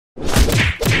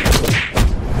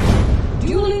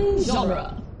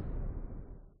genre.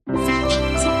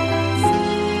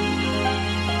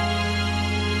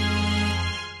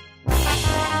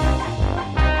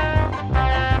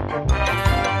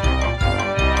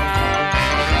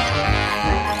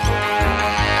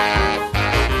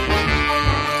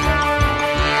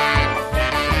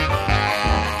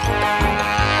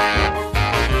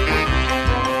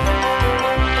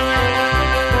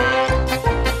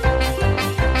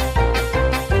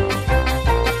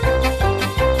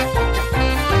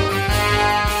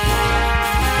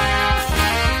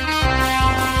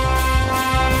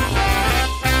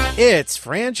 It's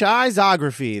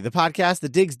Franchiseography, the podcast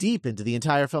that digs deep into the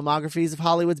entire filmographies of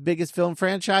Hollywood's biggest film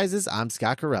franchises. I'm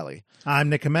Scott Corelli. I'm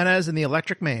Nick Jimenez in the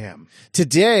Electric Mayhem.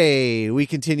 Today, we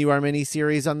continue our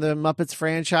mini-series on the Muppets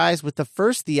franchise with the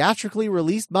first theatrically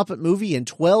released Muppet movie in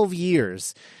 12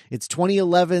 years. It's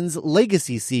 2011's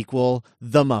legacy sequel,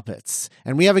 The Muppets.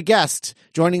 And we have a guest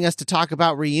joining us to talk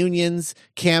about reunions,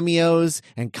 cameos,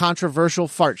 and controversial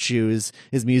fart shoes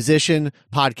is musician,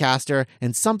 podcaster,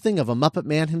 and something of a Muppet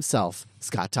man himself,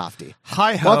 Scott Tofty.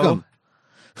 Hi-ho.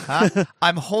 Welcome.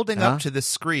 I'm holding up to the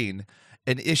screen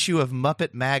an issue of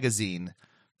Muppet Magazine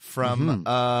from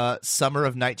summer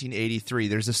of 1983.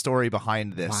 There's a story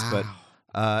behind this, but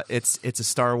it's a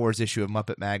Star Wars issue of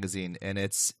Muppet Magazine, and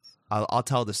I'll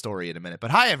tell the story in a minute. But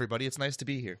hi, everybody. It's nice to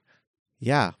be here.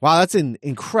 Yeah. Wow, that's in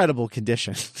incredible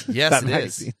condition. Yes, it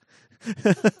is.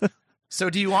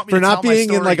 So do you want me for to tell not being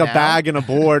my in like story a now? bag and a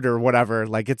board or whatever?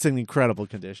 Like, it's in incredible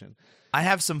condition. I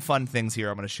have some fun things here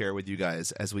I'm going to share with you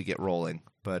guys as we get rolling.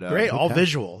 But Great, all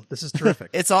visual. This is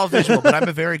terrific. It's all visual, but I'm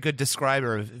a very good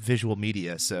describer of visual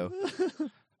media, so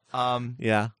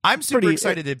yeah, I'm super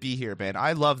excited to be here, man.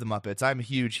 I love the Muppets. I'm a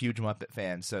huge Muppet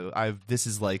fan, so this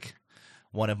is like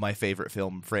one of my favorite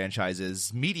film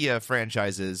franchises, media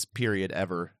franchises, period,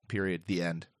 ever, period, the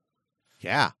end.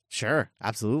 Yeah, sure,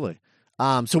 absolutely.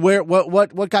 So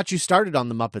what got you started on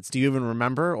the Muppets? Do you even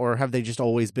remember, or have they just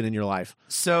always been in your life?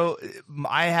 So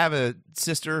I have a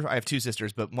sister. I have two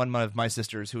sisters, but one of my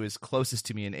sisters who is closest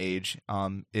to me in age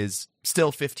is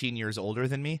still 15 years older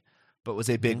than me, but was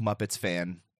a big Muppets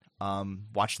fan.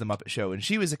 Watched the Muppet Show when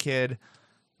she was a kid.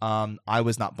 I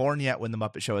was not born yet when the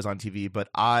Muppet Show was on TV, but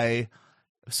I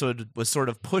was sort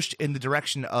of pushed in the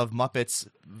direction of Muppets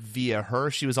via her.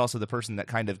 She was also the person that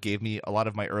kind of gave me a lot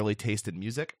of my early taste in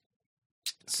music.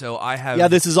 So I have... Yeah,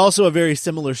 this is also a very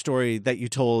similar story that you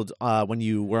told when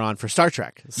you were on for Star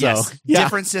Trek. So, yes, yeah.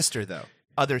 Different sister, though.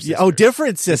 Other sister. Oh,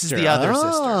 different sister. This is the other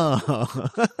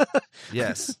sister.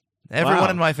 Yes. Everyone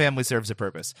in my family serves a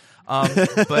purpose.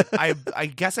 But I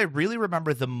guess I really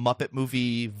remember the Muppet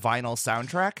movie vinyl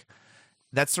soundtrack.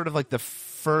 That's sort of like the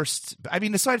first... I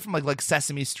mean, aside from like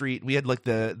Sesame Street, we had like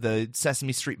the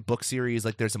Sesame Street book series,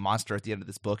 like there's a monster at the end of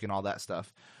this book and all that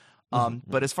stuff.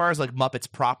 But as far as like Muppets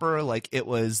proper, like it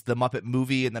was the Muppet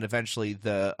movie and then eventually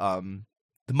the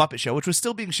Muppet Show, which was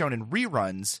still being shown in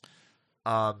reruns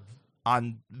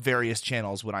on various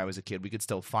channels when I was a kid. We could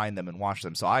still find them and watch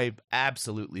them. So I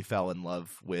absolutely fell in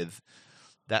love with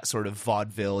that sort of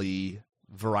vaudeville-y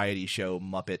variety show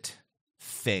Muppet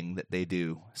thing that they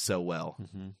do so well.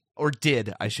 Or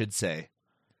did, I should say.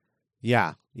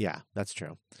 Yeah, that's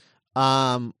true.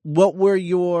 What are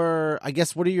your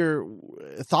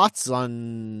thoughts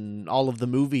on all of the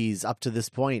movies up to this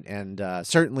point? And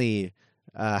certainly,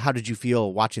 how did you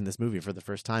feel watching this movie for the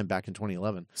first time back in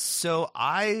 2011? So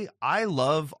I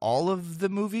love all of the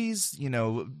movies. You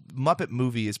know, Muppet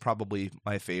Movie is probably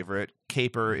my favorite.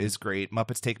 Caper is great.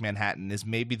 Muppets Take Manhattan is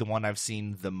maybe the one I've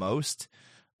seen the most,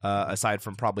 aside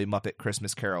from probably Muppet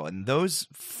Christmas Carol. And those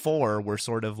four were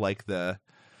sort of like the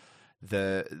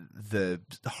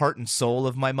heart and soul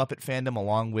of my Muppet fandom,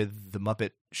 along with the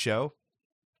Muppet Show.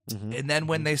 And then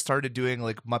when they started doing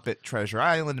like Muppet Treasure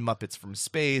Island, Muppets from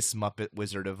Space, Muppet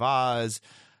Wizard of Oz,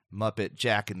 Muppet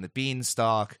Jack and the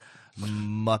Beanstalk,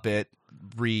 Muppet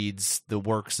reads the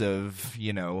works of,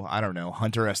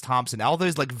 Hunter S. Thompson, all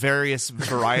those like various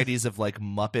varieties of like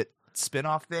Muppet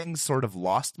spin-off things sort of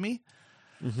lost me.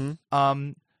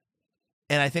 And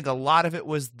I think a lot of it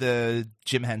was the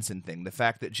Jim Henson thing. The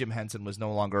fact that Jim Henson was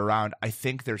no longer around. I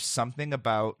think there's something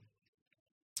about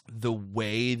the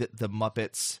way that the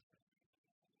Muppets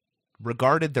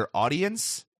regarded their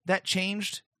audience that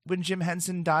changed when Jim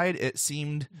Henson died. It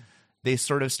seemed they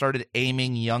sort of started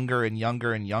aiming younger and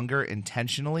younger and younger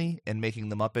intentionally and making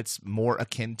the Muppets more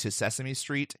akin to Sesame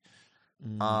Street.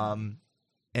 And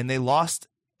they lost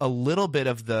a little bit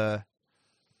of the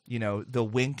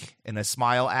wink and a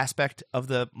smile aspect of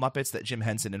the Muppets that Jim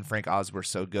Henson and Frank Oz were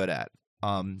so good at.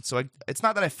 So it's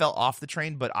not that I fell off the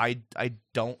train, but I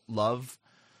don't love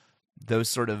those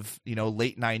sort of,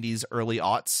 late 90s, early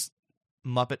aughts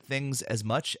Muppet things as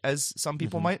much as some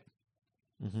people Mhm. might.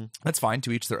 Mm-hmm. That's fine,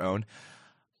 to each their own.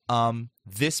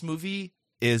 This movie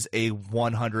is a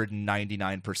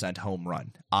 199% home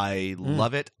run. I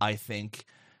love it. I think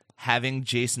having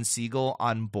Jason Segel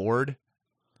on board,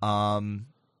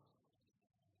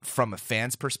 from a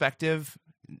fan's perspective,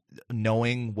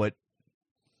 knowing what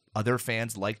other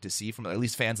fans like to see from, at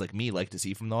least fans like me like to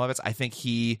see from the Muppets, I think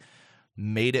he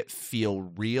made it feel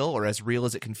real, or as real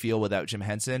as it can feel without Jim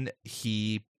Henson.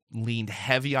 He leaned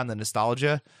heavy on the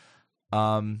nostalgia,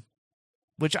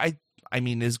 which I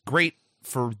mean is great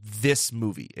for this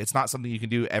movie. It's not something you can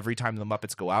do every time the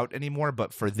Muppets go out anymore,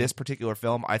 but for this particular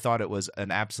film, I thought it was an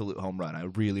absolute home run. I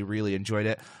really, really enjoyed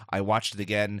it. I watched it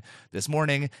again this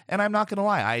morning, and I'm not going to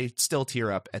lie, I still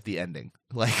tear up at the ending.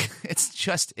 Like,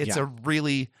 it's a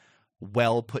really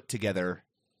well put together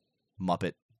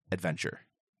Muppet adventure.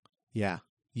 Yeah.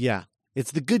 Yeah.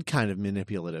 It's the good kind of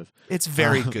manipulative. It's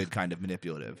very good kind of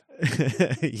manipulative.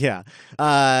 Yeah.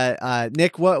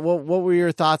 Nick, what were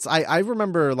your thoughts? I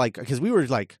remember, like, because we were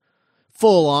like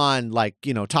full on, like,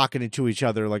 you know, talking to each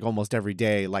other like almost every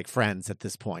day, like friends at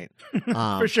this point.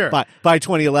 For sure. But by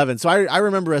 2011. So I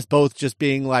remember us both just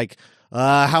being like,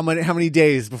 how many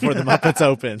days before the Muppets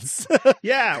opens?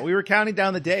 Yeah, we were counting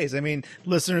down the days. I mean,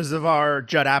 listeners of our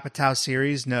Judd Apatow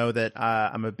series know that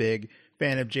I'm a big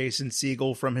fan of Jason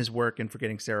Segel from his work in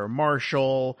Forgetting Sarah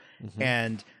Marshall,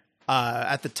 and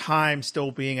at the time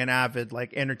still being an avid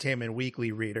like Entertainment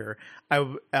Weekly reader.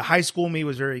 High school me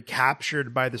was very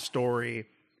captured by the story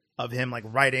of him like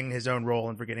writing his own role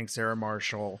in Forgetting Sarah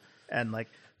Marshall and like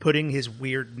putting his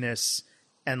weirdness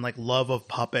and like love of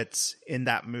puppets in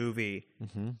that movie.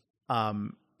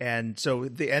 And so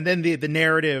the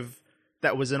narrative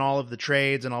that was in all of the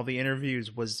trades and all the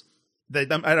interviews was I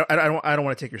don't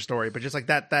want to take your story, but just like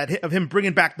that of him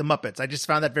bringing back the Muppets. I just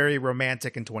found that very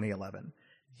romantic in 2011.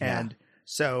 Yeah. And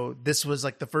so this was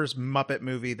like the first Muppet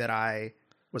movie that I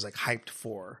was like hyped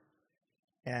for.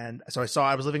 And so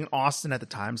I was living in Austin at the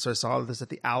time. So I saw this at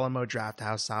the Alamo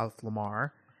Drafthouse, South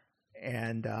Lamar,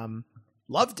 and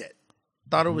loved it.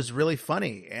 Thought it was really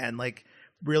funny and like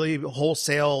really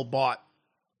wholesale bought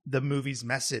the movie's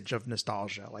message of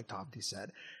nostalgia, like Tofty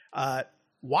said.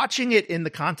 Watching it in the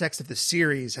context of the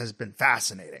series has been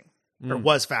fascinating, or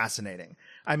was fascinating.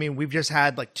 I mean, we've just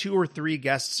had like 2 or 3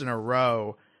 guests in a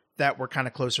row that were kind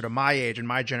of closer to my age and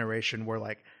my generation, where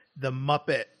like the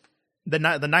Muppet, the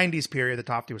 90s period that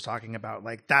Tofty was talking about,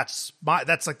 like that's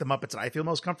like the Muppets that I feel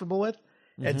most comfortable with.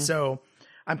 And so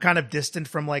I'm kind of distant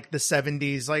from like the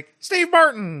 70s, like Steve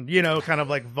Martin, you know, kind of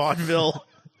like vaudeville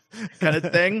kind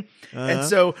of thing. And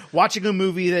so watching a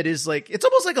movie that is like, it's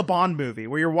almost like a Bond movie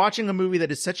where you're watching a movie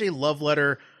that is such a love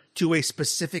letter to a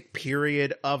specific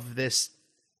period of this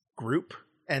group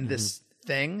and this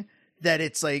thing, that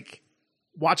it's like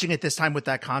watching it this time with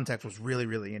that context was really,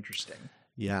 really interesting.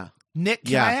 Yeah. Nick,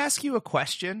 can I ask you a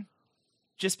question?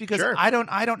 Just because Sure. I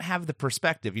don't have the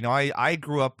perspective. You know, I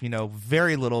grew up, you know,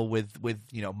 very little with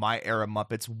you know, my era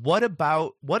Muppets.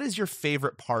 What is your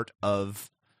favorite part of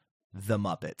the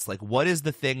Muppets? Like, what is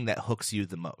the thing that hooks you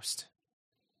the most?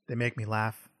 They make me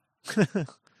laugh.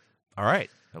 All right.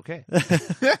 Okay.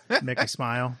 Make me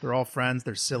smile. They're all friends.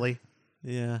 They're silly.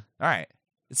 Yeah. All right.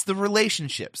 It's the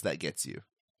relationships that gets you.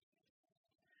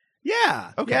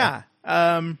 Yeah. Okay. Yeah.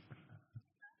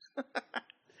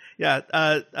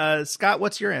 Yeah. Scott,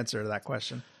 what's your answer to that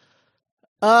question?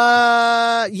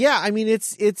 Yeah, I mean,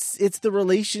 it's the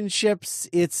relationships.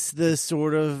 It's the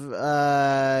sort of,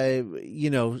 I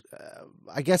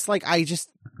guess like I just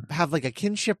have like a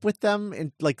kinship with them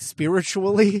and like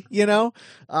spiritually, you know,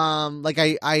 like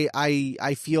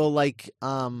I feel like,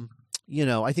 I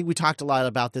think we talked a lot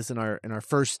about this in our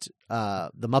first,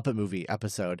 the Muppet movie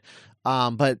episode.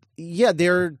 But yeah,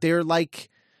 they're like,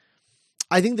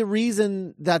 I think the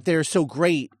reason that they're so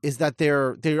great is that they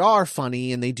are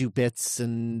funny and they do bits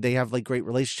and they have like great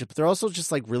relationships. They're also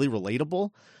just like really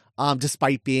relatable,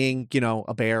 despite being, you know,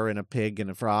 a bear and a pig and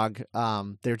a frog.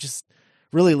 They're just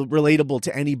really relatable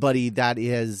to anybody that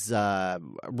is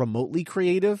remotely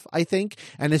creative, I think,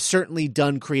 and has certainly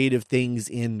done creative things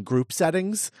in group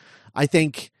settings. I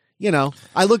think, you know,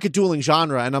 I look at Dueling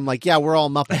Genre and I'm like, yeah, we're all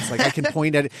Muppets. Like I can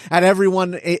point at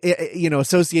everyone,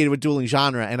 associated with Dueling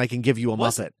Genre, and I can give you a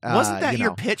Muppet. Wasn't that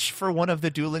your pitch for one of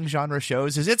the Dueling Genre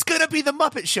shows? Is it's going to be the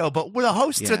Muppet Show, but the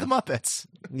hosts are the Muppets.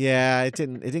 Yeah, it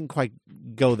didn't quite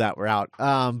go that route.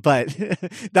 But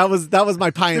that was my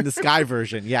pie in the sky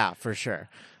version. Yeah, for sure.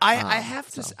 I have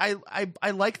to.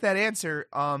 I like that answer.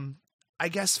 I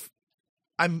guess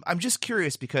I'm just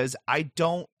curious because I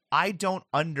don't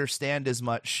understand as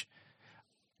much.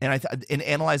 And in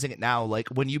analyzing it now, like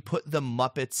when you put the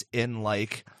Muppets in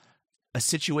like a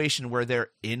situation where they're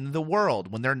in the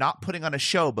world, when they're not putting on a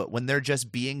show, but when they're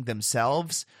just being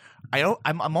themselves.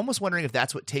 I'm almost wondering if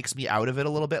that's what takes me out of it a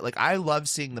little bit. Like, I love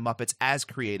seeing the Muppets as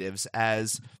creatives,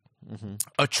 as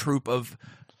a troupe of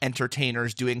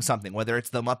entertainers doing something, whether it's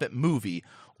the Muppet movie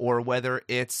or whether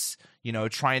it's, you know,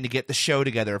 trying to get the show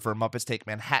together for Muppets Take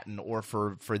Manhattan or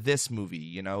for this movie,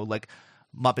 you know, like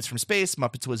Muppets from Space,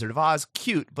 Muppets Wizard of Oz,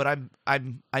 cute, but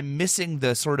I'm missing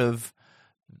the sort of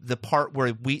the part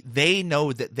where they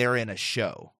know that they're in a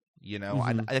show, you know.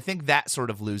 I think that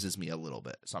sort of loses me a little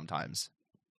bit sometimes.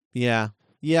 Yeah.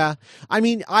 I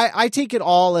mean, I take it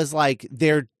all as like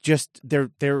they're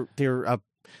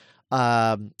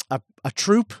a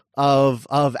troupe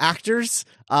of actors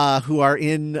who are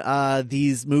in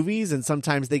these movies, and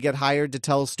sometimes they get hired to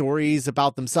tell stories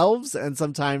about themselves, and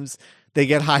sometimes they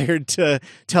get hired to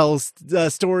tell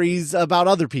stories about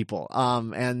other people.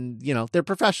 And you know, they're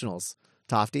professionals,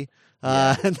 Tofty.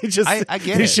 And they just I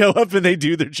get they it. show up and they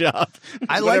do their job,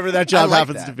 whatever that job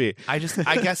happens to be. I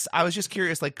guess I was just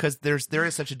curious, like, because there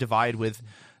is such a divide with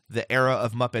the era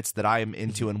of Muppets that I am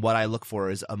into, and what I look for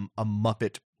is a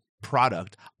Muppet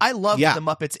product. I love the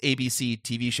Muppets ABC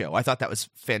TV show. I thought that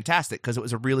was fantastic because it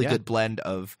was a really good blend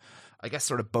of, I guess,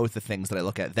 sort of both the things that I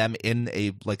look at, them in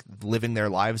a, like, living their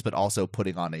lives, but also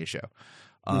putting on a show.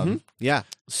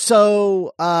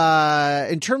 So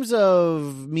in terms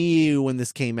of me, when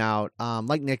this came out,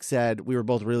 like Nick said, we were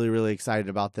both really, really excited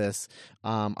about this.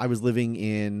 I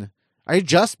had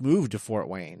just moved to Fort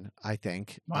Wayne, I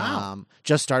think. Wow.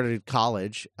 Just started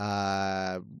college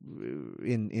in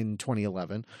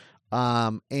 2011.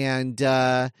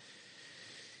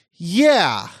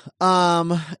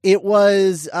 It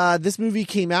was this movie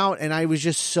came out and I was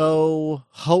just so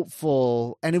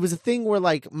hopeful, and it was a thing where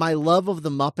like my love of the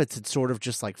Muppets had sort of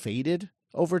just like faded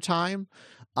over time.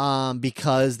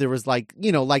 Because there was like,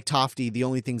 you know, like Tofty, the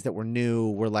only things that were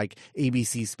new were like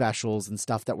ABC specials and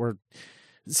stuff that were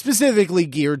specifically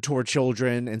geared toward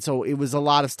children. And so it was a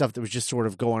lot of stuff that was just sort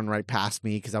of going right past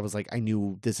me because I was like, I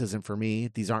knew this isn't for me.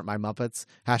 These aren't my Muppets.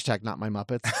 # not my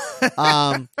Muppets.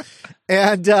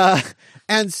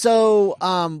 And so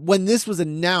when this was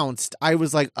announced, I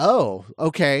was like, oh,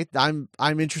 okay, I'm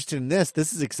interested in this.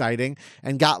 This is exciting,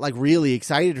 and got like really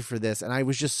excited for this. And I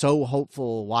was just so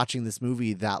hopeful watching this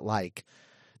movie that like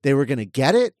they were going to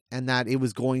get it and that it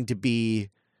was going to be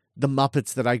the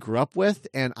Muppets that I grew up with.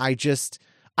 And I just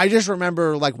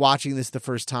remember like watching this the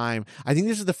first time. I think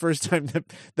this was the first time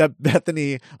that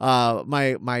Bethany,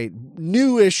 my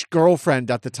newish girlfriend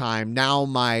at the time, now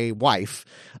my wife,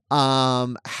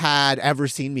 had ever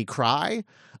seen me cry.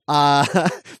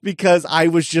 Because I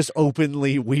was just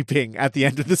openly weeping at the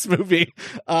end of this movie.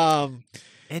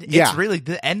 It's really,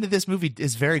 the end of this movie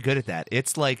is very good at that.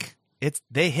 It's like,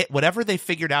 they hit whatever they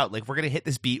figured out. Like, we're going to hit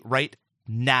this beat right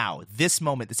now, this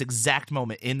moment, this exact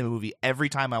moment in the movie. Every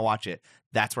time I watch it,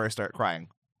 that's where I start crying.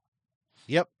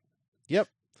 Yep.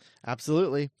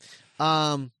 Absolutely.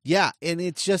 And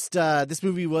it's just, this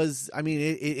movie was, I mean,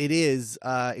 it is,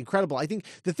 incredible. I think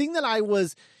the thing that I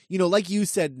was, you know, like you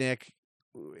said, Nick,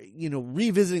 you know,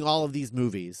 revisiting all of these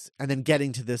movies and then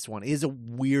getting to this one is a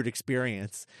weird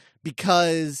experience,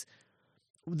 because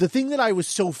the thing that I was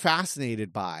so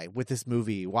fascinated by with this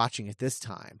movie, watching it this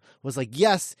time, was like,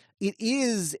 yes, it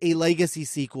is a legacy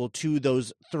sequel to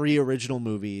those 3 original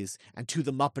movies and to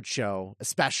The Muppet Show,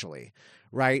 especially,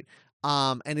 right?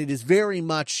 And it is very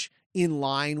much in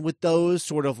line with those,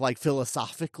 sort of like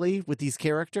philosophically with these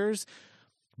characters,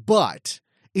 but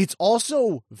it's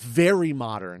also very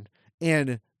modern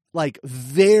and like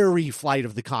very Flight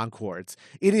of the Conchords.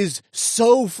 It is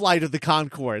so Flight of the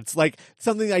Conchords, like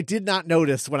something I did not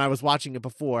notice when I was watching it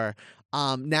before.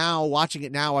 Now watching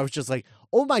it now, I was just like,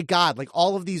 oh my God, like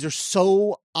all of these are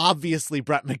so obviously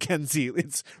Brett McKenzie.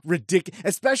 It's ridiculous,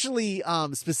 especially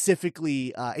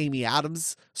specifically Amy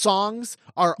Adams' songs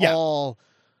are all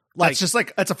like, it's just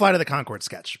like, it's a Flight of the Conchords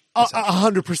sketch.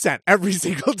 100%. Every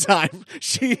single time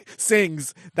she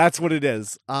sings, that's what it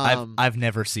is. I've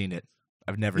never seen it.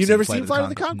 I've never You've seen never seen Flight of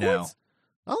the Conchords? No.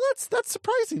 Oh, that's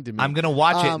surprising to me. I'm going to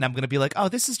watch it and I'm going to be like, oh,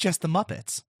 this is just the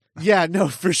Muppets. Yeah, no,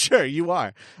 for sure. You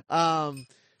are. So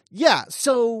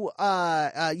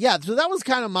that was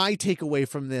kind of my takeaway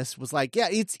from this, was like, yeah,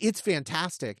 it's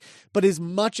fantastic. But as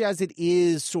much as it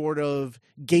is sort of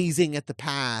gazing at the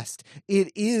past,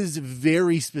 it is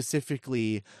very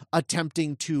specifically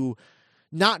attempting to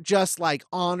not just like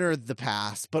honor the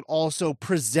past, but also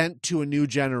present to a new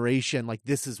generation, like,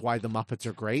 this is why the Muppets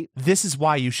are great. This is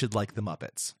why you should like the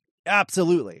Muppets.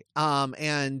 Absolutely.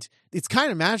 And it's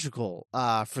kind of magical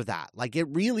for that. Like, it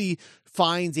really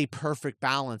finds a perfect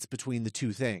balance between the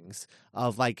two things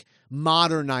of like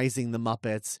modernizing the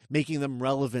Muppets, making them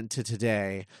relevant to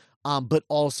today, but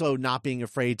also not being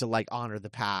afraid to like honor the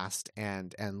past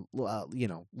and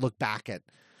look back at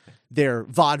their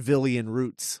vaudevillian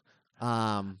roots.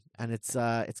 And it's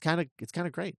kind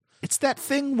of great. It's that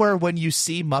thing where when you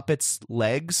see Muppets'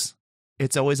 legs,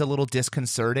 it's always a little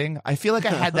disconcerting. I feel like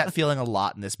I had that feeling a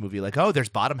lot in this movie. Like, oh, there's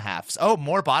bottom halves. Oh,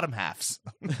 more bottom halves.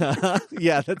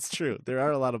 Yeah, that's true. There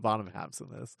are a lot of bottom halves in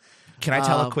this. Can I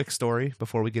tell a quick story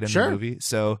before we get into sure. the movie?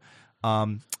 So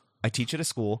I teach at a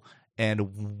school,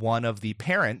 and one of the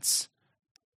parents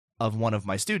of one of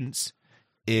my students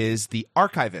is the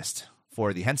archivist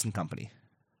for the Henson Company.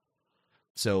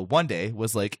 So one day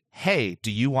was like, hey,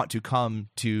 do you want to come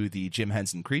to the Jim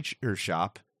Henson Creature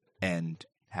Shop and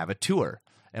have a tour?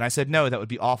 And I said, no, that would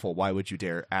be awful. Why would you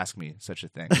dare ask me such a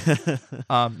thing?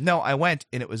 No, I went,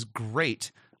 and it was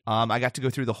great. I got to go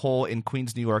through the whole, in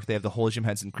Queens, New York, they have the whole Jim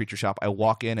Henson Creature Shop. I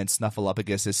walk in, and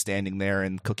Snuffleupagus is standing there,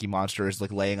 and Cookie Monster is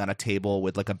like laying on a table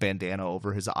with like a bandana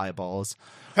over his eyeballs.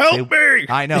 Help me!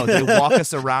 I know. They walk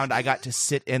us around. I got to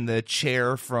sit in the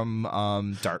chair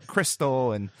from Dark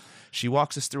Crystal, and she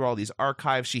walks us through all these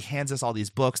archives. She hands us all these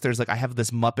books. There's like, I have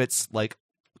this Muppets like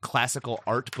classical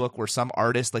art book where some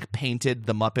artist like painted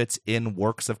the Muppets in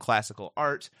works of classical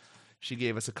art. She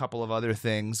gave us a couple of other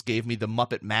things, gave me the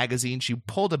Muppet magazine. She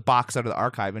pulled a box out of the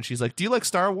archive, and she's like, do you like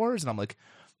Star Wars? And I'm like,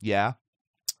 yeah.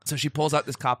 So she pulls out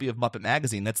this copy of Muppet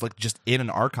magazine that's like just in an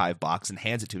archive box and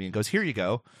hands it to me and goes, here you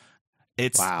go.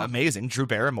 It's amazing. Drew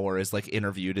Barrymore is like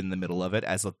interviewed in the middle of it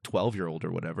as a 12-year-old or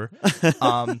whatever.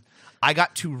 I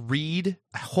got to read,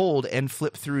 hold, and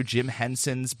flip through Jim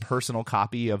Henson's personal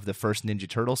copy of the first Ninja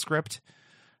Turtle script,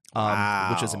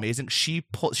 which is amazing. She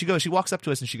walks up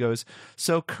to us and she goes,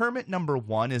 so Kermit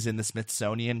 #1 is in the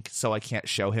Smithsonian, so I can't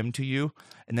show him to you.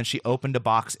 And then she opened a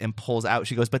box and pulls out.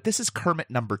 She goes, but this is Kermit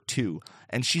 #2.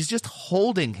 And she's just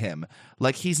holding him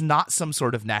like he's not some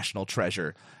sort of national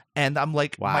treasure. And I'm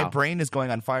like, my brain is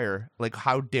going on fire. Like,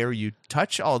 how dare you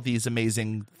touch all these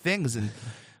amazing things? And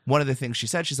one of the things she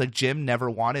said, she's like, Jim never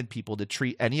wanted people to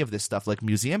treat any of this stuff like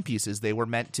museum pieces. They were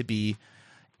meant to be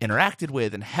interacted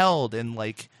with and held and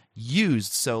like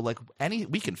used. So like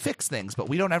we can fix things, but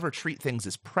we don't ever treat things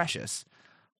as precious.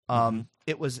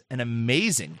 It was an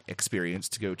amazing experience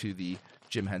to go to the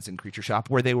Jim Henson Creature Shop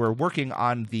where they were working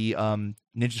on the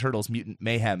Ninja Turtles Mutant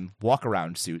Mayhem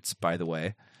walk-around suits, by the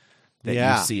way. That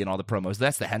you see in all the promos.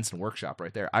 That's the Henson Workshop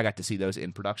right there. I got to see those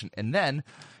in production. And then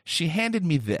she handed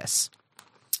me this.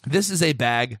 This is a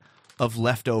bag of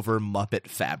leftover Muppet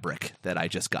fabric that I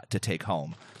just got to take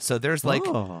home. So there's like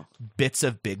bits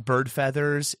of Big Bird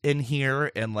feathers in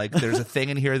here. And like there's a thing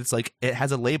in here that's like, it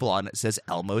has a label on it that says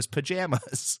Elmo's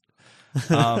Pajamas.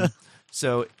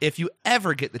 So if you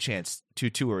ever get the chance to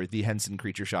tour the Henson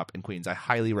Creature Shop in Queens, I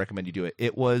highly recommend you do it.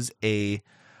 It was a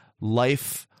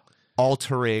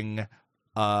life-altering,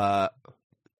 like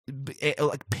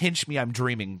pinch me, I'm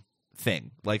dreaming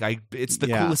thing. Like it's the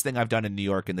coolest thing I've done in New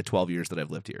York in the 12 years that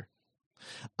I've lived here.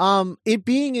 It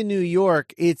being in New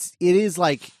York, it is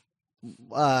like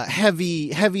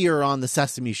heavier on the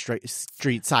Sesame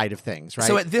Street side of things, right?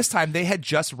 So at this time, they had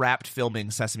just wrapped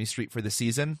filming Sesame Street for the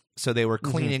season. So they were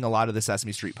cleaning a lot of the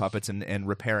Sesame Street puppets and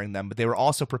repairing them. But they were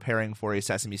also preparing for a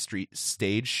Sesame Street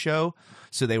stage show.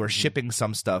 So they were shipping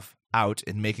some stuff out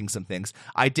and making some things.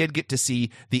 I did get to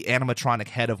see the animatronic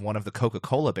head of one of the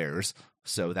Coca-Cola bears.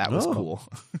 So that was cool.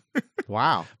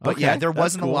 Wow. But yeah, there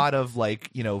wasn't a lot of like,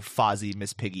 Fozzie,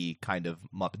 Miss Piggy kind of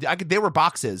Muppet. There were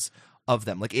boxes of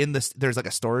them, like there's like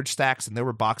a storage stacks, and there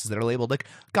were boxes that are labeled like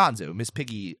Gonzo, Miss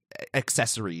Piggy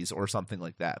accessories or something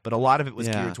like that. But a lot of it was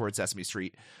geared towards Sesame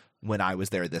Street when I was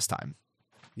there this time.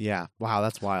 Yeah. Wow,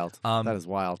 that's wild. That is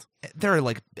wild.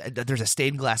 There's a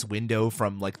stained glass window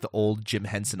from like the old Jim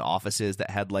Henson offices that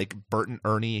had like Bert and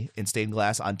Ernie in stained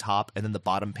glass on top, and then the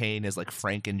bottom pane is like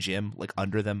Frank and Jim like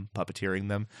under them, puppeteering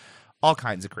them. All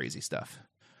kinds of crazy stuff.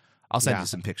 I'll send you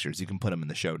some pictures. You can put them in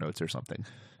the show notes or something.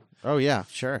 Oh yeah,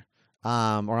 sure.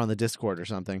 Or on the Discord or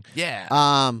something.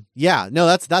 Yeah. Yeah. No,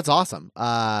 that's awesome.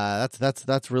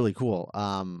 That's really cool.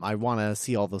 I want to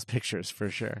see all those pictures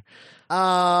for sure.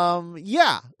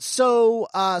 Yeah. So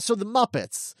the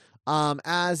Muppets,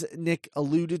 as Nick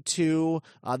alluded to,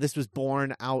 this was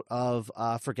born out of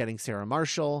Forgetting Sarah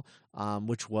Marshall,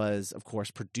 which was, of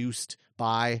course, produced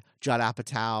by Judd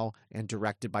Apatow and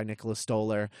directed by Nicholas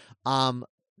Stoller.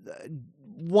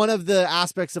 one of the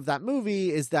aspects of that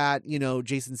movie is that, you know,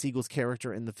 Jason Segel's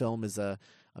character in the film is a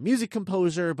music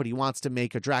composer, but he wants to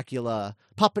make a Dracula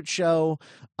puppet show,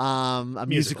 a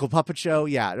musical puppet show.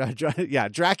 Yeah. Yeah.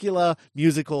 Dracula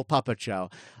musical puppet show.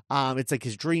 It's like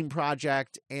his dream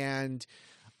project. And,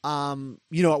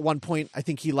 you know, at one point, I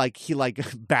think he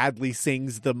badly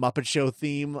sings the Muppet Show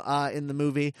theme, in the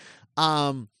movie.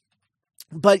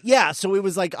 But yeah, so it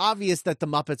was like obvious that the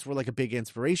Muppets were like a big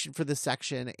inspiration for this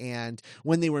section. And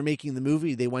when they were making the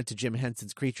movie, they went to Jim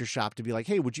Henson's Creature Shop to be like,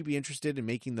 hey, would you be interested in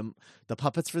making the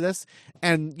puppets for this?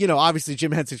 And, you know, obviously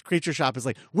Jim Henson's Creature Shop is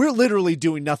like, we're literally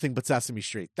doing nothing but Sesame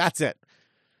Street. That's it.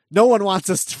 No one wants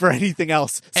us for anything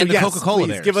else. So and the yes, Coca-Cola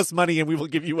please bears. give us money and we will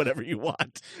give you whatever you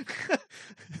want.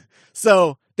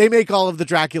 So they make all of the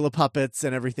Dracula puppets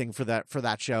and everything for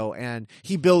that show. And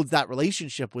he builds that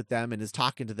relationship with them and is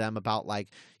talking to them about like,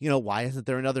 you know, why isn't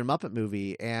there another Muppet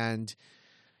movie? And,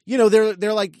 you know,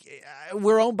 they're like,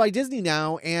 we're owned by Disney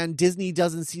now, and Disney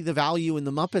doesn't see the value in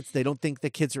the Muppets. They don't think the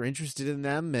kids are interested in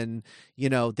them. And, you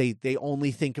know, they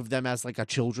only think of them as like a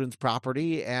children's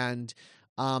property, and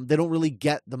they don't really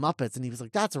get the Muppets. And he was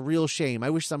like, that's a real shame.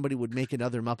 I wish somebody would make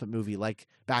another Muppet movie like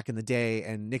back in the day.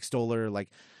 And Nick Stoller like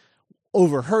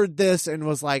overheard this and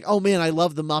was like, oh man, I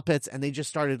love the Muppets. And they just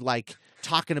started like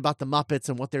talking about the Muppets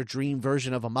and what their dream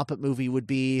version of a Muppet movie would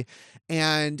be.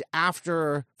 And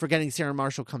after Forgetting Sarah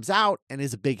Marshall comes out and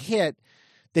is a big hit,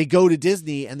 they go to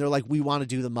Disney and they're like, we want to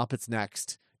do the Muppets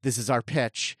next. This is our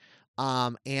pitch.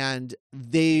 And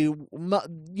they, you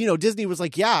know, Disney was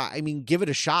like, yeah, I mean, give it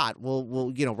a shot.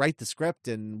 We'll, you know, write the script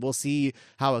and we'll see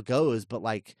how it goes. But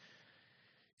like,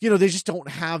 you know, they just don't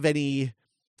have any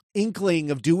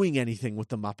inkling of doing anything with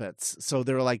the Muppets. So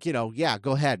they're like, you know, yeah,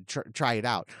 go ahead, try it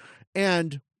out.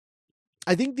 And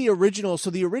I think the original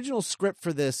script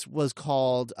for this was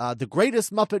called The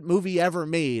Greatest Muppet Movie Ever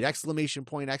Made, ! Which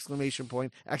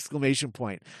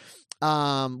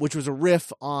was a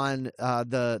riff on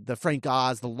the Frank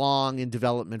Oz, the long in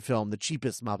development film, the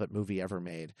cheapest Muppet movie ever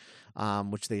made,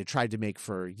 which they had tried to make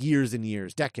for years and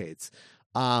years, decades,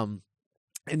 and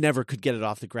never could get it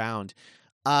off the ground.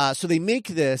 So they make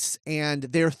this, and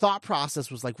their thought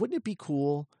process was like, wouldn't it be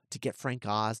cool to get Frank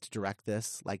Oz to direct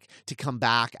this, like to come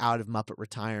back out of Muppet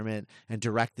retirement and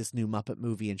direct this new Muppet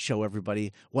movie and show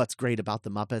everybody what's great about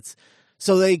the Muppets?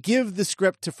 So they give the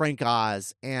script to Frank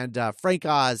Oz, and Frank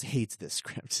Oz hates this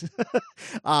script.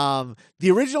 The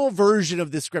original version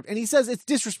of this script, and he says it's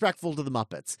disrespectful to the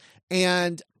Muppets.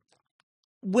 And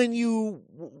when you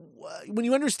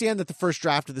understand that the first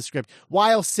draft of the script,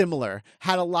 while similar,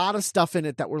 had a lot of stuff in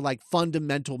it that were like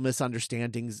fundamental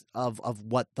misunderstandings of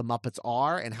what the Muppets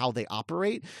are and how they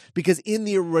operate, because in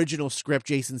the original script,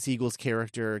 Jason Segel's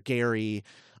character, Gary,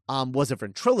 was a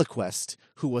ventriloquist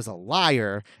who was a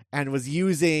liar and was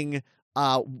using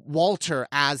Walter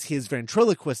as his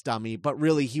ventriloquist dummy, but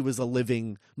really he was a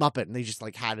living Muppet, and they just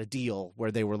like had a deal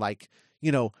where they were like,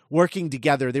 you know, working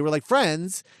together. They were like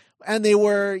friends, and they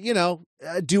were, you know,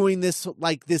 doing this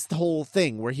whole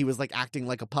thing where he was like acting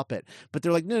like a puppet. But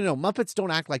they're like, no, Muppets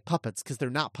don't act like puppets because they're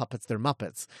not puppets, they're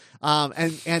Muppets.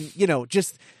 And you know,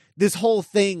 just this whole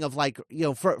thing of like, you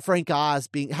know, Frank Oz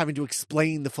having to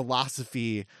explain the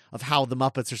philosophy of how the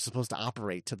Muppets are supposed to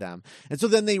operate to them. And so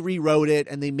then they rewrote it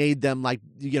and they made them like,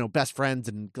 you know, best friends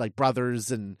and like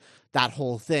brothers and that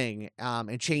whole thing,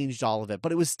 and changed all of it.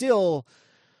 But it was still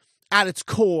at its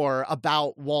core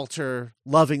about Walter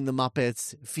loving the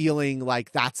Muppets, feeling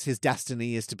like that's his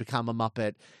destiny, is to become a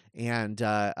Muppet, and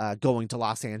going to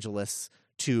Los Angeles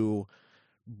to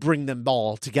bring them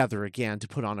all together again to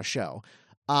put on a show.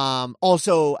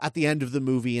 Also, at the end of the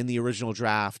movie in the original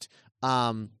draft,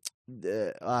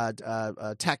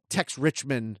 Tex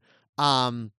Richmond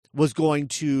was going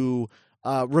to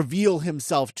reveal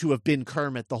himself to have been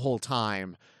Kermit the whole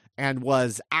time and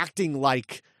was acting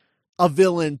like a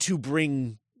villain to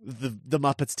bring the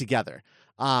Muppets together,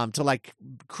 to like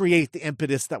create the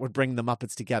impetus that would bring the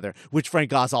Muppets together, which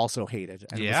Frank Oz also hated.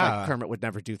 And was like, Kermit would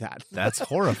never do that. That's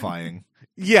horrifying.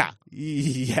 Yeah.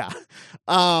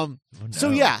 No.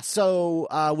 So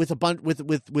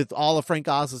with all of Frank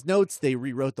Oz's notes, they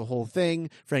rewrote the whole thing.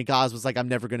 Frank Oz was like, I'm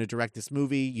never going to direct this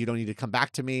movie. You don't need to come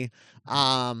back to me.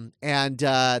 And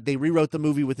they rewrote the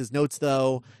movie with his notes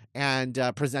though, and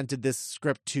presented this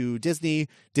script to Disney.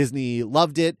 Disney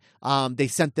loved it. They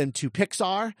sent them to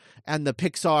Pixar, and the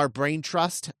Pixar Brain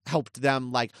Trust helped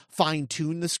them like fine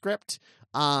tune the script.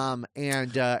 And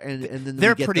then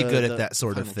they're pretty good at that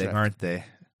sort of thing, aren't they?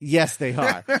 Yes, they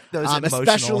are. Those emotional.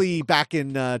 Especially back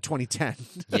in 2010.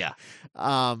 Yeah.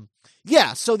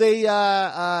 Yeah, so they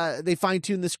fine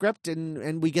tune the script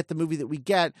and we get the movie that we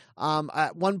get.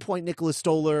 At one point, Nicholas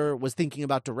Stoller was thinking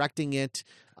about directing it.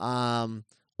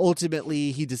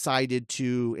 Ultimately, he decided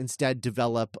to instead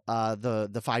develop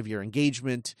the 5-year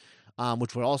engagement,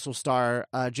 which would also star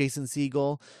Jason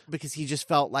Segel, because he just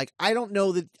felt like, I don't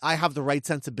know that I have the right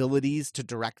sensibilities to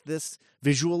direct this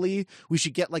visually. We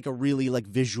should get like a really like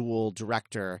visual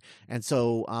director. And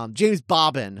so James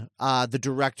Bobbin, the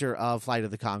director of Flight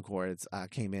of the Conchords,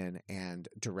 came in and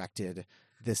directed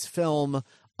this film.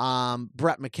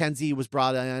 Brett McKenzie was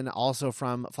brought in also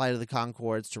from Flight of the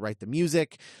Conchords to write the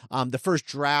music. The first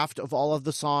draft of all of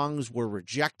the songs were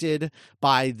rejected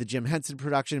by the Jim Henson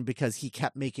production because he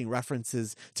kept making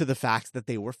references to the fact that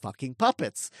they were fucking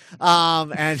puppets.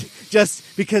 And just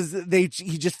because he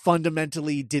just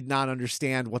fundamentally did not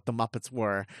understand what the Muppets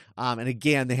were. And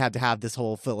again, they had to have this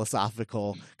whole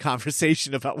philosophical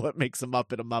conversation about what makes a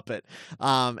Muppet a Muppet.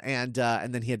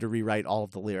 And then he had to rewrite all of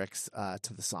the lyrics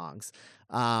to the songs.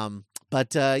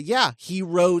 But he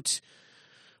wrote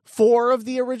 4 of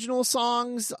the original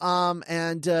songs,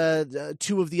 and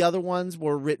 2 of the other ones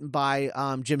were written by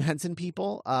Jim Henson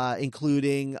people,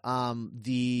 including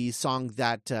the song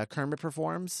that Kermit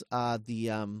performs,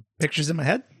 the Pictures in My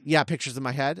Head? Yeah, Pictures in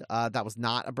My Head. That was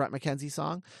not a Brett McKenzie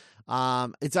song.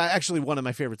 It's actually one of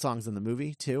my favorite songs in the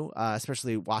movie, too,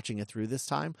 especially watching it through this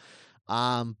time.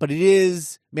 But it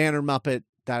is Manor Muppet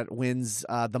that wins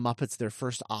the Muppets their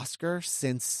first Oscar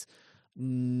since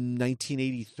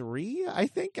 1983. I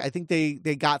think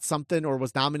they got something or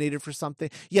was nominated for something.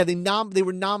 Yeah, they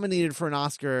were nominated for an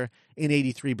Oscar in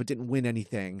 83 but didn't win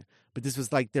anything. But this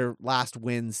was like their last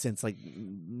win since like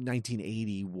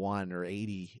 1981 or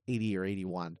 80 or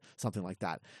 81, something like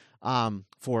that,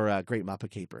 for Great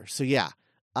Muppet Caper. So yeah,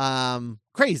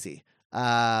 crazy.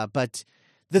 But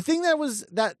the thing that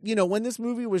when this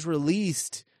movie was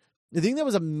released, the thing that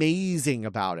was amazing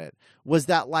about it was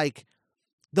that like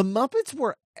the Muppets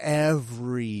were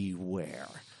everywhere.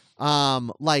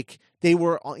 Like they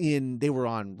were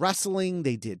on wrestling.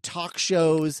 They did talk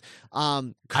shows.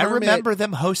 Kermit, I remember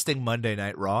them hosting Monday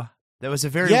Night Raw. That was a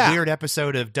very weird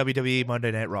episode of WWE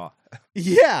Monday Night Raw.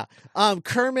 Yeah.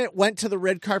 Kermit went to the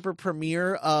red carpet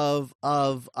premiere of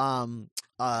the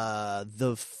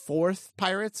 4th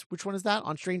Pirates. Which one is that?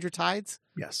 On Stranger Tides?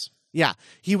 Yes. Yeah,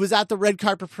 he was at the red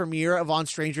carpet premiere of On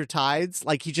Stranger Tides.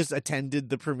 Like, he just attended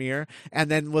the premiere and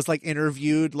then was like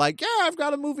interviewed. Like, yeah, I've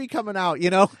got a movie coming out.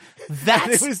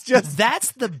 That's it was just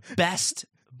that's the best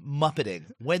Muppeting,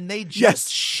 when they just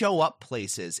show up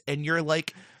places and you're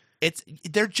like,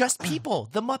 they're just people.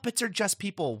 The Muppets are just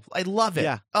people. I love it.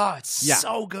 Yeah. Oh, it's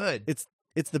so good.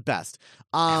 It's the best.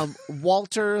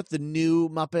 Walter, the new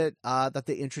Muppet that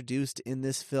they introduced in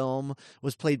this film,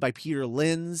 was played by Peter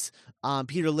Linz.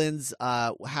 Peter Linz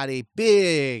had a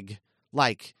big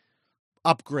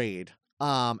upgrade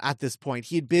at this point.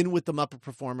 He had been with the Muppet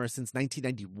Performer since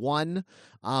 1991,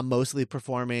 mostly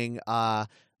performing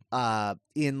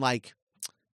in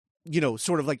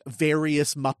sort of like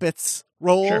various Muppets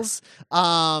roles.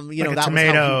 Sure. Like a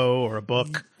tomato or a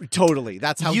book. Totally.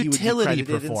 That's how utility he would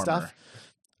be credited performer.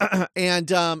 and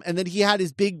stuff. And then he had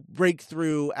his big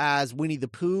breakthrough as Winnie the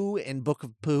Pooh in Book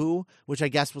of Pooh, which I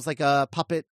guess was like a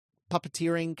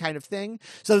puppeteering kind of thing.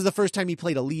 So it was the first time he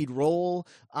played a lead role.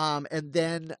 And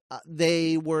then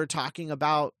they were talking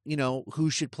about,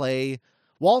 who should play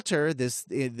Walter,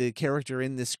 the character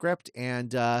in this script.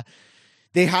 And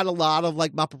they had a lot of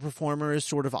like Muppet performers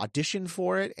sort of audition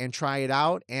for it and try it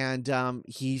out. And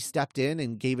he stepped in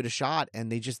and gave it a shot. And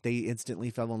they instantly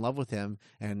fell in love with him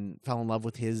and fell in love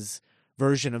with his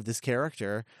version of this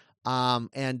character.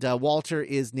 And Walter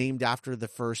is named after the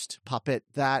first puppet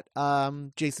that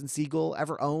Jason Segel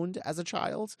ever owned as a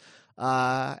child.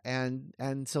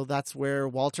 And so that's where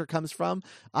Walter comes from.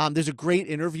 There's a great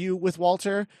interview with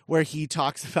Walter where he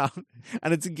talks about,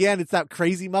 and it's that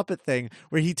crazy Muppet thing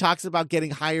where he talks about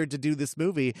getting hired to do this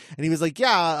movie. And he was like,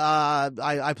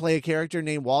 I play a character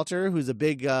named Walter who's a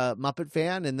big Muppet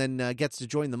fan and then gets to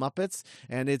join the Muppets.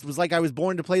 And it was like I was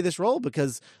born to play this role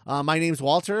because my name's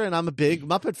Walter and I'm a big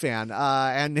Muppet fan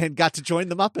and got to join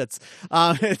the Muppets.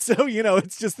 And so,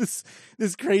 it's just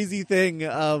this crazy thing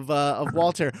of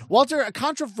Walter. Walter, a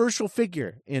controversial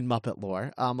figure in Muppet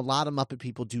lore. A lot of Muppet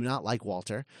people do not like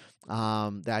Walter.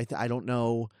 I don't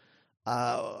know.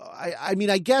 I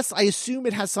assume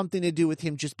it has something to do with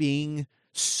him just being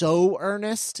so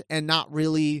earnest and not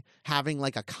really having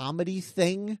like a comedy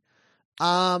thing.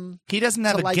 He doesn't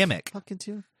have a gimmick.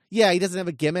 Yeah, he doesn't have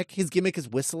a gimmick. His gimmick is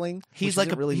whistling. He's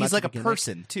like a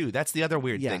person too. That's the other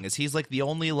weird thing is he's like the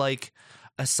only like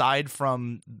aside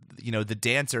from the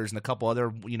dancers and a couple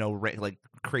other like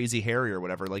Crazy Harry or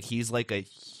whatever, like he's like a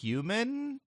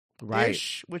human, Right.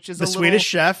 which is The a Swedish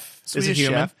chef is a Swedish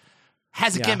human. chef.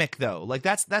 Has a Yeah. gimmick though. Like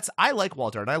that's I like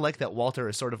Walter, and I like that Walter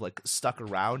is sort of like stuck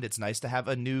around. It's nice to have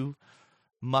a new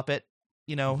Muppet,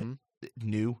 Mhm.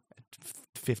 new,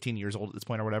 15 years old at this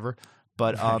point or whatever.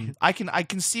 But I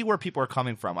can see where people are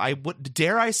coming from.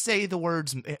 Dare I say the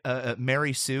words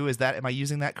Mary Sue? Am I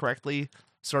using that correctly?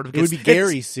 Sort of. It would be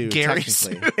Gary Sue, Gary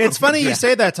technically. Sue. It's funny you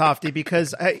say that, Tofty,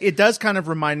 because it does kind of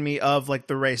remind me of like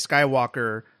the Ray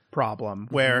Skywalker problem,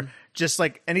 where just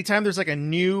like anytime there's like a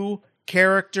new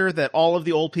character that all of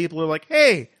the old people are like,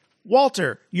 hey,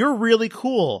 Walter, you're really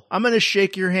cool. I'm going to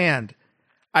shake your hand.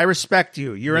 I respect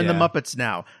you. You're in the Yeah. Muppets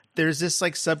now. There's this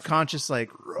like subconscious like,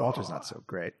 Walter's not so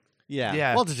great. Yeah.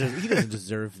 Yeah. Walter he doesn't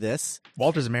deserve this.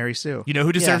 Walter's a Mary Sue. You know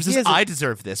who deserves he this? has a- I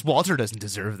deserve this. Walter doesn't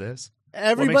deserve this.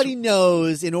 Everybody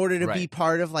knows in order to be Right.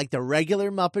 part of like the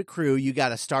regular Muppet crew, you got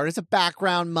to start as a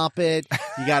background Muppet.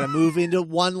 You got to move into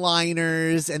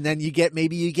one-liners, and then you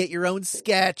get your own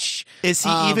sketch. Is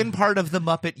he even part of the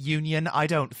Muppet Union? I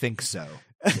don't think so.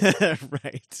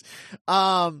 Right.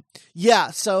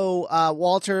 Yeah. So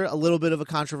Walter, a little bit of a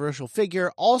controversial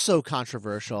figure, also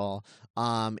controversial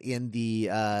in the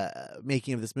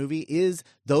making of this movie is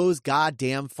those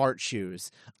goddamn fart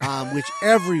shoes, which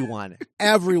everyone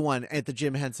at the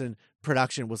Jim Henson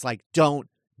production was like, don't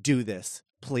do this,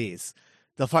 please.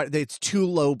 It's too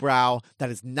lowbrow.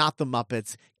 That is not the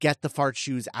Muppets. Get the fart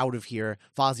shoes out of here.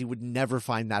 Fozzie would never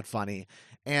find that funny.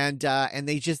 And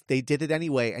they did it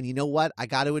anyway. And you know what? I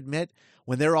got to admit,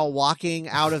 when they're all walking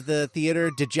out of the theater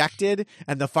dejected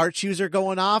and the fart shoes are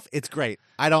going off, it's great.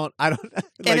 I don't like,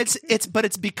 And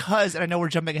it's because, and I know we're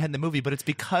jumping ahead in the movie, but it's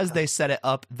because they set it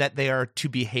up that they are to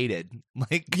be hated.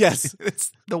 Like, yes,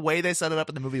 it's the way they set it up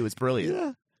in the movie was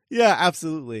brilliant. Yeah,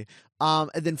 absolutely.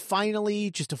 And then finally,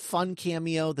 just a fun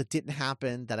cameo that didn't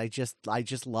happen that I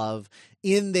just love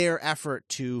in their effort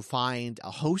to find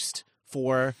a host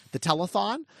for the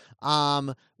telethon.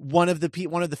 One of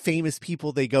the famous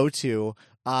people they go to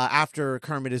after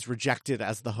Kermit is rejected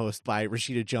as the host by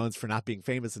Rashida Jones for not being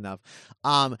famous enough.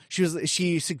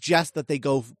 She suggests that they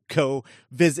go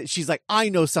visit. She's like, I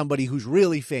know somebody who's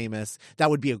really famous that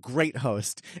would be a great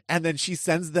host, and then she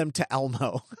sends them to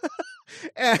Elmo.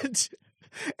 And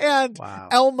Wow.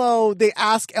 Elmo, they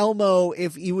ask Elmo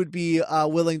if he would be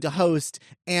willing to host,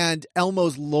 and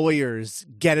Elmo's lawyers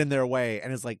get in their way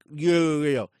and is like,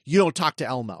 you don't talk to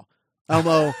Elmo.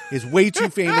 Elmo is way too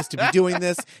famous to be doing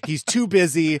this. He's too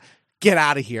busy. Get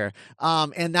out of here.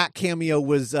 And that cameo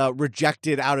was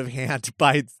rejected out of hand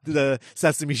by the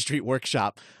Sesame Street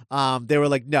Workshop. They were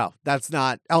like, no, that's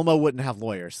not, Elmo wouldn't have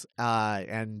lawyers.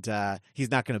 And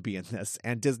he's not going to be in this.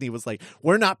 And Disney was like,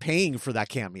 we're not paying for that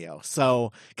cameo.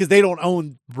 So, because they don't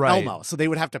own Elmo. So they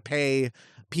would have to pay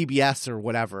PBS or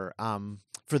whatever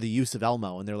for the use of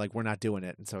Elmo. And they're like, we're not doing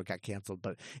it. And so it got canceled.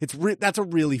 But that's a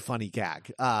really funny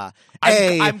gag.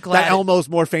 I'm glad that Elmo's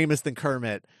more famous than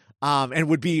Kermit. And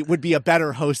would be a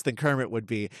better host than Kermit would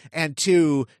be. And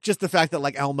two, just the fact that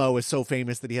like Elmo is so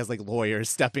famous that he has like lawyers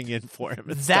stepping in for him.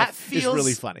 Is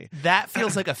really funny. That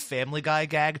feels like a Family Guy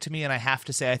gag to me, and I have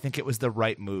to say I think it was the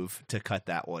right move to cut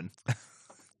that one.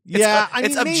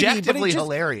 It's objectively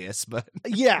hilarious, but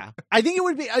yeah, I think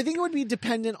it would be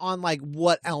dependent on like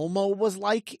what Elmo was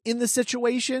like in the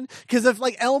situation. Because if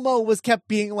like Elmo was kept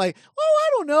being like, oh, I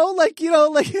don't know, like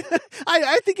like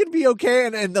I think it'd be okay,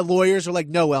 and the lawyers are like,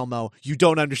 no, Elmo, you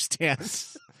don't understand.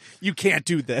 You can't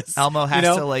do this. Elmo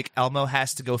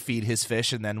has to go feed his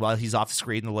fish, and then while he's off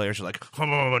screen, the lawyers are like,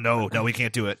 oh, no, we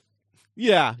can't do it.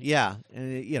 Yeah,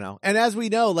 and, and as we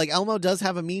know, like Elmo does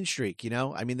have a mean streak.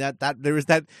 I mean that there was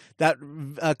that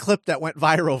clip that went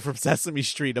viral from Sesame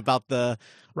Street about the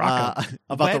Rocco,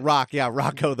 the Rock. Yeah,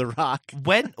 Rocco the Rock.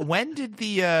 When did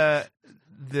the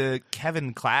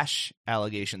Kevin Clash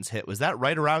allegations hit? Was that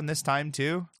right around this time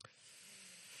too?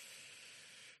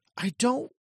 I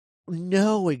don't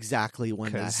know exactly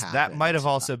when that happened. That might have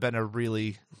also been a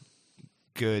really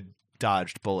good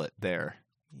dodged bullet there.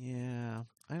 Yeah.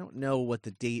 I don't know what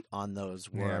the date on those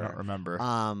were. Yeah, I don't remember.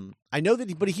 I know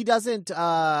that, but he doesn't.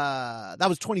 That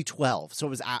was 2012, so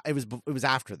it was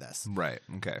after this, right?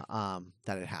 Okay.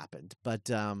 That it happened,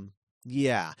 but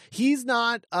yeah, he's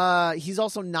not. He's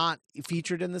also not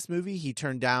featured in this movie. He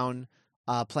turned down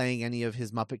playing any of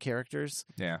his Muppet characters.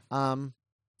 Yeah.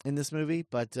 In this movie,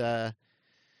 but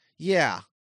yeah.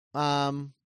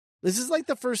 This is like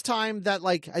the first time that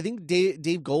like I think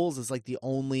Dave Goelz is like the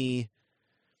only.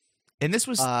 And this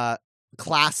was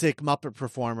classic Muppet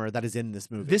performer that is in this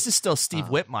movie. This is still Steve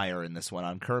Whitmire in this one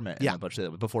on Kermit. And Yeah. a bunch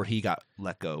of before he got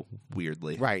let go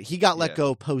weirdly. Right. He got let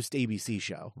go post ABC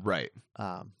show. Right.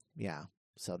 Yeah.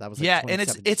 So that was like Yeah, and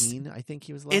 2017, I think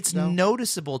he was let It's go.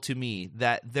 noticeable to me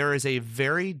that there is a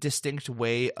very distinct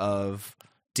way of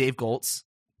Dave Goltz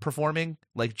performing,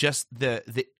 like just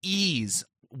the ease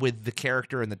with the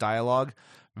character and the dialogue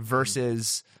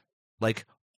versus like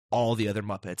all the other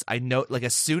Muppets. I know, like,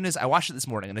 as soon as I watched it this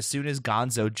morning, and as soon as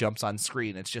Gonzo jumps on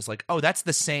screen, it's just like, oh, that's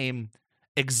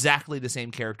exactly the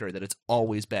same character that it's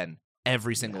always been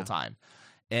every single time.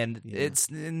 And it's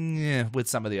with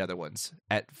some of the other ones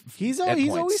He's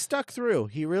always stuck through.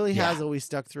 He really has always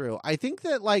stuck through. I think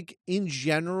that, like, in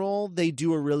general, they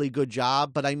do a really good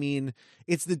job. But I mean,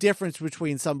 it's the difference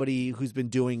between somebody who's been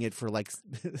doing it for like,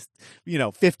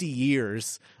 50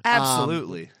 years.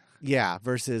 Absolutely.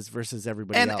 Versus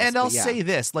everybody else. And I'll say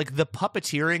this, like, the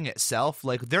puppeteering itself,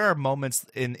 like, there are moments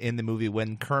in the movie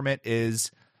when Kermit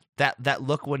is that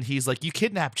look when he's like, you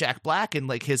kidnap Jack Black, and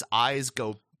like his eyes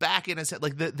go back in his head,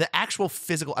 like the actual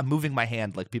physical, I'm moving my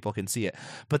hand like people can see it,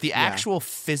 but the actual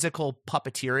physical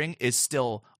puppeteering is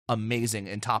still amazing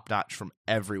and top notch from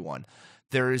everyone.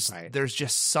 There's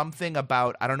just something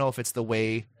about, I don't know if it's the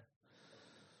way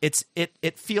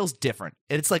it feels different.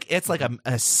 It's like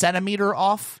a centimeter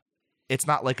off. It's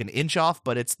not like an inch off,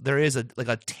 but there is a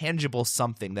tangible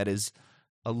something that is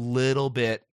a little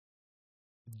bit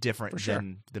different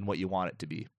than what you want it to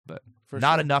be, but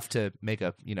not enough to make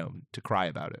to cry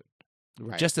about it.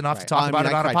 Right, just enough to talk about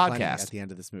it on a podcast at the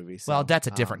end of this movie. So, well, that's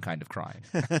a different kind of crying.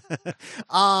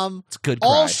 It's good cry.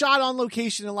 All shot on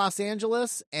location in Los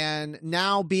Angeles, and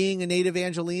now being a native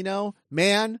Angelino,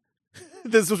 man,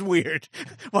 this was weird.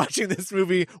 Watching this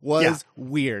movie was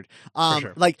weird.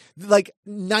 Sure. Like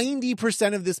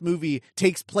 90% of this movie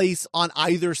takes place on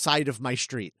either side of my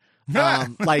street.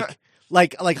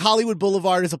 Like Hollywood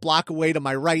Boulevard is a block away to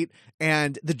my right,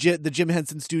 and the Jim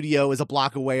Henson Studio is a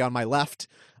block away on my left.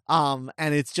 And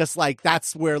it's just like,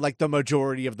 that's where like the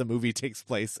majority of the movie takes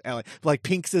place. And like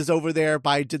Pink's is over there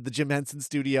by the Jim Henson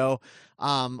Studio.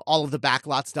 All of the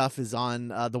backlot stuff is on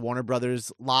the Warner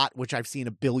Brothers lot, which I've seen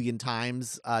a billion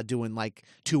times doing like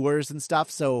tours and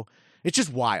stuff. So it's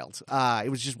just wild. It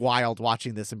was just wild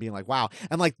watching this and being like, wow.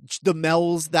 And like the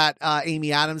Mel's that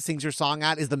Amy Adams sings her song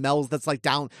at is the Mel's that's like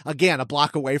down again a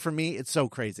block away from me. It's so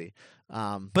crazy.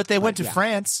 But they went to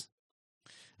France.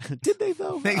 Did they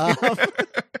though?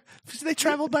 They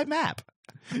traveled by map.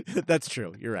 That's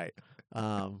true. You're right.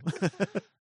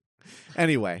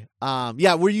 Anyway,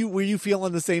 were you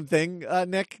feeling the same thing,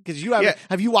 Nick? Because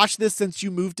have you watched this since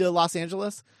you moved to Los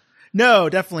Angeles? No,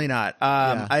 definitely not.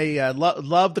 I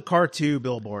love the Car 2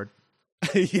 billboard.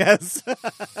 Yes,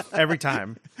 every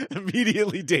time.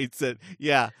 Immediately dates it.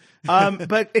 Yeah.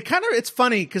 But it's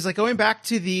funny because like going back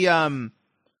to the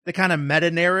kind of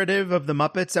meta narrative of the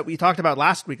Muppets that we talked about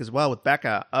last week as well with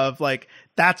Becca, of like,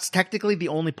 that's technically the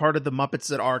only part of the Muppets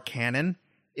that are canon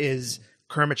is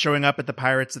Kermit showing up at the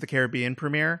Pirates of the Caribbean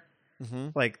premiere. Mm-hmm.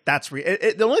 Like that's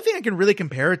the only thing I can really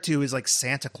compare it to is like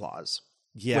Santa Claus,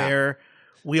 where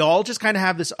we all just kind of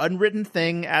have this unwritten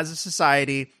thing as a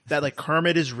society that like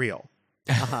Kermit is real.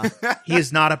 Uh-huh. He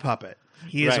is not a puppet.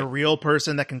 He is a real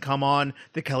person that can come on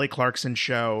the Kelly Clarkson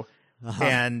show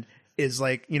and is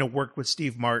like, worked with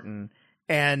Steve Martin.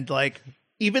 And like,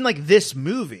 even like this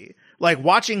movie, like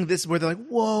watching this where they're like,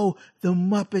 whoa, the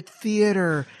Muppet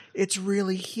Theater, it's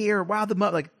really here. Wow.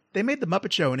 They made the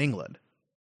Muppet Show in England.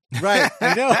 Right.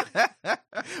 I know.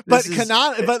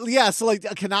 So like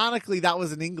canonically that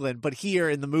was in England, but here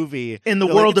in the movie, in the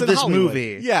world like, of this Hollywood.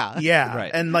 movie. Yeah.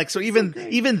 Right. And like, so even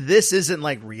this isn't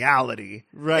like reality.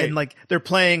 Right. And like they're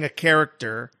playing a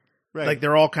character. Right. Like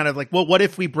they're all kind of like, well, what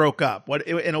if we broke up? What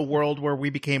in a world where we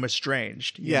became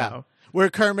estranged? You know? Where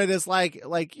Kermit is like,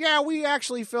 we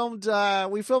actually filmed the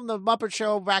Muppet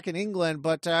Show back in England,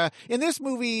 but in this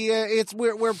movie,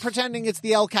 we're pretending it's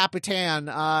the El Capitan.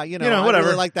 Whatever. I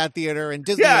really like that theater, and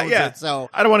Disney owns it. So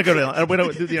I don't want to go to. We're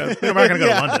not going to go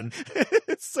to London.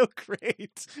 It's so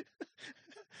great.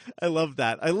 I love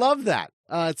that.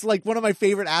 It's like one of my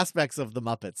favorite aspects of the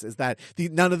Muppets is that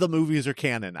none of the movies are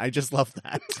canon. I just love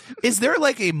that. Is there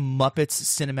like a Muppets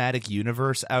cinematic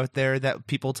universe out there that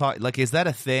people talk? Like, is that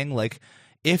a thing? Like,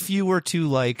 if you were to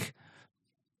like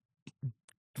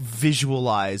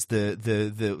visualize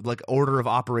the like order of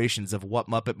operations of what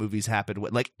Muppet movies happened,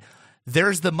 like,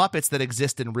 there's the Muppets that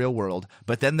exist in real world,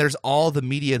 but then there's all the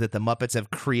media that the Muppets have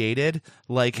created.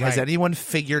 Like, has anyone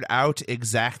figured out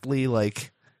exactly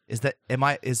like? Is it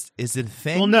a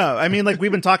thing? Well, no. I mean, like we've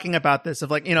been talking about this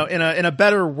of like, in a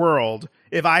better world,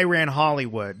 if I ran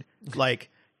Hollywood, like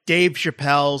Dave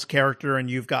Chappelle's character in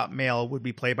You've Got Mail would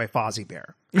be played by Fozzie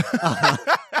Bear.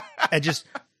 And just,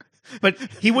 but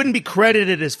he wouldn't be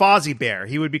credited as Fozzie Bear.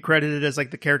 He would be credited as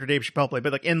like the character Dave Chappelle played.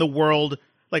 But like in the world,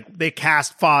 like they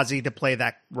cast Fozzie to play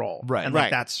that role. Right. And like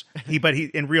Right. that's but he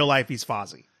in real life he's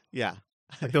Fozzie. Yeah.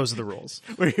 Like those are the rules.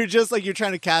 Where you're just like, you're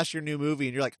trying to cast your new movie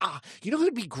and you're like, you know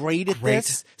who'd be great at Great.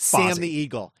 this? Sam Fozzie. the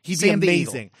Eagle. He'd Sam be the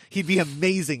amazing. He'd be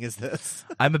amazing as this.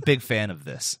 I'm a big fan of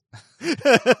this.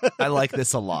 I like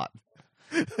this a lot.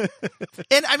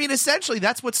 And I mean, essentially,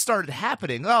 that's what started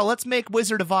happening. Oh, let's make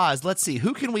Wizard of Oz. Let's see,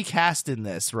 who can we cast in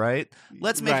this, right?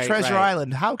 Let's make Right, Treasure right.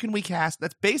 Island. How can we cast?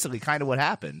 That's basically kind of what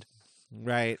happened.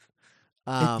 Right.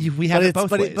 We have but it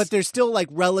both ways. But they're still like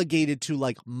relegated to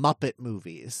like Muppet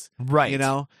movies. Right. You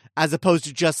know, as opposed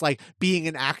to just like being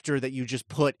an actor that you just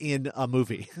put in a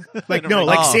movie. Like no,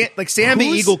 like Sam the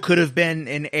Who's- Eagle could have been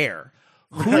in Air.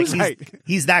 Who's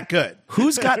He's that good.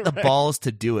 Who's got the balls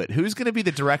to do it? Who's going to be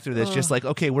the director that's just like,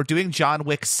 okay, we're doing John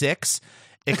Wick 6,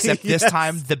 except this Yes.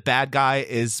 time the bad guy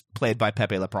is played by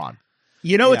Pepe Le Pew.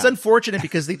 You know, it's Yeah. unfortunate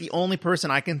because the only person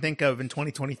I can think of in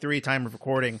 2023 time of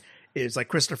recording is like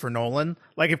Christopher Nolan.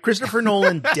 Like if Christopher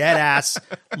Nolan dead ass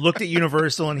looked at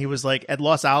Universal and he was like, at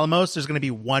Los Alamos, there's going to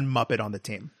be one Muppet on the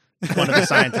team. One of the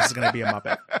scientists is going to be a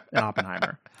Muppet in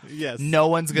Oppenheimer. Yes. No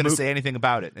one's going to say anything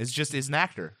about it. It's just, he's an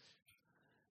actor.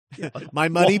 My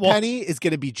money Well- penny is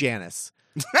going to be Janice.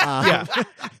 Yeah.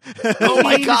 Oh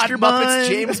my Hey, God, Mr. Muppets Bond.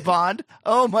 James Bond.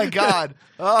 Oh my God.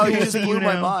 Oh, you just blew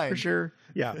my mind. For sure.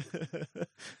 Yeah.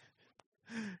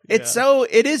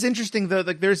 It is interesting though.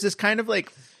 Like there's this kind of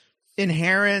like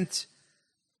inherent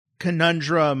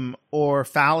conundrum or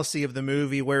fallacy of the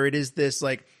movie where it is this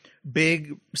like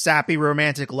big sappy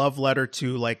romantic love letter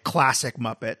to like classic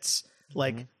Muppets.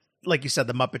 Like you said,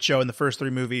 the Muppet Show in the first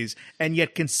 3 movies, and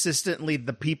yet consistently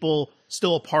the people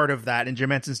still a part of that in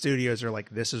Jim Henson Studios are like,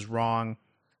 this is wrong.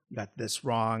 You got this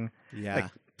wrong. Yeah.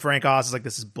 Like Frank Oz is like,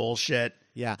 this is bullshit.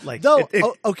 Yeah. Like, though, it-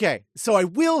 okay. So I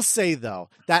will say though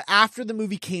that after the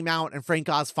movie came out and Frank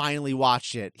Oz finally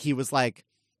watched it, he was like,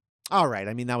 all right.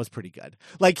 I mean, that was pretty good.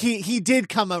 Like he did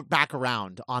come back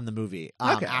around on the movie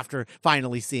Okay. after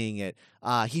finally seeing it.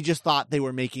 He just thought they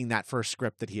were making that first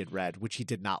script that he had read, which he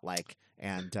did not like.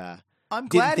 And I'm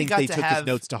didn't glad he think got they to took have his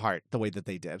notes to heart the way that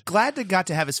they did. glad to got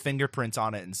to have his fingerprints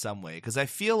on it in some way, because I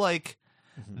feel like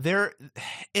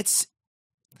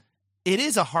it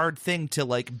is a hard thing to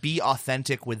like be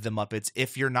authentic with the Muppets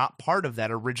if you're not part of that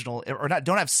original or not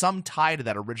don't have some tie to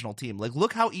that original team. Like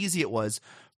look how easy it was.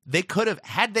 They could have,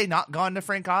 had they not gone to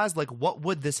Frank Oz, like what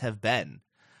would this have been?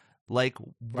 Like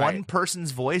one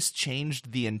person's voice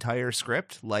changed the entire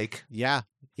script. Like Yeah.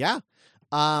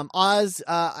 Oz,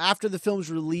 after the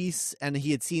film's release and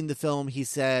he had seen the film, he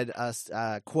said,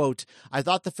 quote, I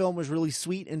thought the film was really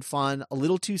sweet and fun, a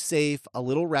little too safe, a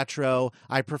little retro.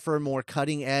 I prefer more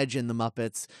cutting edge in the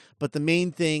Muppets. But the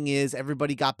main thing is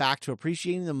everybody got back to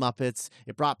appreciating the Muppets.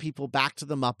 It brought people back to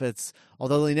the Muppets.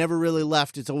 Although they never really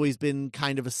left, it's always been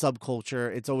kind of a subculture.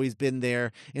 It's always been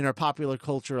there in our popular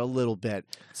culture a little bit.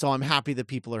 So I'm happy that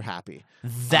people are happy.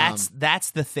 that's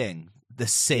the thing. The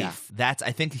safe. Yeah. That's,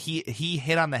 I think he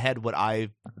hit on the head what I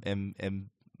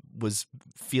was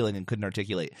feeling and couldn't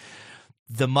articulate.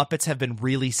 The Muppets have been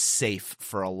really safe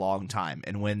for a long time,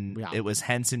 and when it was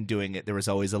Henson doing it, there was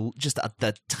always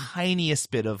the tiniest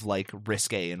bit of like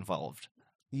risque involved.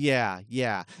 Yeah.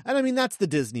 And I mean, that's the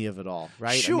Disney of it all,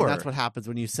 right? I Sure. mean, that's what happens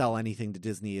when you sell anything to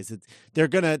Disney is they're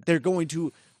going to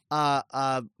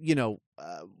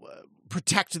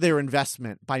protect their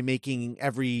investment by making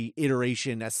every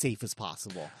iteration as safe as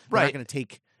possible. They're Right. not going to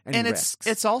take any And risks.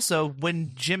 it's also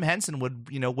when Jim Henson would,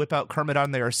 whip out Kermit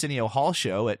on the Arsenio Hall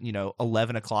show at,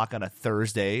 11 o'clock on a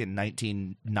Thursday in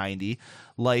 1990,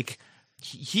 like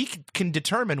he can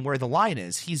determine where the line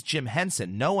is. He's Jim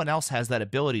Henson. No one else has that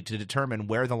ability to determine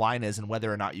where the line is and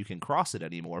whether or not you can cross it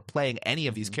anymore, playing any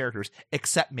of these characters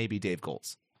except maybe Dave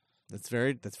Goelz. That's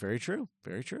very true.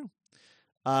 Very true.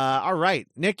 All right,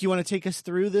 Nick, you want to take us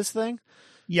through this thing?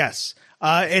 Yes.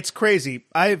 It's crazy.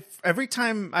 Every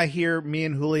time I hear me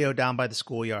and Julio down by the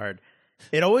schoolyard,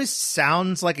 it always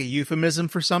sounds like a euphemism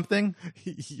for something.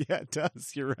 Yeah, it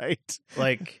does. You're right.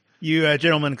 Like, you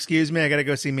gentlemen, excuse me, I got to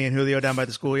go see me and Julio down by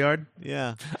the schoolyard.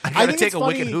 Yeah. I gotta think take it's a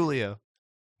funny- wicked Julio.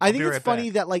 I think be it's right funny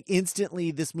back. that like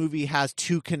instantly this movie has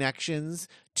 2 connections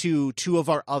to 2 of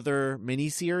our other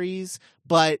miniseries,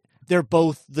 but they're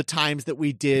both the times that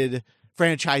we did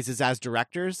franchises as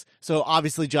directors. So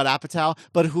obviously Judd Apatow,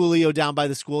 but Julio Down by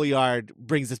the Schoolyard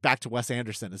brings us back to Wes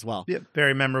Anderson as well. Yeah,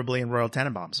 very memorably in Royal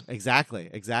Tenenbaums.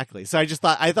 Exactly. So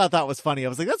I thought that was funny. I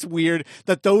was like, that's weird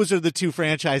that those are the 2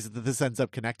 franchises that this ends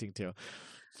up connecting to.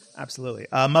 Absolutely.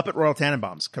 Muppet Royal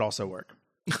Tenenbaums could also work.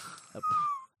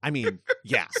 I mean,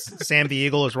 yes. Sam the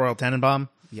Eagle is Royal Tenenbaum.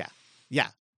 Yeah.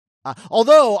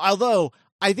 Although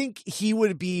I think he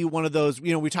would be one of those,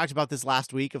 we talked about this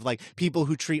last week of like people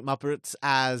who treat Muppets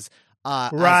as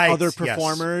other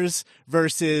performers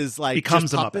versus like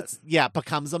becomes just puppets. Yeah,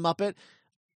 becomes a Muppet.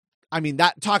 I mean,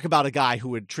 talk about a guy who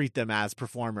would treat them as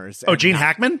performers. Oh, Gene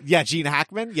Hackman? Yeah, Gene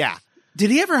Hackman. Yeah. Did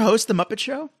he ever host the Muppet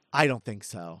Show? I don't think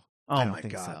so. Oh my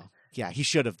God. So. Yeah, he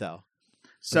should have though.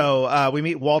 So we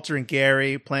meet Walter and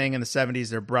Gary playing in the 70s.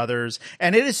 They're brothers.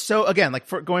 And it is so, again, like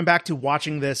for going back to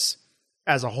watching this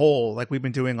as a whole, like we've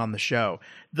been doing on the show,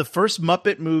 the first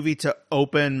Muppet movie to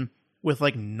open with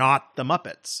like not the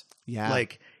Muppets. Yeah.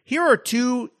 Like here are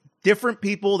two different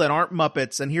people that aren't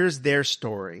Muppets and here's their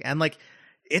story. And like,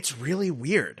 it's really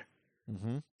weird.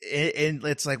 Mm-hmm. And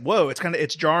it's like, whoa,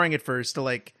 it's jarring at first to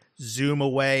like zoom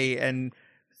away and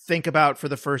think about for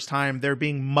the first time there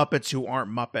being Muppets who aren't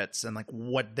Muppets and like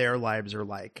what their lives are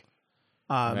like.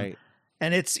 Right.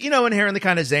 And it's, inherently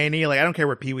kind of zany. Like, I don't care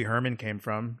where Pee Wee Herman came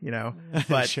from,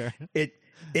 but sure. it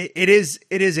is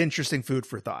interesting food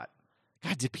for thought.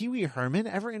 God, did Pee Wee Herman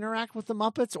ever interact with the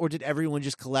Muppets, or did everyone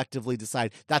just collectively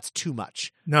decide that's too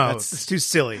much? No, it's too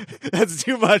silly. That's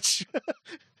too much.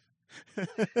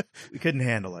 We couldn't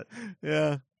handle it.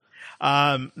 Yeah.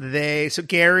 So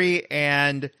Gary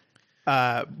and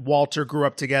Walter grew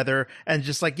up together, and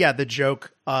just like, the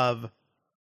joke of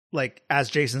like, as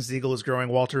Jason Segel is growing,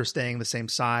 Walter is staying the same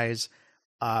size.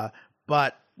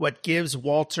 But what gives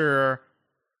Walter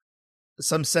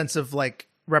some sense of like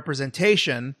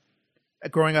representation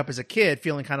growing up as a kid,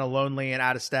 feeling kind of lonely and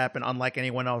out of step and unlike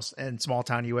anyone else in small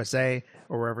town USA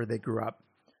or wherever they grew up,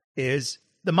 is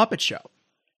the Muppet Show.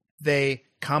 They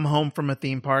come home from a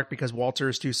theme park because Walter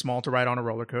is too small to ride on a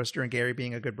roller coaster, and Gary,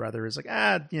 being a good brother, is like,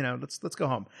 let's go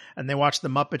home. And they watch the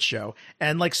Muppet Show.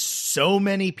 And like so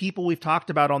many people we've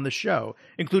talked about on the show,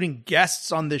 including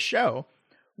guests on this show,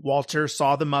 Walter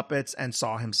saw the Muppets and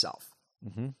saw himself.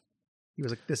 Mm-hmm. He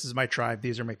was like, this is my tribe.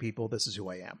 These are my people. This is who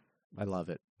I am. I love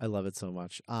it. I love it so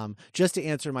much. Just to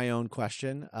answer my own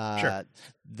question, Sure.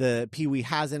 The Pee-wee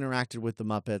has interacted with the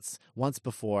Muppets once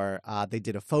before. They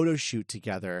did a photo shoot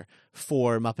together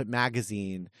for Muppet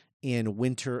Magazine in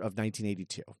winter of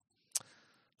 1982.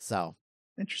 So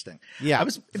interesting. Yeah,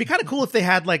 it'd be kind of cool if they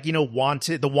had like,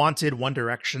 wanted One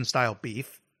Direction style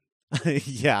beef.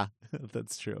 Yeah,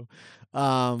 that's true.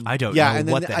 I don't know and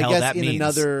then what the hell I guess that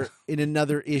means. in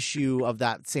another issue of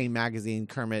that same magazine,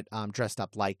 Kermit dressed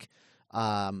up like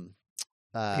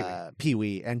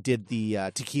Pee-wee and did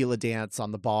the tequila dance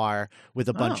on the bar with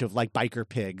a bunch of like biker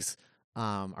pigs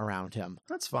around him.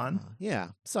 That's fun.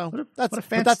 So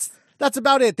that's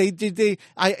about it.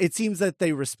 It seems that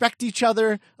they respect each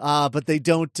other, but they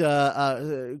don't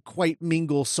quite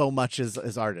mingle so much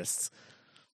as artists.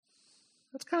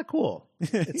 That's kind of cool.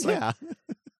 It's yeah.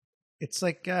 It's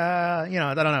like, I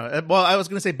don't know. Well, I was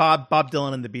going to say Bob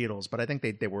Dylan and the Beatles, but I think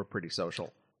they were pretty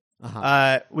social.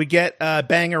 Uh-huh. We get a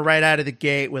banger right out of the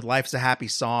gate with Life's a Happy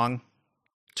Song.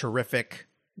 Terrific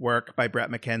work by Brett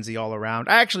McKenzie all around.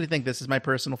 I actually think this is my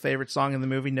personal favorite song in the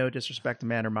movie. No disrespect to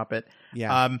Man or Muppet.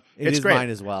 Yeah, it's is great. Mine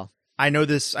as well. I know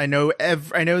this. I know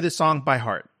this song by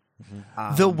heart.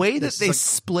 Mm-hmm. The way that they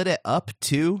split it up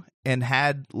too, and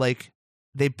had like,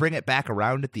 they bring it back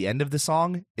around at the end of the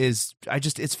song it's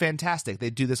fantastic. They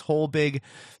do this whole big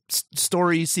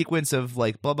story sequence of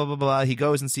like blah blah blah blah. He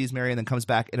goes and sees Mary and then comes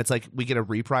back, and it's like we get a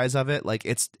reprise of it. Like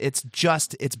it's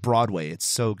Broadway. It's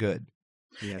so good.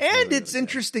 Yeah, and it's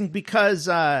interesting because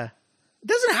it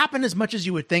doesn't happen as much as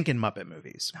you would think in Muppet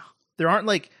movies. There aren't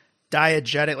like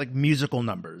diegetic like musical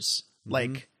numbers. Mm-hmm.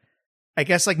 Like I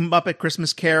guess like Muppet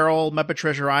Christmas Carol, Muppet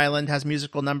Treasure Island has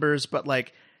musical numbers, but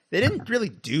like they didn't really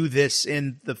do this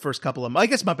in the first couple of. I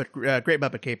guess Great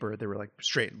Muppet Caper, they were like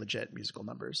straight legit musical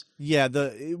numbers. Yeah,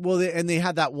 they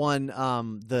had that one.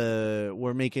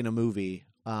 We're making a movie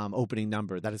opening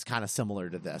number that is kind of similar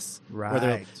to this, right?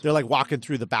 Where they're like walking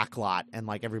through the back lot and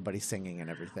like everybody's singing and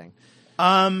everything.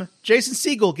 Jason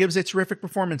Segel gives a terrific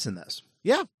performance in this.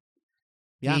 Yeah.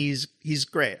 He's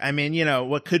great. I mean,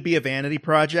 what could be a vanity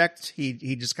project,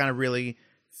 he just kind of really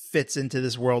fits into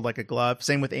this world like a glove.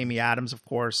 Same with Amy Adams, of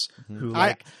course. Mm-hmm. Who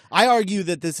I argue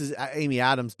that this is Amy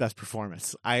Adams' best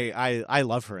performance. I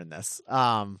love her in this.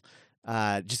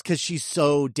 Just because she's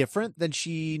so different than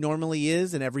she normally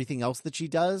is and everything else that she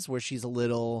does, where she's a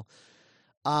little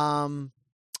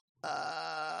Oscar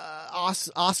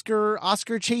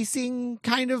chasing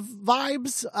kind of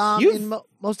vibes in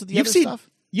most of the other stuff.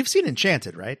 You've seen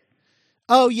Enchanted, right?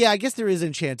 Oh yeah, I guess there is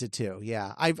Enchanted too.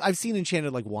 Yeah, I've seen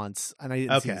Enchanted like once, and I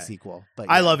didn't see the sequel. But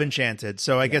yeah. I love Enchanted,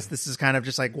 so I guess this is kind of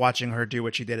just like watching her do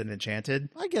what she did in Enchanted.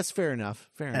 I guess fair enough.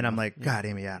 And I'm like, God,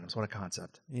 Amy Adams, what a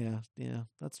concept. Yeah,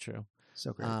 that's true.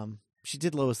 So great. She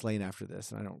did Lois Lane after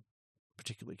this, and I don't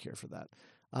particularly care for that.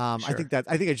 I Sure. think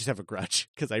I just have a grudge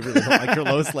because I really don't like her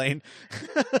Lois Lane.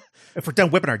 If we're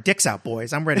done whipping our dicks out,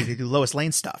 boys, I'm ready to do Lois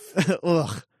Lane stuff.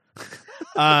 Ugh.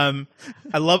 I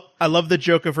love the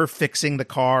joke of her fixing the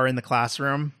car in the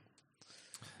classroom.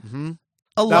 Mm-hmm.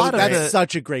 That's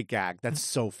such a great gag. That's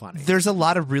so funny. There's a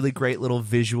lot of really great little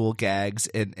visual gags,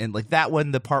 and like that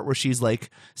one, the part where she's like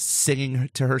singing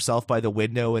to herself by the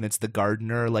window, and it's the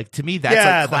gardener. Like to me,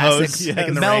 that's like classic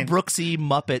Mel Brooksy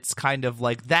Muppets kind of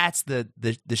like that's the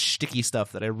shticky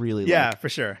stuff that I really like. For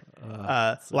sure.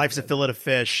 Life's a fillet of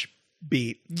fish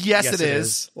beat. Yes, it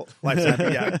is. Life's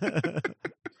happy.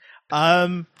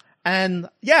 And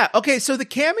yeah, okay, so the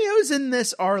cameos in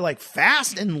this are like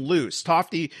fast and loose.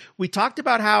 Tofty, we talked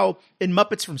about how in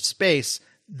Muppets from Space,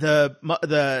 the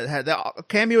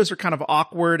cameos are kind of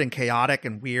awkward and chaotic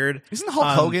and weird. Isn't Hulk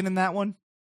Hogan in that one?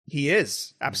 He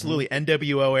is, absolutely.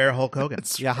 NWO era Hulk Hogan.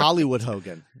 Yeah, Hollywood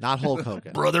Hogan, not Hulk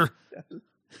Hogan. Brother.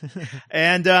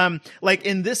 And like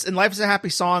in Life is a Happy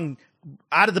Song,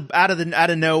 out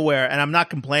of nowhere, and I'm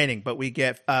not complaining, but we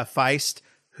get Feist,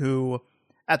 who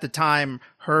at the time,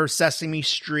 her Sesame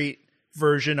Street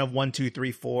version of 1, 2,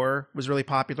 3, 4 was really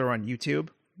popular on YouTube.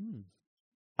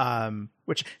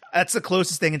 Which that's the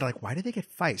closest thing into like, why did they get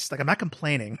Feist? Like, I'm not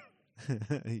complaining.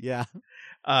 Yeah.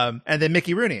 And then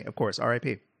Mickey Rooney, of course,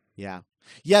 R.I.P. Yeah.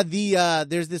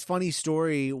 There's this funny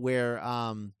story where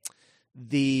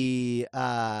the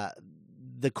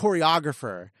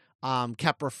choreographer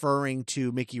kept referring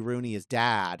to Mickey Rooney as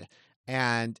dad.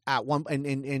 And at one,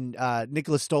 and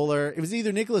Nicholas Stoller, it was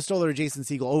either Nicholas Stoller or Jason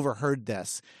Segel overheard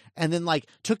this, and then like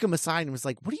took him aside and was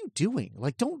like, "What are you doing?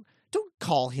 Like, don't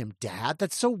call him dad.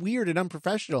 That's so weird and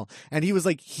unprofessional." And he was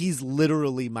like, "He's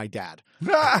literally my dad."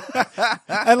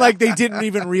 And like they didn't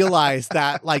even realize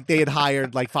that like they had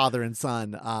hired like father and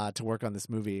son to work on this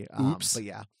movie. Oops. But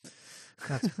yeah,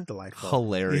 That's delightful.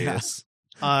 Hilarious.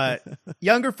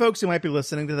 Younger folks who might be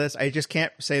listening to this, I just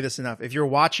can't say this enough. If you're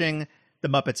watching the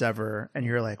Muppets ever and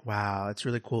you're like, wow, it's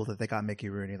really cool that they got Mickey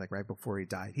Rooney like right before he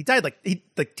died. He died he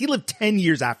lived 10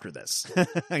 years after this.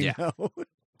 I know.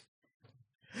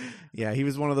 Yeah, he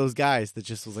was one of those guys that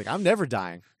just was like, I'm never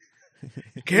dying.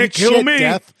 Can't kill me.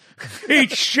 Death.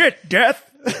 Eat shit, death.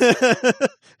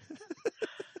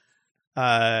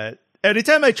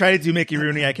 Anytime I try to do Mickey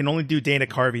Rooney, I can only do Dana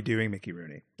Carvey doing Mickey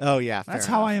Rooney. Oh yeah, that's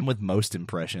how I am with most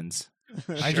impressions.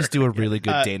 I just do a really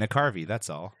good Dana Carvey. That's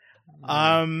all.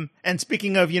 And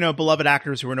speaking of, beloved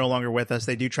actors who are no longer with us,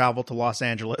 they do travel to Los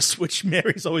Angeles, which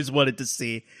Mary's always wanted to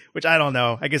see, which I don't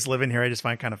know. I guess living here, I just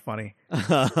find kind of funny.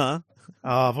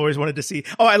 I've always wanted to see.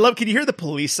 Oh, can you hear the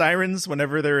police sirens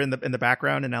whenever they're in the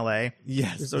background in LA?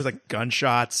 Yes. There's always like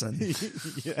gunshots and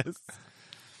yes.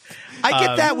 I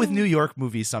get that with New York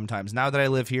movies sometimes. Now that I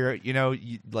live here,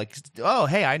 like, oh,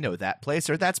 hey, I know that place,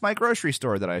 or that's my grocery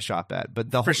store that I shop at.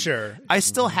 But for sure, I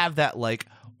still have that like,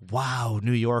 wow,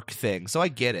 New York thing. So I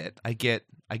get it. I get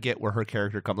where her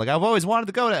character comes. Like, I've always wanted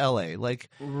to go to LA. Like,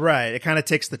 right. It kind of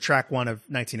takes the track one of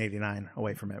 1989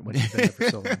 away from it when you've been there for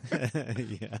so long.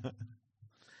 Yeah.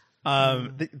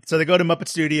 So they go to Muppet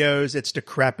Studios. It's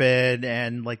decrepit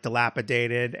and like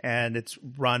dilapidated, and it's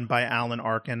run by Alan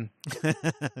Arkin.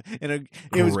 And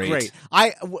it was great.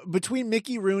 Between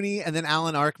Mickey Rooney and then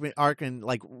Alan Arkin,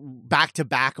 like back to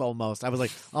back almost. I was like,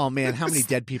 oh man, how many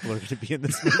dead people are going to be in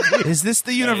this movie? Is this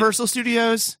the Universal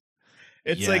Studios?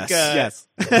 It's yes.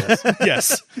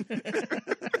 Yes.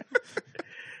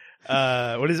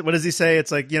 What does he say?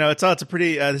 It's like, it's a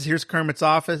pretty, here's Kermit's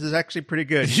office. It's actually pretty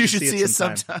good. You should see it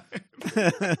sometime.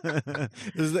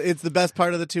 It's the best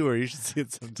part of the tour. You should see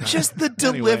it sometime. Just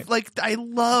the I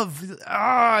love,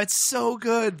 it's so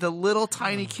good. The little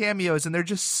tiny cameos, and they're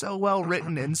just so well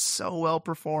written and so well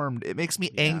performed. It makes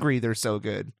me angry. They're so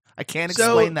good. I can't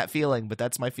explain that feeling, but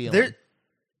that's my feeling.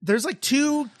 There's like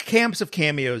two camps of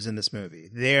cameos in this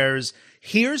movie.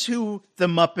 Here's who the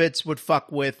Muppets would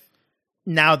fuck with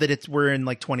now that we're in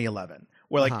like 2011.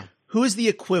 We're like, who is the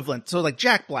equivalent? So like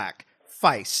Jack Black,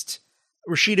 Feist,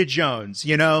 Rashida Jones,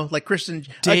 like Kristen.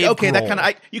 Dave okay, Grohl. that kind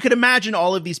of you could imagine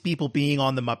all of these people being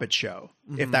on the Muppet Show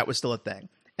if that was still a thing.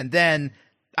 And then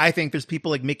I think there's people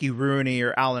like Mickey Rooney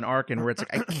or Alan Arkin where it's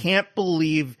like, I can't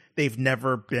believe they've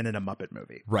never been in a Muppet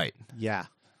movie. Right. Yeah.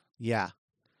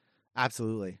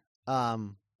 Absolutely. I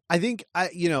think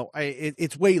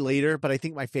it's way later, but I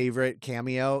think my favorite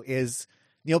cameo is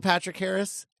Neil Patrick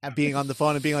Harris being on the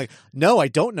phone and being like, no, I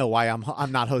don't know why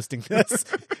I'm not hosting this.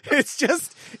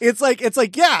 it's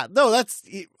like, yeah, no, that's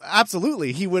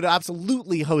absolutely. He would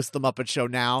absolutely host the Muppet Show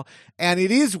now. And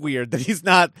it is weird that he's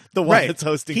not the one that's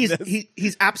hosting this.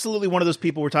 He's absolutely one of those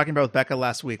people we're talking about with Becca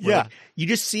last week. Where like, you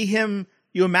just see him,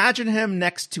 you imagine him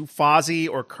next to Fozzie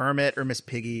or Kermit or Miss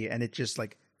Piggy, and it just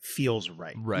like feels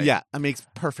right. Right. Yeah, it makes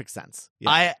perfect sense.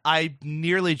 Yeah. I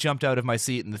nearly jumped out of my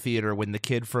seat in the theater when the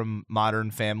kid from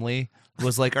Modern Family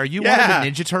was like, "Are you one of the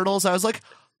Ninja Turtles?" I was like,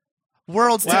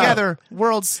 "Worlds together,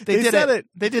 worlds." They did it.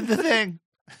 They did the thing.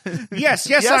 Yes,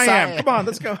 I am. Come on,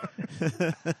 let's go.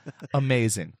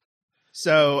 Amazing.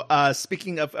 So,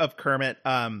 speaking of Kermit,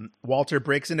 Walter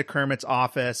breaks into Kermit's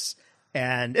office,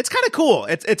 and it's kind of cool.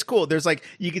 It's cool. There's like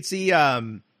you could see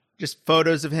just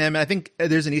photos of him. I think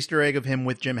there's an Easter egg of him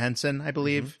with Jim Henson, I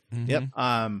believe. Mm-hmm.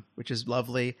 Yep. Which is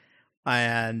lovely.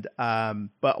 And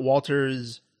but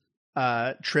Walter's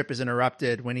trip is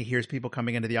interrupted when he hears people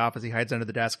coming into the office. He hides under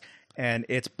the desk, and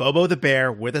it's Bobo the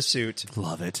Bear with a suit.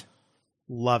 Love it.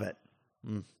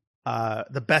 The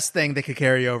best thing they could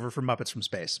carry over from Muppets from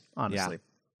Space, honestly.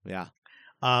 Yeah.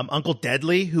 Uncle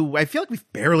Deadly, who I feel like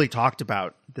we've barely talked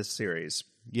about this series.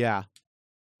 Yeah.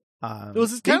 It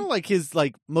was kind of like his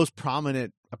most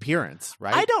prominent appearance,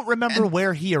 right? I don't remember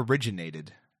where he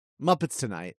originated. Muppets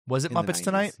Tonight. Was it Muppets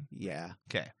Tonight? Yeah.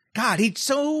 Okay. God, he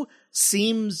so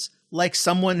seems like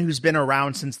someone who's been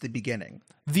around since the beginning.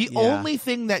 The only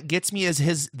thing that gets me is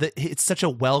it's such a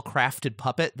well-crafted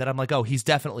puppet that I'm like, oh, he's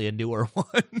definitely a newer one.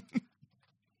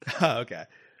 Okay.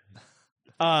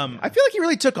 I feel like he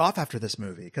really took off after this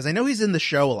movie because I know he's in the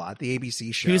show a lot, the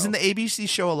ABC show. He was in the ABC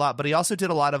show a lot, but he also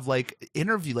did a lot of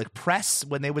interview, press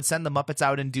when they would send the Muppets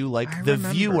out and do The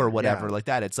View or whatever like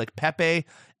that. It's like Pepe.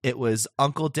 It was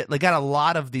Uncle Dick. Got a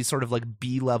lot of these sort of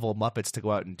B-level Muppets to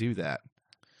go out and do that.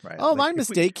 Right. Oh, my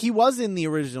mistake. He was in the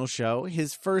original show.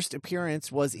 His first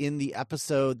appearance was in the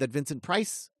episode that Vincent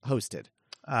Price hosted.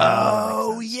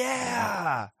 Oh,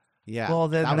 yeah. Yeah. Well,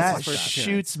 then that shoots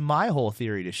shoots my whole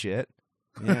theory to shit.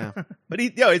 Yeah. But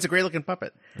it's a great looking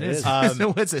puppet. It is.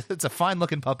 It's a fine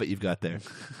looking puppet you've got there.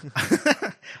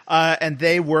 And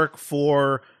they work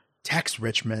for Tex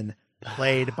Richmond,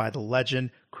 played by the legend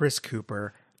Chris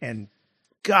Cooper. And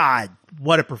God,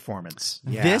 what a performance.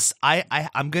 Yeah. This,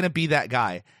 I'm going to be that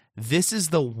guy. This is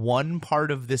the one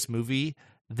part of this movie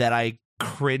that I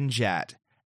cringe at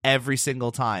every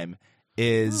single time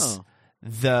is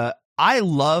I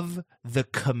love the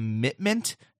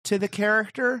commitment to the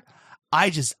character.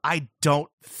 I don't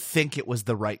think it was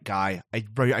the right guy. I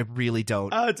really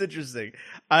don't. Oh, it's interesting.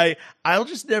 I'll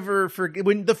just never forget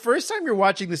when the first time you're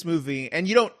watching this movie and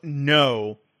you don't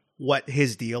know what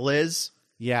his deal is.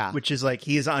 Yeah. Which is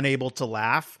he is unable to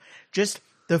laugh. Just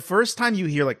the first time you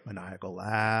hear maniacal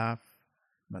laugh.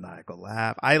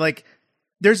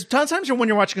 There's tons of times when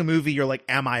you're watching a movie, you're like,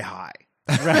 am I high?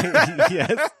 Right.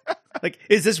 Yes.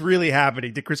 Is this really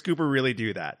happening? Did Chris Cooper really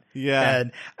do that? Yeah.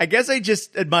 And I guess I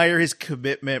just admire his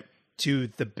commitment to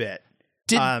the bit.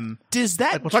 Does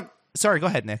that... we'll talk... Sorry, go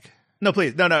ahead, Nick. No,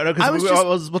 please. No,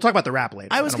 because we'll talk about the rap later.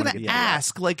 I was going to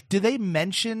ask, do they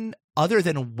mention, other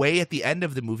than way at the end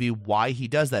of the movie, why he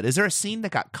does that? Is there a scene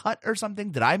that got cut or something?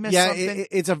 Did I miss something? Yeah,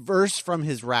 it's a verse from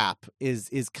his rap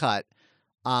is cut,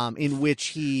 in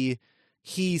which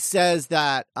he says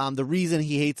that the reason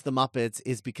he hates the Muppets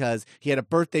is because he had a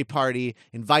birthday party,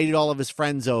 invited all of his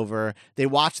friends over. They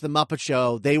watched the Muppet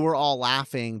Show. They were all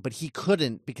laughing, but he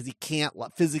couldn't because he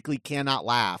physically cannot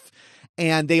laugh.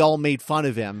 And they all made fun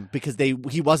of him because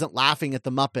he wasn't laughing at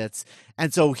the Muppets.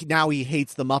 And so now he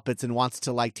hates the Muppets and wants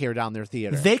to tear down their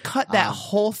theater. They cut that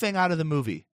whole thing out of the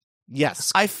movie.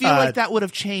 Yes. I feel like that would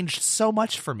have changed so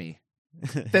much for me.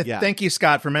 Thank you,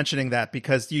 Scott, for mentioning that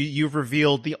because you've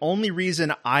revealed the only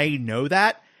reason I know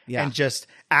that and just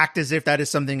act as if that is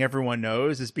something everyone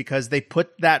knows is because they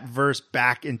put that verse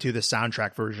back into the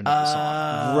soundtrack version of the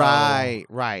song.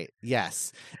 Right.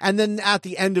 Yes. And then at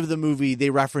the end of the movie, they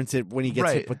reference it when he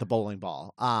gets hit with the bowling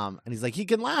ball. And he's like, he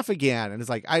can laugh again. And it's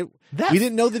like, we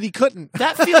didn't know that he couldn't.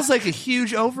 That feels like a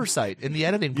huge oversight in the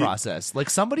editing process.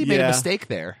 Somebody made a mistake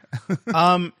there.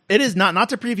 It is not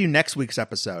to preview next week's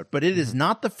episode, but it is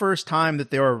not the first time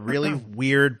that there are really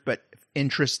weird but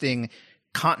interesting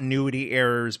continuity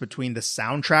errors between the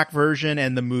soundtrack version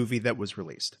and the movie that was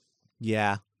released.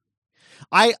 Yeah.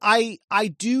 I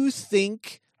do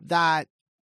think that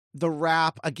the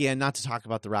rap, again, not to talk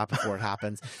about the rap before it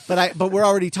happens, but we're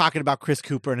already talking about Chris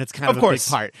Cooper and it's kind of a big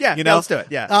part. Yeah, let's do it.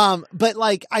 Yeah. But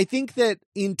I think that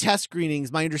in test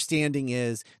screenings, my understanding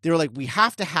is they were like, we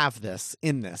have to have this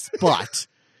in this, but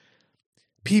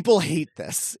People hate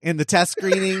this in the test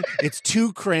screening. It's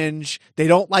too cringe. They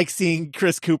don't like seeing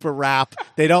Chris Cooper rap.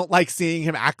 They don't like seeing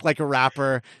him act like a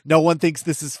rapper. No one thinks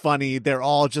this is funny. They're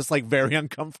all just like very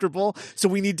uncomfortable. So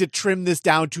we need to trim this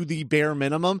down to the bare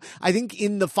minimum. I think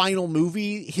in the final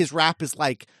movie, his rap is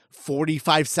like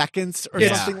 45 seconds or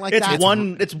something like that.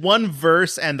 It's one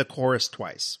verse and the chorus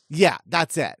twice. Yeah,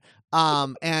 that's it.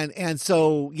 And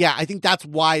so, yeah, I think that's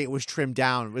why it was trimmed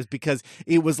down. It was because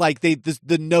it was like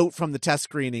the note from the test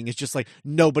screening is just like,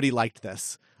 nobody liked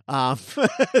this. This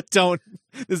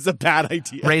is a bad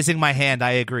idea. Raising my hand,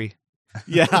 I agree.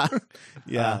 Yeah.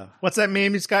 Yeah. What's that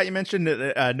meme, Scott? You mentioned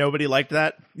nobody liked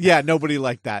that. Yeah. Nobody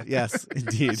liked that. Yes,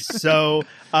 indeed. So,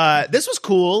 this was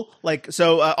cool.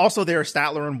 Also there are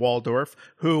Statler and Waldorf,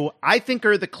 who I think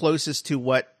are the closest to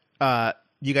what,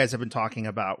 you guys have been talking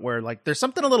about, where like there's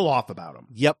something a little off about them.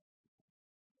 Yep.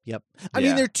 I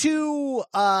mean, they're too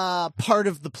part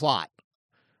of the plot,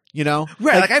 you know?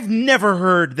 Right. Like I've never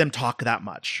heard them talk that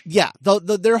much. Yeah.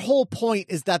 Their whole point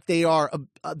is that they are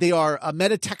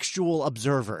metatextual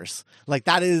observers. Like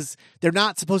they're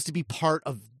not supposed to be part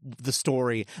of the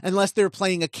story unless they're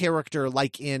playing a character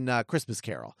like in Christmas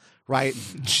Carol, right?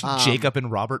 Jacob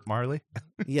and Robert Marley.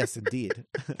 Yes, indeed.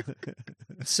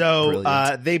 So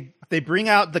they bring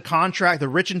out the contract, the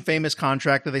rich and famous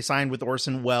contract that they signed with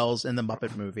Orson Welles in the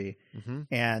Muppet movie. Mm-hmm.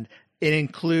 And it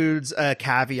includes a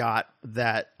caveat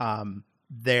that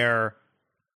it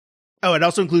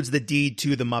also includes the deed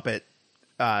to the Muppet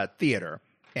theater.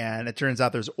 And it turns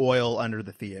out there's oil under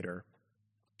the theater.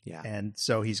 Yeah. And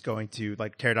so he's going to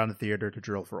like tear down the theater to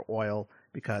drill for oil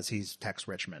because he's Tex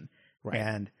Richmond. Right.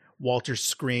 And Walter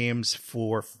screams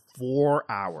for 4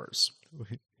 hours.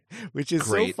 Which is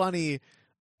Great. So funny.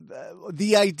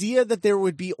 The idea that there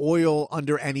would be oil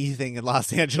under anything in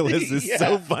Los Angeles is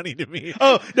so funny to me.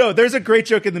 Oh, no, there's a great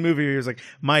joke in the movie where he was like,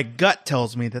 my gut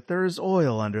tells me that there's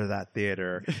oil under that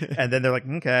theater. And then they're like,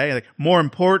 okay. Like, more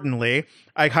importantly,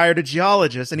 I hired a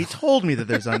geologist and he told me that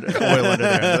there's oil under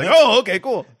there. And they're like, oh, okay,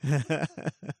 cool.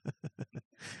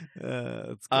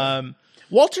 That's good.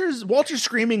 Walter's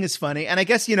screaming is funny. And I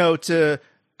guess, in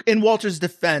Walter's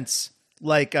defense,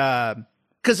 like,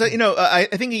 because, I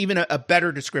think even a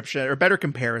better description or better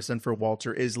comparison for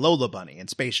Walter is Lola Bunny in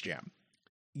Space Jam.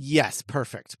 Yes,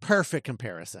 perfect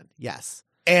comparison. Yes.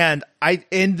 And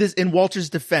in Walter's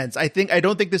defense, I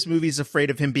don't think this movie is afraid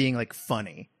of him being like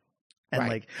funny and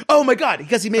like, oh my God,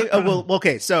 because he made,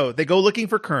 okay. So they go looking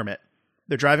for Kermit.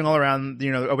 They're driving all around,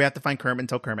 we have to find Kermit and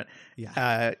tell Kermit.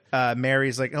 Yeah.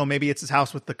 Mary's like, oh, maybe it's his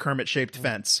house with the Kermit shaped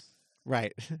fence.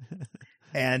 Right.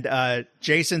 And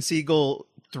Jason Segel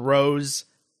throws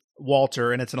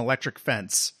Walter and it's an electric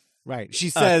fence. Right. She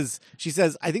says,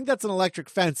 I think that's an electric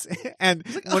fence. And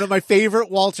one of my favorite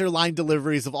Walter line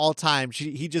deliveries of all time,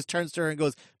 he just turns to her and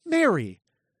goes, Mary,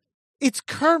 it's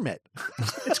Kermit.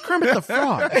 It's Kermit the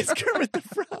Frog. It's Kermit the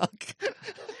Frog.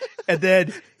 And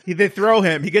then they throw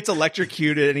him. He gets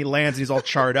electrocuted and he lands and he's all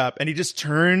charred up. And he just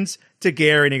turns to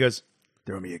Gary and he goes,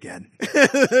 throw me again.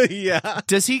 Yeah.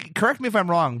 Does he, correct me if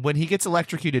I'm wrong, when he gets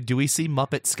electrocuted, do we see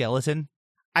Muppet skeleton?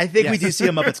 I think we do see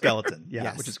a Muppet skeleton. Yeah,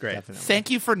 yes, which is great. Definitely.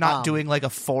 Thank you for not doing like a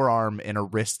forearm and a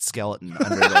wrist skeleton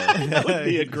under there. That would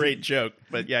be a great joke.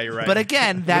 But yeah, you're right. But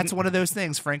again, that's one of those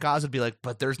things. Frank Oz would be like,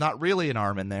 but there's not really an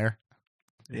arm in there.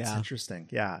 It's interesting.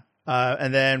 Yeah.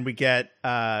 And then we get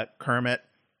Kermit.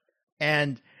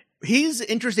 And he's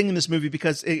interesting in this movie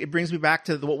because it brings me back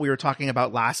to what we were talking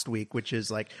about last week, which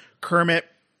is like Kermit,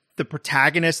 the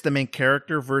protagonist, the main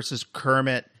character, versus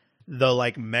Kermit, the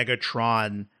like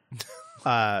Megatron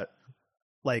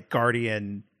like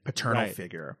guardian paternal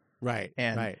figure. Right.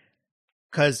 And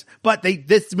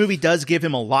this movie does give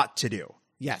him a lot to do.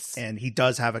 Yes. And he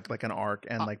does have like an arc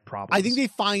and like problems. I think they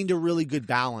find a really good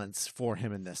balance for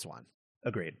him in this one.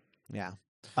 Agreed. Yeah.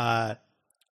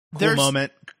 Cool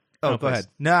moment. Oh, go ahead.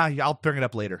 Nah, I'll bring it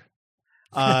up later.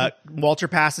 Walter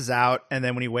passes out, and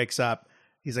then when he wakes up,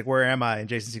 he's like, where am I? And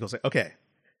Jason Segel's like, okay,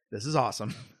 this is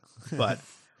awesome, but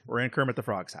we're in Kermit the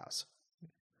Frog's house.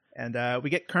 And we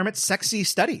get Kermit's sexy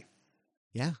study.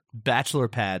 Yeah. Bachelor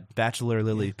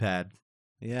lily pad.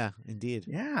 Yeah, indeed.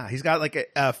 Yeah, he's got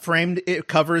like a framed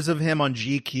covers of him on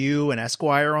GQ and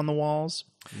Esquire on the walls.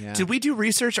 Yeah. Did we do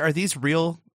research? Are these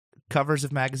real covers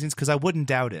of magazines? Because I wouldn't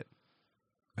doubt it.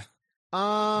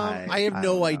 I have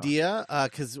no idea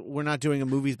because we're not doing a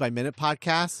movies by minute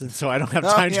podcast, and so I don't have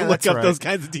time to look up those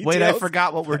kinds of details. Wait, I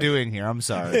forgot what we're doing here. I'm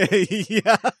sorry.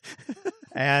 Yeah.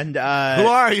 And who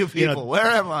are you people? Where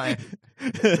am I?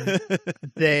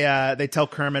 They tell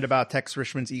Kermit about Tex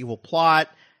Richmond's evil plot,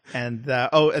 and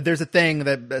there's a thing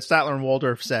that Statler and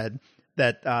Waldorf said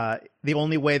that the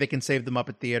only way they can save the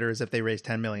Muppet Theater is if they raise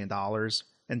 $10 million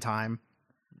in time.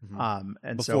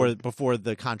 And before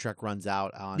the contract runs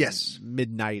out on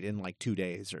midnight in like 2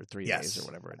 days or 3 days or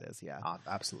whatever it is. Yeah.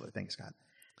 Absolutely. Thanks, Scott.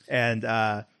 And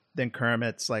then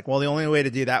Kermit's like, well, the only way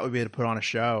to do that would be to put on a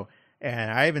show.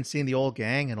 And I haven't seen the old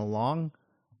gang in a long,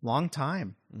 long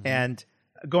time. And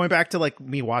going back to like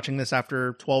me watching this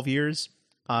after 12 years,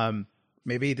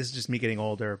 maybe this is just me getting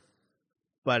older.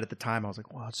 But at the time, I was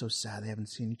like, wow, it's so sad. They haven't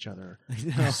seen each other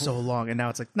so long. And now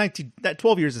it's like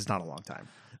 12 years is not a long time.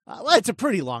 Well, it's a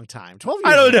pretty long time. 12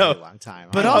 years I don't is know. a pretty long time.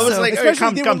 But also, was like,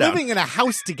 especially they were down. living in a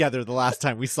house together the last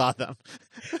time we saw them.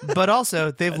 But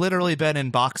also, they've literally been in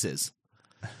boxes.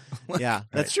 Yeah,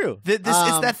 that's true. It's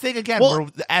that thing again where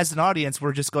as an audience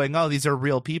we're just going, oh, these are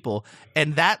real people,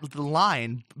 and that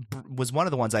line was one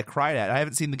of the ones I cried at. I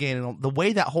haven't seen the game. The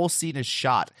way that whole scene is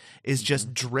shot is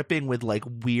just dripping with like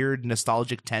weird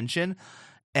nostalgic tension,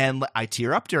 and I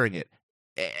tear up during it.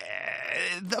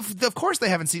 Of course they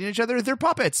haven't seen each other. They're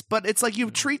puppets, but it's like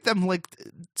you treat them like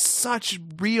such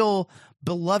real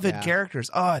beloved characters.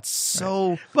 Oh, it's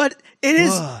so but it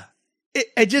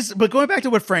is but going back to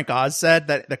what Frank Oz said,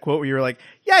 that quote where you were like,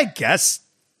 yeah, I guess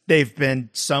they've been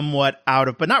somewhat out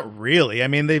of, but not really. I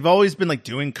mean, they've always been like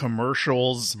doing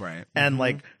commercials and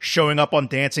like showing up on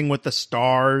Dancing with the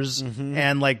Stars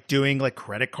and like doing like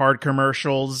credit card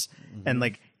commercials and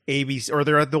like ABC,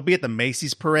 or they'll be at the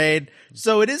Macy's parade.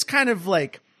 So it is kind of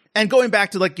like, and going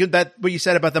back to like what you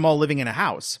said about them all living in a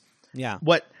house. Yeah.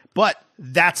 But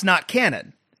that's not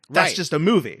canon. That's just a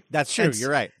movie. That's true.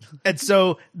 You're right. And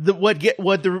so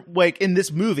in this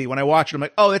movie, when I watch it, I'm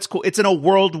like, oh, that's cool. It's in a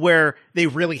world where they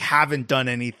really haven't done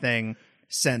anything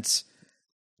since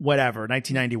whatever,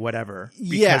 1990, whatever.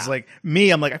 Because like me,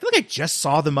 I'm like, I feel like I just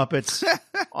saw the Muppets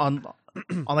on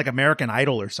like American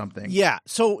Idol or something. Yeah.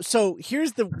 So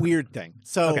here's the weird thing.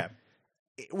 So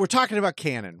we're talking about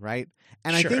canon, right?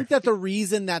 And I think that the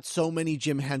reason that so many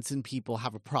Jim Henson people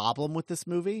have a problem with this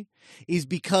movie is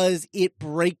because it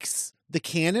breaks the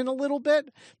canon a little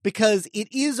bit, because it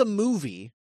is a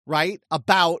movie, right,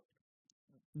 about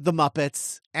the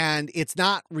Muppets, and it's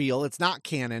not real, it's not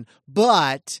canon,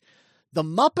 but the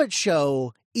Muppet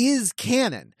Show is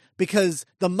canon. Because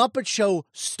the Muppet Show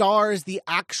stars the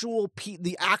actual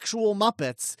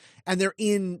Muppets, and they're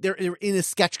in a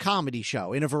sketch comedy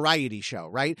show, in a variety show,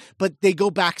 right? But they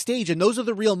go backstage, and those are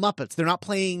the real Muppets. They're not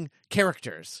playing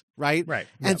characters, right? Right.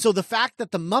 And so the fact that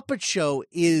the Muppet Show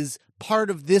is part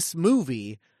of this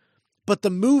movie, but the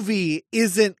movie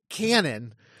isn't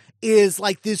canon, is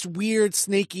like this weird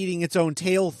snake eating its own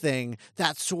tail thing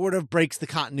that sort of breaks the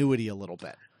continuity a little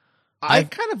bit. I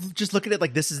kind of just look at it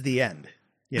like this is the end.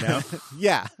 You know?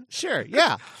 Yeah, sure.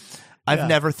 Yeah. I've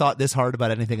never thought this hard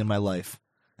about anything in my life.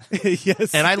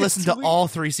 Yes. And I listened to all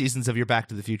 3 seasons of your Back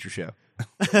to the Future show.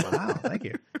 Wow, thank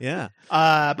you. Yeah.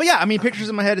 But yeah, I mean, pictures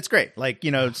in my head, it's great. Like,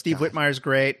 you know, Steve Whitmire's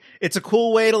great. It's a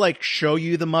cool way to like show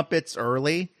you the Muppets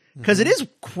early, because it is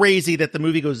crazy that the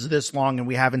movie goes this long and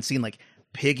we haven't seen like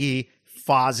Piggy,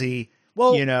 Fozzie.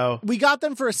 Well, you know, we got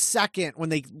them for a second when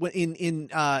they in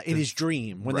his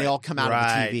dream when they all come out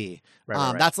of the TV.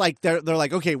 Right. That's like they're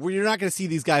like, okay, you're not going to see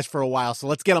these guys for a while, so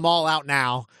let's get them all out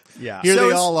now. Yeah, here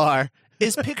they all are.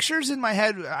 Is pictures in my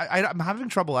head? I'm having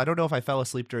trouble. I don't know if I fell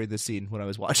asleep during this scene when I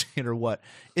was watching it or what.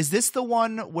 Is this the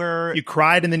one where you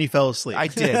cried and then you fell asleep? I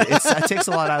did. It takes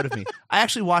a lot out of me. I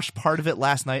actually watched part of it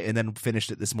last night and then finished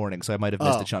it this morning, so I might have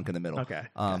missed a chunk in the middle. Okay,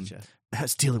 gotcha. I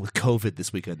was dealing with COVID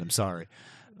this weekend. I'm sorry.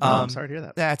 I'm sorry to hear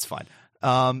that. That's fine.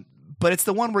 But it's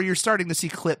the one where you're starting to see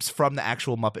clips from the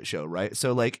actual Muppet Show, right?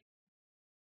 So, like,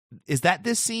 is that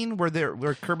this scene where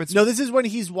Kermit's? No, this is when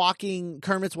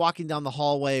Kermit's walking down the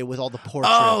hallway with all the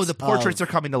portraits. Oh, the portraits are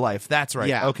coming to life. That's right.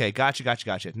 Yeah. Okay,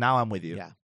 gotcha. Now I'm with you.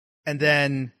 Yeah. And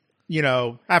then, you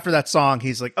know, after that song,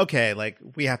 he's like, okay, like,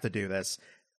 we have to do this.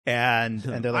 And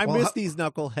they're like, I miss these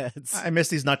knuckleheads. I miss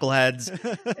these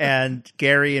knuckleheads. And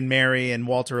Gary and Mary and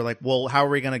Walter are like, well, how are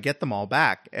we going to get them all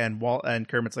back? And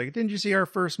Kermit's like, didn't you see our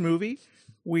first movie?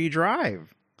 We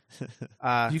drive.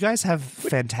 You guys have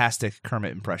fantastic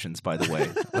Kermit impressions, by the way.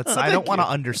 I don't want to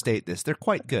understate this. They're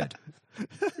quite good.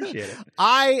 Appreciate it.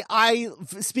 I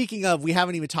speaking of, we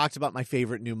haven't even talked about my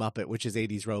favorite new Muppet, which is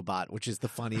 80s Robot, which is the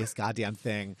funniest goddamn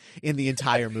thing in the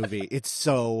entire movie. It's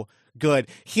so good.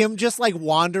 Him just like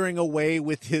wandering away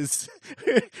with his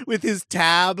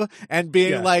tab and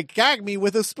being like, gag me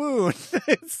with a spoon.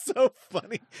 It's so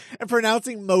funny. And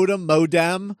pronouncing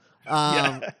modem.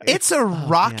 It's a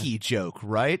Rocky joke,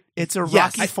 right? It's a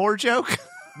Rocky 4 joke.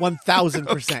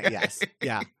 1000%. Yes.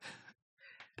 Yeah.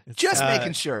 Just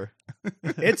making sure.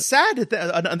 It's sad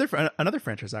that another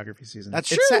franchisography season. That's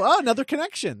true. Another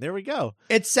connection. There we go.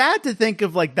 It's sad to think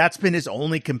of like that's been his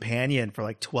only companion for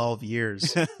like 12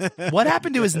 years. What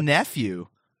happened to his nephew?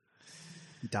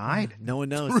 He died. No one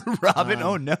knows. Robin,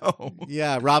 oh no.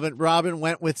 Yeah, Robin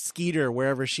went with Skeeter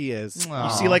wherever she is. You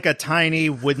see like a tiny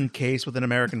wooden case with an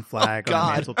American flag on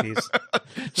the mantelpiece.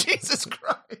 Jesus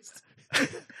Christ.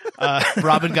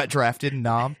 Robin got drafted in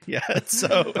Nom. Yeah,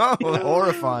 so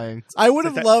horrifying. I would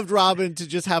have loved Robin to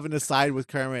just have an aside with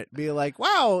Kermit, be like,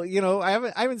 "Wow, I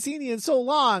haven't seen you in so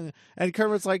long," and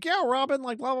Kermit's like, "Yeah, Robin,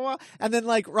 like blah blah blah," and then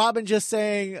like Robin just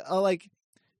saying, "Like,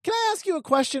 can I ask you a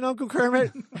question, Uncle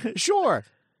Kermit?" Sure.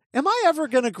 Am I ever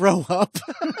gonna grow up?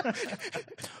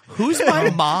 Who's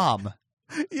my mom?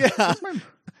 Yeah,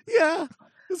 yeah.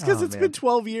 It's because it's man. been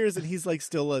 12 years and he's like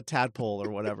still a tadpole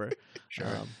or whatever. Sure.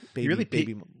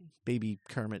 Baby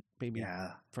Kermit, baby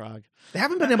frog. They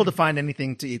haven't been able to find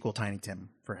anything to equal Tiny Tim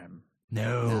for him.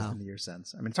 No. In the year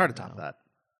since. I mean, it's hard to top that.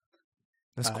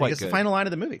 That's quite good. The final line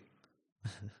of the movie.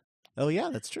 Oh yeah,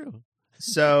 that's true.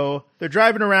 So they're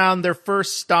driving around. Their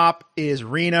first stop is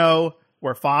Reno,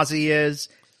 where Fozzie is.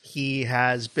 He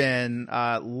has been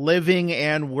living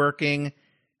and working.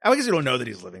 I guess you don't know that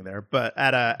he's living there, but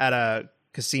at a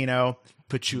casino,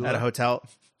 Pachula. at a hotel.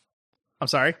 I'm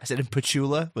sorry. I said in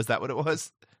Pachula. Was that what it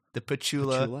was? The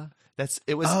Pachula.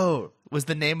 It was. Oh, was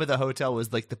the name of the hotel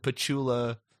was like the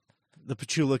Pachula. The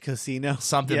Pachula Casino,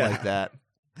 something like that.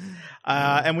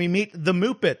 And we meet the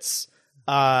Muppets,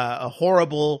 a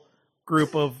horrible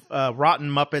group of rotten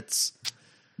Muppets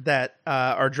that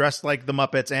are dressed like the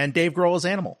Muppets, and Dave Grohl is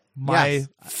Animal. My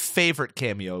favorite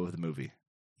cameo of the movie.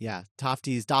 Yeah,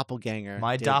 Tofty's doppelganger.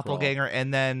 My Dave doppelganger. Grohl.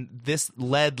 And then this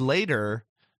led later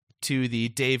to the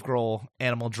Dave Grohl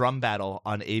Animal Drum Battle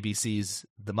on ABC's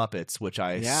The Muppets, which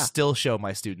I still show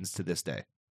my students to this day.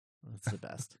 That's the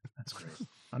best. That's great.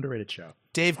 Underrated show.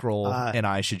 Dave Grohl and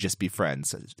I should just be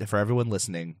friends. For everyone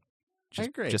listening, I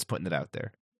agree. Just putting it out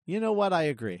there. You know what? I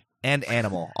agree. And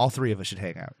Animal. All three of us should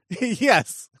hang out.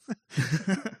 Yes.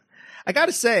 I got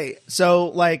to say, so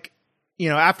like,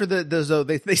 after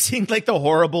they sing like the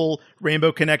horrible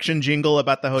Rainbow Connection jingle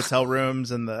about the hotel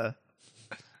rooms and the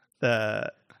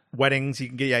weddings. You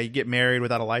get married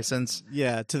without a license.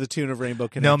 Yeah, to the tune of Rainbow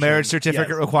Connection. No marriage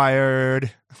certificate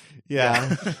required.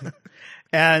 Yeah.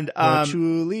 And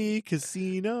Truly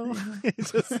Casino.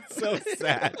 It's just so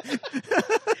sad.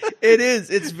 It is.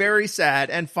 It's very sad.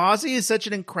 And Fozzie is such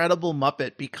an incredible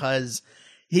Muppet because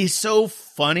he's so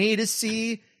funny to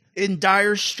see in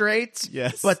dire straits.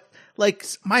 Yes. But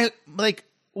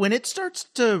when it starts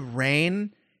to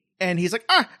rain and he's like,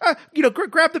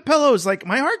 grab the pillows. Like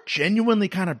my heart genuinely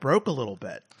kind of broke a little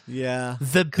bit. Yeah.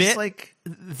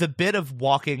 The bit of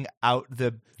walking out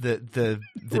the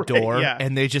Right, door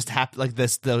and they just have like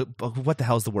this, what the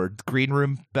hell's the word? Green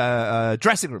room,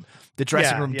 dressing room, the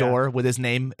dressing room door with his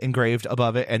name engraved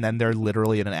above it. And then they're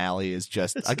literally in an alley is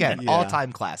just, again,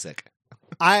 all-time classic.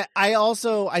 I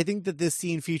think that this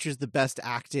scene features the best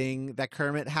acting that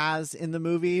Kermit has in the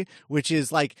movie, which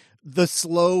is like the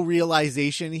slow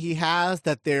realization he has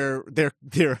that they're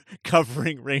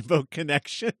covering Rainbow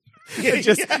Connection. You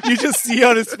just see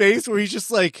on his face where he's just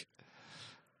like,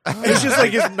 it's just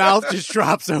like his mouth just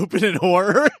drops open in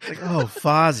horror. Like, oh,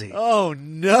 Fozzie. Oh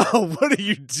no, what are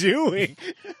you doing?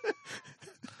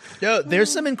 No,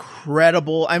 there's some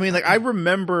incredible, I mean, like I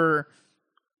remember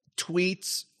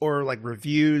tweets or like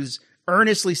reviews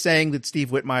earnestly saying that Steve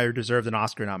Whitmire deserved an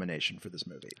Oscar nomination for this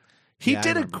movie. He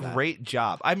did a great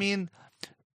job. I mean,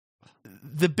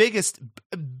 the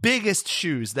biggest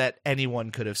shoes that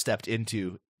anyone could have stepped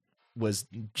into was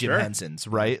Jim Henson's,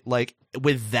 right? Like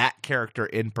with that character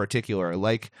in particular,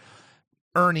 like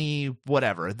Ernie,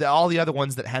 whatever. All the other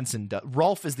ones that Henson does.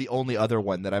 Rolf is the only other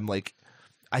one that I'm like,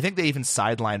 I think they even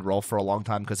sidelined Rolf for a long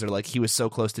time because they're like, he was so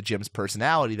close to Jim's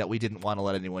personality that we didn't want to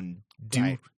let anyone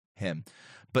do him.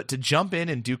 But to jump in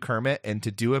and do Kermit and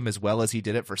to do him as well as he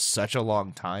did it for such a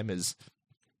long time is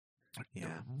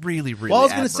really, really Well, I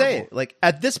was going to admirable. say, like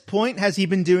at this point, has he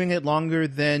been doing it longer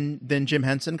than Jim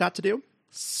Henson got to do?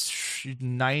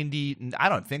 90, I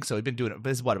don't think so. He's been doing it.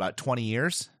 This is what, about 20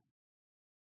 years?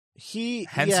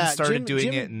 Henson started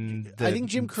doing it in the I think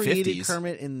Jim created 50s.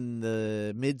 Kermit in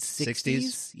the mid 60s.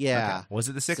 60s? Yeah. Okay. Was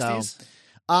it the 60s?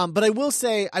 But I will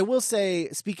say,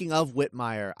 speaking of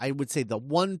Whitmire, I would say the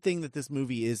one thing that this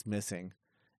movie is missing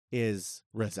is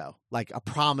Rizzo, like a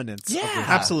prominence. of Rizzo.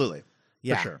 Absolutely.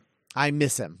 Yeah. For sure. I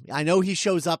miss him. I know he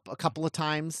shows up a couple of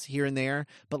times here and there,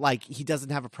 but like he doesn't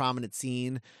have a prominent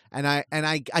scene. And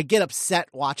I get upset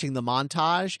watching the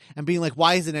montage and being like,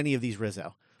 why isn't any of these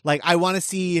Rizzo? Like I want to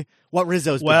see what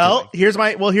Rizzo's been doing.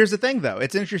 Here's the thing though.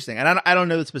 It's interesting. And I don't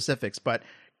know the specifics, but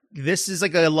this is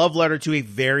like a love letter to a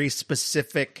very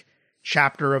specific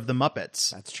chapter of the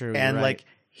Muppets. That's true. And you're right. like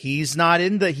He's not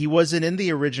in he wasn't in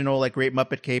the original like Great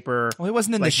Muppet Caper. Well, he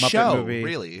wasn't in like, the Muppet show, movie.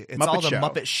 really. It's Muppet all the show.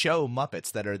 Muppet Show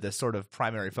Muppets that are the sort of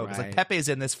primary focus. Right. Like Pepe's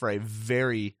in this for a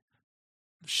very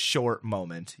short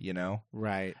moment, you know?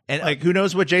 Right. And Like, who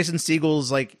knows what Jason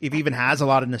Segel's like, if he even has a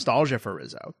lot of nostalgia for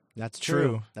Rizzo. That's True.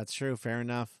 true. That's true. Fair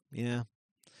enough. Yeah.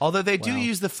 although they do Well.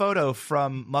 use the photo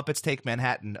from Muppets Take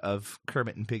Manhattan of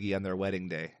Kermit and Piggy on their wedding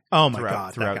day. Oh my throughout, God,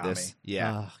 that throughout got this. me.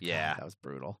 Yeah. Oh, God, yeah. that was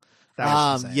brutal. That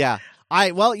was insane. Yeah.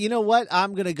 Well, you know what?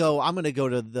 I'm gonna go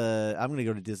to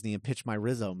Disney and pitch my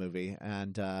Rizzo movie,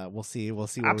 and we'll see where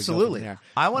Absolutely. we go from there.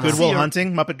 I want to see Goodwill a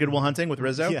Hunting, Muppet Goodwill Hunting with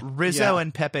Rizzo. Yeah. Rizzo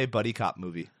and Pepe buddy cop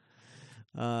movie.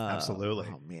 Absolutely.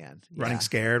 Oh man. Running Yeah.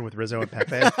 Scared with Rizzo and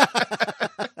Pepe.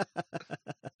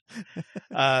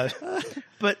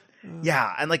 But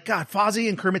yeah, and like God, Fozzie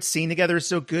and Kermit's scene together is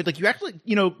so good. Like you actually,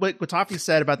 like what Toffee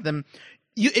said about them.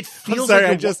 It I'm feels sorry,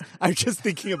 like I'm just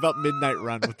thinking about Midnight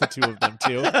Run with the two of them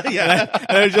too. Yeah.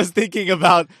 and I was just thinking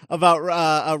about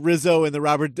Rizzo in the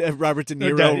Robert De Niro De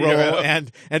Niro. role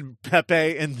and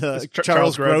Pepe in the Charles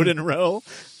Charles Grodin. Grodin role.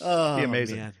 Oh, Be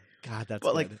amazing. man. God, that's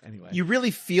But good. like, Anyway, you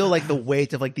really feel like the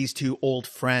weight of like these two old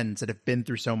friends that have been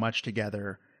through so much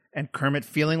together, and Kermit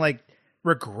feeling like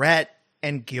regret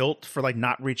and guilt for like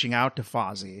not reaching out to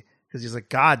Fozzie because he's like,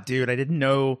 God, dude, I didn't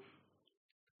know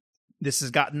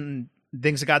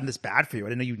things have gotten this bad for you. I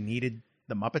didn't know you needed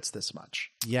the Muppets this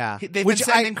much. yeah. They've been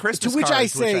sending Christmas to which I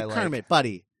cards, which say, I like. Kermit,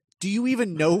 buddy, do you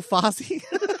even know Fozzie?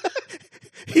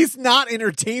 He's not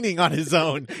entertaining on his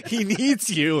own. He needs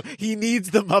you. He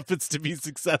needs the Muppets to be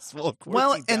successful. Of course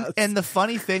Well, he does. and the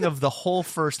funny thing of the whole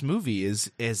first movie is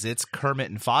it's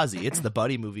Kermit and Fozzie. It's the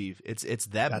buddy movie. It's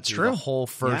them. That's through true. The whole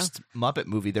first Muppet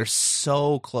movie. They're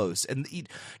so close, and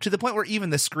to the point where even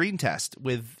the screen test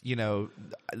with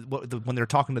when they're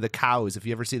talking to the cows. If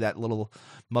you ever see that little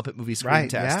Muppet movie screen Right,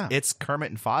 test, yeah. it's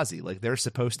Kermit and Fozzie. Like they're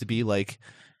supposed to be like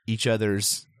each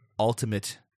other's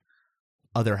ultimate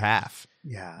other half.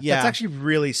 Yeah. Yeah. That's actually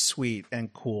really sweet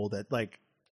and cool that like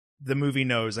the movie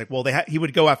knows like, well, he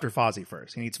would go after Fozzie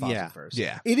first. He needs Fozzie first.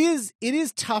 Yeah. It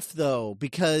is tough though,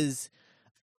 because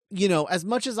as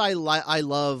much as I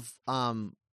love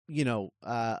Kermit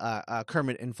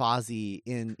and Fozzie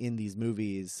in these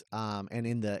movies and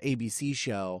in the ABC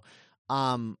show,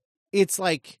 it's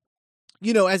like,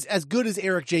 as good as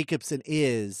Eric Jacobson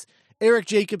is, Eric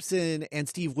Jacobson and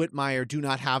Steve Whitmire do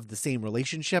not have the same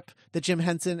relationship that Jim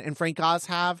Henson and Frank Oz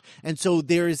have, and so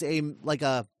there's a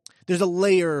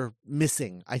layer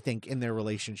missing, I think, in their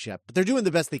relationship. But they're doing the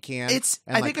best they can.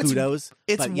 I think kudos.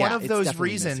 It's but one yeah, of it's those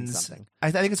definitely missing reasons. something. I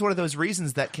think it's one of those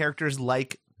reasons that characters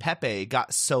like Pepe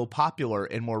got so popular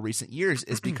in more recent years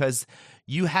is because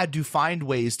you had to find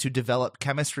ways to develop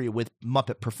chemistry with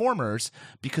Muppet performers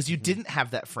because you didn't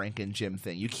have that Frank and Jim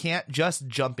thing. You can't just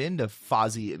jump into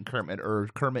Fozzie and Kermit or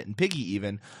Kermit and Piggy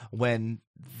even when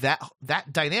that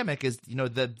dynamic is,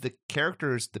 the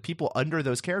characters, the people under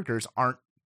those characters aren't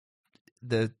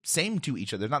the same to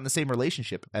each other. They're not in the same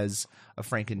relationship as a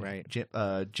Frank and Right.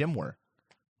 Jim were.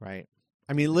 Right.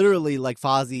 I mean, literally, like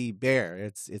Fozzie Bear.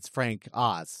 It's Frank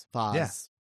Oz.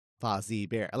 Fozzie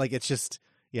Bear. Like it's just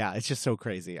so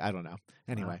crazy. I don't know.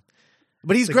 Anyway,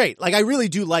 but he's great. Like I really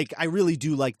do like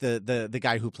the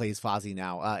guy who plays Fozzie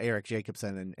now, Eric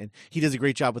Jacobson, and he does a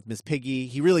great job with Miss Piggy.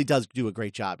 He really does do a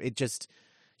great job. It just,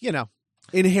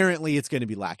 inherently it's going to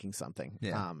be lacking something.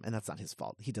 Yeah. And that's not his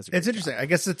fault. He does a great It's interesting. job. I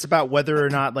guess it's about whether or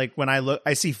not like when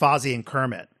I see Fozzie and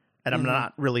Kermit and I'm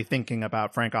not really thinking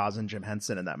about Frank Oz and Jim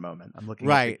Henson in that moment. I'm looking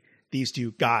at these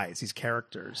two guys, these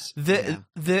characters. The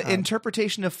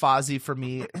interpretation of Fozzie for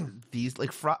me, these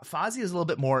like Fozzie is a little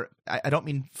bit more. I don't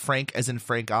mean Frank as in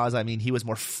Frank Oz. I mean he was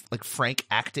more like Frank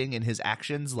acting in his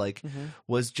actions. Like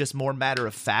was just more matter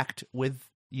of fact with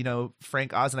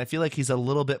Frank Oz, and I feel like he's a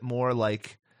little bit more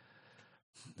like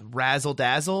razzle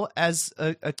dazzle as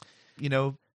a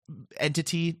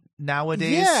entity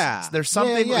nowadays. Yeah. There's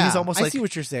something where he's almost I like see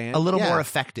what you're saying. a little Yeah. more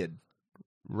affected,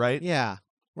 right? Yeah,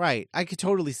 right. I could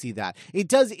totally see that.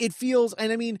 It feels,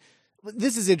 and I mean,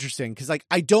 this is interesting because like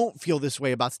I don't feel this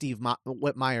way about Steve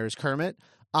Whitmire's Kermit,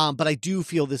 but I do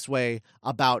feel this way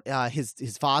about his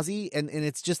Fozzie, and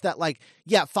it's just that like,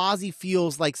 yeah, Fozzie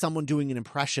feels like someone doing an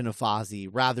impression of Fozzie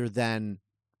rather than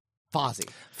Fozzie.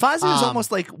 Fozzie is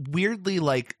almost like weirdly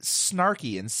like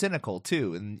snarky and cynical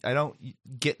too, and I don't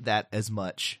get that as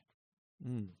much.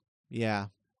 Yeah,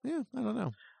 I don't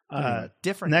know.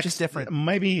 Different, Next, just different.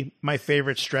 Maybe my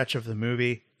favorite stretch of the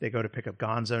movie. They go to pick up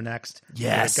Gonzo next.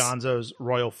 Yes. Gonzo's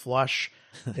Royal Flush,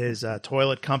 his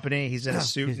toilet company. He's in a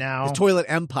suit now. His Toilet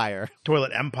Empire.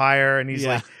 Toilet Empire, and he's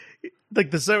like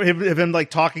him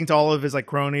like talking to all of his like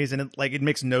cronies, and it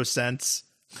makes no sense.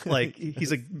 Like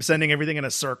he's like sending everything in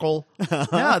a circle.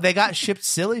 No, they got shipped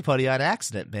Silly Putty on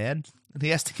accident, man. He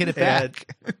has to get it back.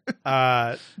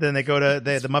 Then they go to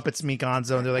the Muppets meet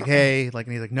Gonzo, and they're like, "Hey," like,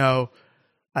 and he's like, "No,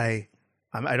 I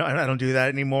don't do that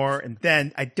anymore." And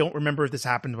then I don't remember if this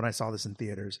happened when I saw this in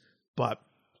theaters, but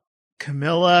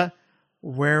Camilla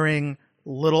wearing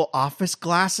little office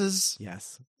glasses,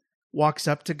 Yes, walks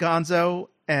up to Gonzo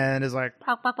and is like,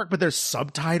 "Bark, bark, bark," but there's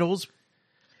subtitles.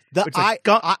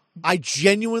 I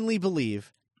genuinely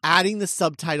believe adding the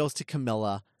subtitles to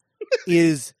Camilla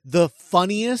is the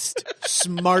funniest,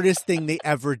 smartest thing they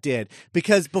ever did.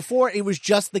 Because before it was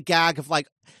just the gag of like,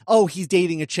 oh, he's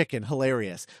dating a chicken,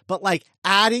 hilarious. But like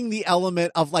adding the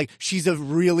element of like she's a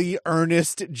really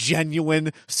earnest,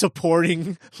 genuine,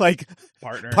 supporting like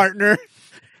partner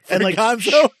and like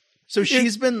Gonzo. So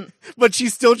she's been, but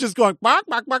she's still just going bark,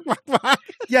 bark, bark, bark, bark.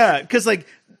 Yeah, because like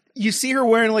you see her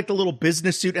wearing like the little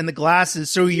business suit and the glasses,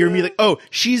 so you're like, oh,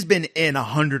 she's been in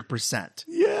 100%.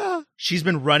 Yeah, she's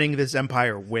been running this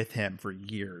empire with him for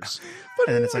years.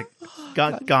 And then it's like,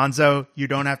 Gonzo, you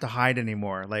don't have to hide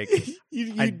anymore. Like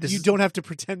you don't have to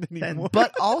pretend anymore.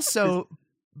 But also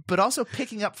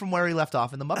picking up from where he left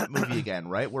off in the Muppet movie again,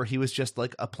 right? Where he was just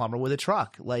like a plumber with a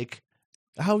truck, like.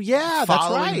 Oh yeah,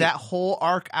 following that's right. that whole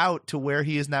arc out to where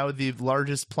he is now the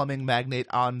largest plumbing magnate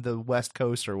on the West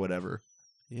Coast or whatever.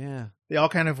 Yeah, they all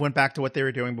kind of went back to what they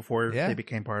were doing before they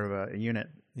became part of a unit.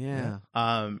 Yeah.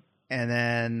 And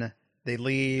then they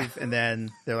leave, and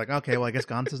then they're like, okay, well, I guess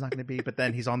Gonzo's not going to be. But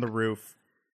then he's on the roof,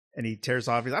 and he tears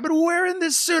off. He's like, I've been wearing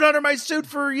this suit under my suit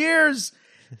for years,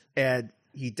 and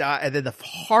he died. And then the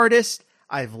hardest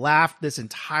I've laughed this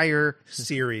entire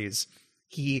series.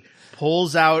 He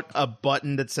pulls out a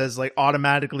button that says like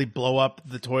automatically blow up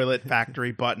the toilet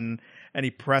factory button, and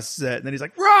he presses it, and then he's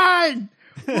like, run!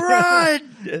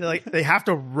 And like they have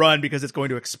to run because it's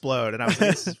going to explode. And I was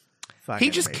like, this is fucking he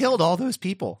just amazing. Killed all those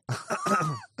people.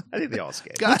 I think they all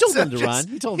escaped. He told them to run.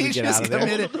 He told them to get out of there.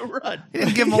 He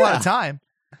didn't give them a lot of time.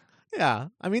 Yeah,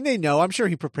 I mean they know. I'm sure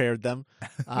he prepared them.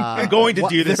 I'm going to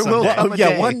do this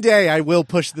someday. One day I will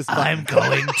push this button. I'm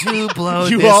going to blow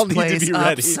You this all need to place be up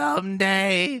ready.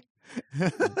 someday.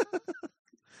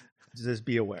 Just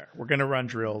be aware. We're going to run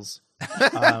drills.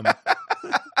 I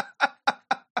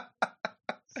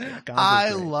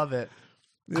love it.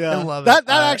 Yeah, I love that. it.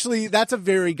 That actually, that's a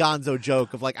very Gonzo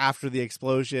joke of like after the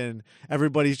explosion,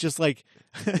 everybody's just like,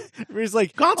 everybody's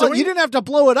like, Gonzo, you didn't have to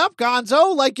blow it up,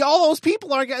 Gonzo. Like all those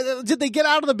people are. Did they get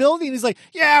out of the building? And he's like,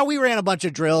 yeah, we ran a bunch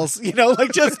of drills. You know,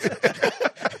 like just.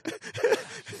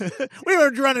 We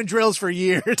were running drills for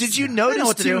years. Did you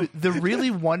notice too? The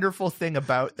really wonderful thing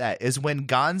about that is when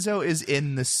Gonzo is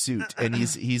in the suit and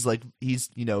he's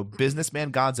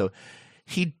businessman Gonzo.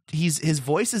 His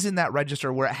voice is in that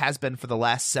register where it has been for the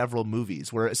last several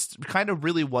movies, where it kind of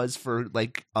really was for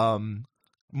like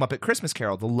Muppet Christmas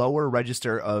Carol, the lower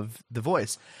register of the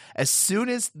voice. As soon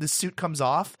as the suit comes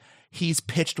off, he's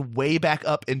pitched way back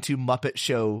up into Muppet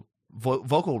Show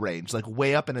vocal range, like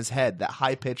way up in his head, that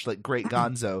high pitched like great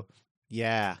Gonzo.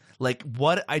 Yeah, like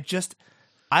what I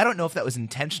don't know if that was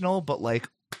intentional, but like,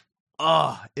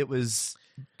 it was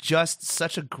just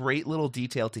such a great little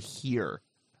detail to hear.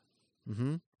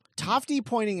 Mm-hmm. Tofty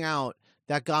pointing out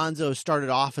that Gonzo started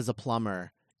off as a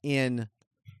plumber in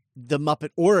the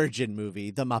Muppet origin movie,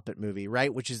 the Muppet movie,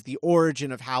 right? Which is the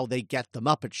origin of how they get the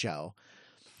Muppet Show.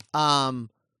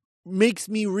 Makes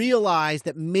me realize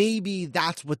that maybe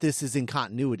that's what this is in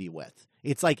continuity with.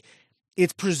 It's like,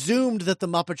 it's presumed that the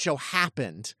Muppet Show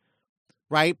happened,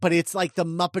 right? But it's like the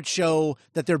Muppet Show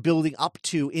that they're building up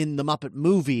to in the Muppet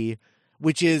movie,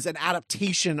 which is an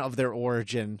adaptation of their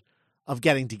origin of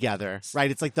getting together,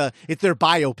 right? It's like it's their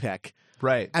biopic.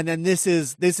 Right. And then this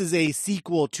is a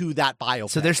sequel to that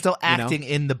biopic. So they're still acting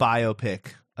in the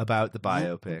biopic about the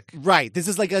biopic. Right. This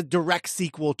is like a direct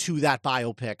sequel to that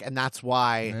biopic, and that's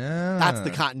why that's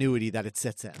the continuity that it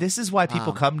sits in. This is why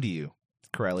people come to you,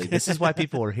 Corelli. This is why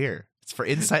people are here. It's for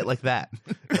insight like that.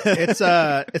 It's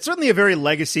certainly a very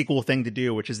legacy-sequel thing to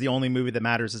do, which is the only movie that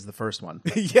matters is the first one.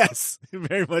 Yes,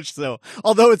 very much so.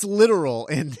 Although it's literal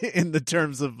in the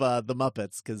terms of the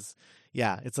Muppets, because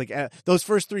yeah, it's like those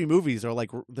first three movies are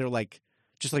like they're like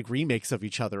just like remakes of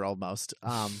each other almost.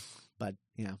 But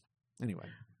yeah. Anyway,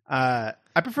 I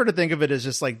prefer to think of it as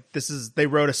just like they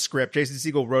wrote a script. Jason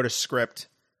Segel wrote a script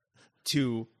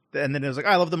and then it was like,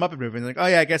 I love the Muppet movie. And like, oh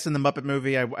yeah, I guess in the Muppet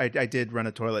movie, I did run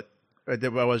a toilet. I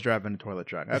was driving a toilet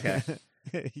truck. Okay.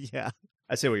 Yeah.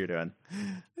 I see what you're doing.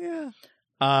 Yeah.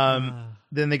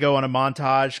 Then they go on a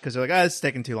montage because they're like, this is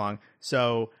taking too long.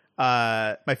 So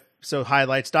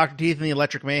highlights Dr. Teeth and the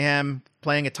Electric Mayhem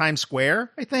playing at Times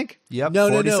Square, I think. Yep. No,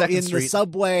 in Street. the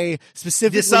subway,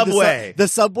 specifically The subway. the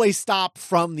subway stop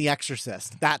from The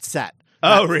Exorcist. That set.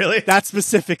 Oh, really? That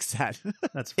specific set.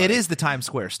 That's funny. It is the Times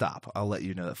Square stop. I'll let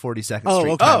you know that 42nd Oh,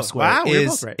 Street okay. Times Oh, Square wow, we're is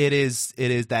both right.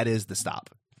 that is the stop.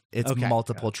 It's Okay.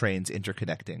 multiple trains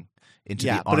interconnecting into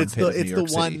Yeah, the but it's armpit of the New York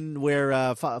City. one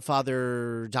where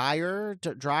Father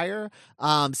Dreyer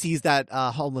sees that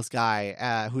homeless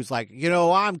guy who's like,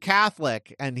 I'm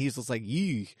Catholic, and he's just like,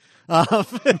 yee,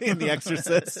 in The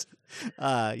Exorcist.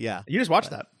 Yeah. You just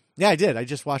watched that. Yeah, I did. I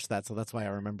just watched that, so that's why I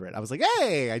remember it. I was like,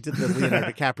 hey, I did the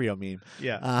Leonardo DiCaprio meme.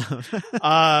 Yeah.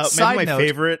 Um, Side maybe my note,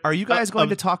 favorite. Are you guys going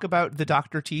to talk about the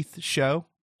Dr. Teeth show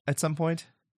at some point?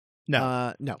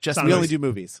 No, no, Just we only movies. do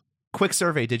movies. Quick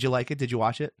survey. Did you like it? Did you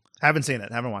watch it? haven't seen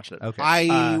it. Haven't watched it. Okay.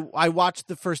 I watched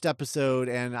the first episode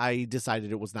and I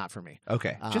decided it was not for me.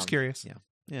 Okay. Just curious.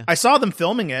 Yeah. I saw them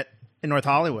filming it in North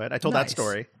Hollywood. I told that Nice.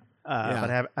 story, Yeah.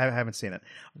 but I haven't seen it.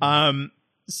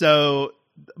 So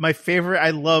my favorite. I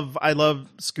love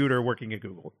Scooter working at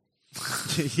Google.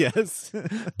 Yes.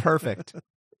 Perfect.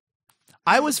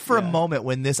 I was for a Yeah. moment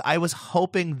when I was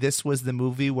hoping this was the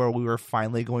movie where we were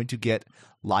finally going to get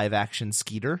live action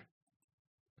Skeeter.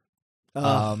 I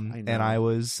know. And I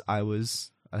was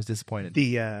disappointed.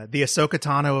 The Ahsoka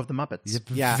Tano of the Muppets.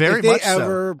 Yeah, very if they much so.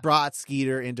 ever brought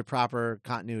Skeeter into proper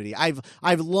continuity, I've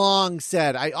long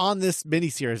said on this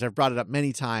miniseries, I've brought it up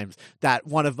many times that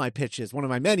one of my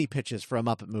many pitches for a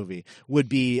Muppet movie would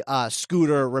be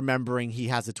Scooter remembering he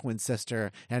has a twin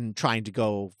sister and trying to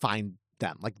go find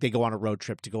them. Like they go on a road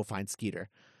trip to go find Skeeter.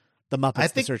 The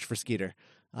Muppets to search for Skeeter.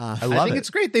 I I love think it. it's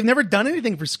great. They've never done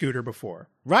anything for Scooter before.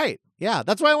 Right. Yeah.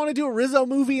 That's why I want to do a Rizzo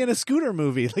movie and a Scooter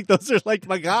movie. Like those are like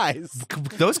my guys.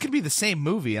 Those could be the same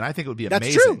movie, and I think it would be That's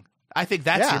amazing. true. I think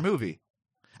that's Yeah. your movie.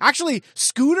 Actually,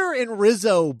 Scooter and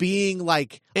Rizzo being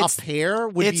like It's- a pair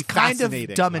would It's be kind of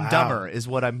fascinating. Dumb and Wow. Dumber is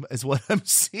what I'm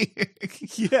seeing.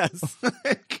 Yes.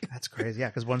 That's crazy. Yeah,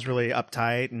 because one's really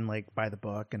uptight and like by the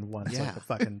book, and one's Yeah. like a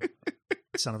fucking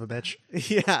son of a bitch.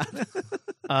 Yeah.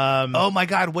 Oh my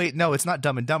God! Wait, no, it's not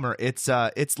Dumb and Dumber. It's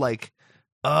like,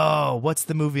 oh, what's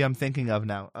the movie I'm thinking of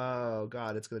now? Oh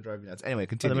God, it's gonna drive me nuts. Anyway, The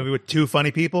continue. movie with two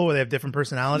funny people where they have different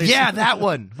personalities. Yeah, that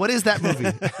one. What is that movie?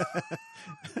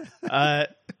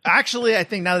 Actually, I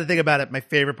think now that I think about it, my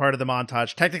favorite part of the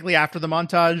montage, technically after the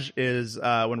montage, is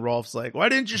when Rolf's like, "Why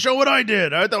didn't you show what I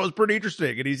did? I thought it was pretty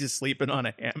interesting," and he's just sleeping on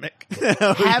a hammock.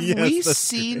 Have Yes, we that's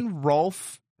seen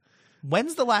Rolf?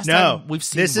 When's the last No, time we've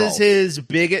seen this Rolf? is his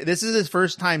big. This is his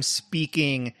first time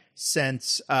speaking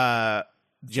since Jim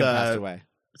passed away.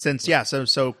 Since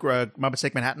Muppets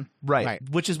Take Manhattan. right,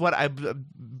 which is what I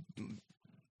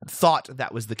thought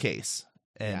that was the case.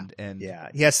 And Yeah,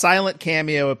 he has silent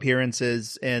cameo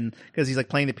appearances because he's like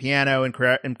playing the piano in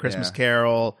Christmas Yeah.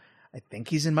 Carol. I think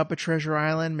he's in Muppet Treasure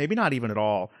Island, maybe not even at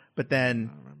all. But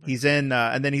then he's in,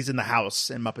 and then he's in the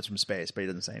house in Muppets from Space, but he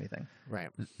doesn't say anything. Right.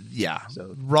 yeah,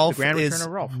 So, Rolf the Grand Return is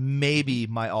of Rolf. maybe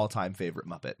my all-time favorite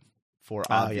Muppet for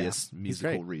obvious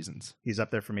musical great. reasons. He's up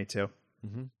there for me too.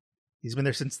 Mhm. He's been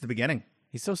there since the beginning.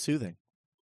 He's so soothing.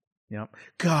 Yep.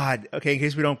 God. Okay. In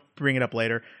case we don't bring it up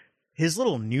later, his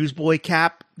little newsboy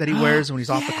cap that he wears when he's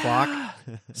off the clock.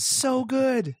 So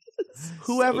good.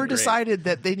 Whoever great. decided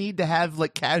that they need to have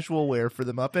like casual wear for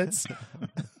the Muppets,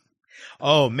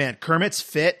 Oh man, Kermit's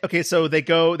fit. Okay, so they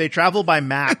travel by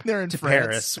map They're in to France.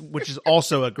 Paris, which is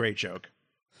also a great joke.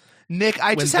 Nick,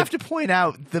 I just the- have to point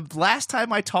out the last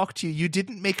time I talked to you, you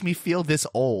didn't make me feel this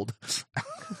old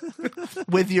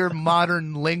with your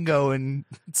modern lingo and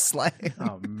slang.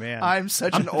 Oh man, I'm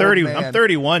such I'm an 30. old man. I'm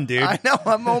 31, dude. I know.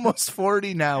 I'm almost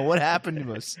 40 now. What happened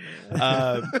to us?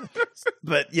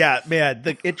 But yeah, man,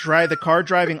 the car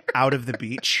driving out of the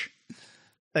beach,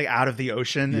 like out of the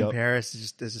ocean Yep. in Paris,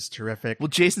 is just terrific. Well,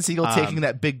 Jason Segel taking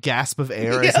that big gasp of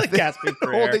air, Yeah, as like gasping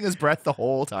for air. holding his breath the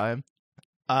whole time.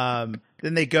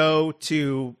 Then they go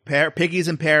to Piggy's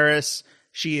in Paris.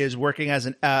 She is working as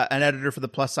an editor for the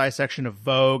plus size section of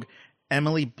Vogue.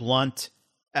 Emily Blunt,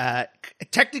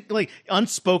 technically,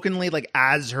 unspokenly, like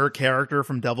as her character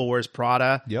from Devil Wears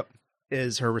Prada, Yep.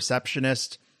 is her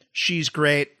receptionist. She's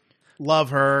great.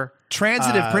 Love her.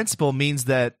 Transitive principle means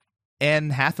that Anne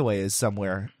Hathaway is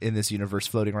somewhere in this universe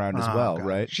floating around as Oh, well, God.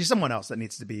 right? She's someone else that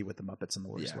needs to be with the Muppets in the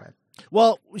worst Yeah. way.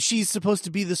 Well, she's supposed to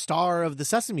be the star of the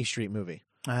Sesame Street movie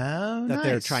Oh, that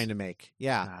they're trying to make.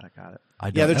 Yeah. Got it.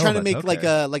 Yeah, they're trying to make like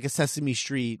a Sesame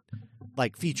Street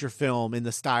like feature film in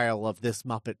the style of this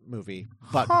Muppet movie,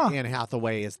 but Anne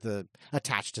Hathaway is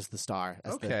attached as the star,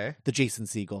 as the Jason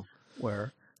Segel.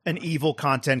 Where an evil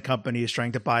content company is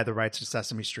trying to buy the rights to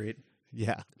Sesame Street.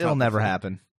 Yeah, It'll never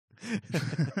happen.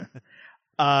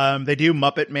 They do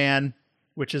Muppet Man,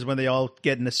 which is when they all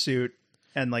get in a suit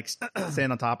and like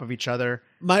stand on top of each other.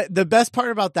 The best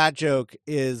part about that joke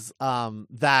is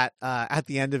that at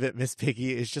the end of it, Miss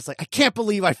Piggy is just like, I can't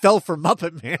believe I fell for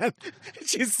Muppet Man.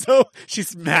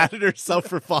 she's mad at herself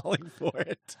for falling for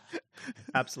it.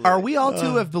 Absolutely. Are we all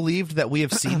to have believed that we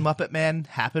have seen Muppet Man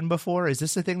happen before? Is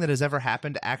this a thing that has ever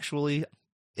happened actually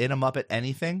in a Muppet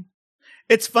anything?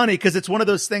 It's funny because it's one of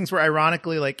those things where,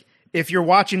 ironically, like if you're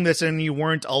watching this and you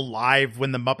weren't alive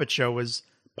when the Muppet Show was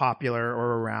popular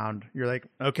or around, you're like,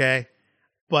 okay.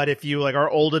 But if you like are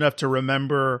old enough to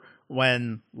remember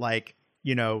when like,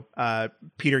 you know,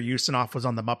 Peter Ustinov was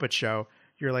on the Muppet Show,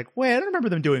 you're like, wait, I don't remember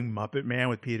them doing Muppet Man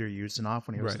with Peter Ustinov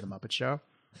when he was on the Muppet Show.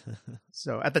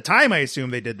 So at the time, I assume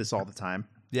they did this all the time.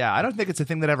 Yeah, I don't think it's a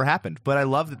thing that ever happened, but I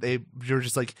love that you're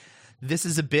just like, this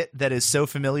is a bit that is so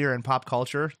familiar in pop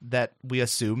culture that we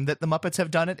assume that the Muppets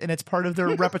have done it and it's part of their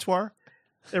repertoire.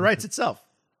 It writes itself.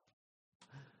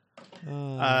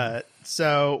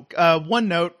 So one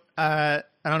note, I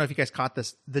don't know if you guys caught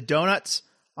this. The donuts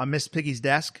on Miss Piggy's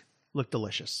desk look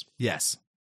delicious. Yes.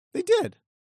 They did.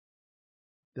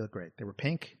 They look great. They were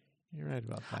pink. You're right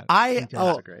about that.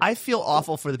 I feel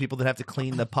awful for the people that have to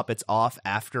clean the puppets off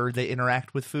after they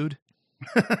interact with food.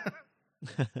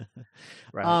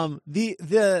 Right.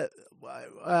 The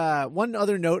one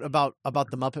other note about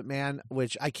the Muppet Man,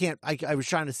 which I was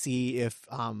trying to see if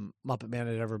Muppet Man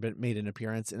had ever made an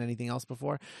appearance in anything else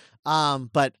before,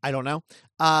 but I don't know.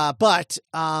 But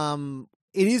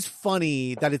it is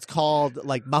funny that it's called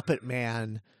like Muppet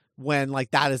Man when like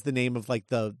that is the name of like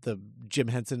the Jim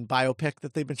Henson biopic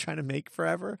that they've been trying to make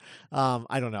forever.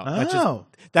 I don't know.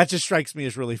 That just strikes me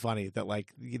as really funny that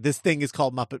like this thing is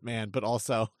called Muppet Man, but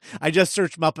also I just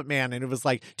searched Muppet Man and it was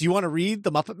like, do you want to read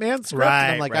the Muppet Man script? Right,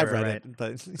 and I'm like, I've read right. it.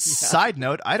 But yeah. Side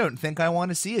note, I don't think I want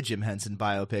to see a Jim Henson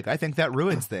biopic. I think that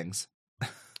ruins things.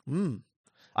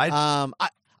 I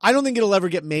don't think it'll ever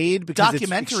get made because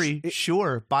documentary,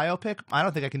 sure. Biopic, I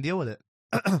don't think I can deal with it.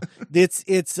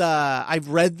 it's I've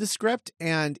read the script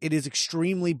and it is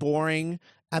extremely boring,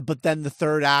 but then the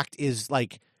third act is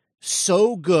like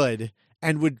so good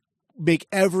and would make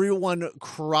everyone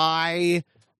cry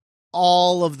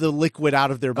all of the liquid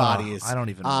out of their bodies. I don't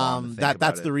even want to think about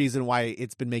that's it. the reason why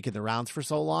it's been making the rounds for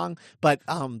so long. But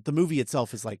the movie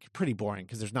itself is like pretty boring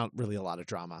because there's not really a lot of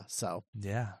drama. So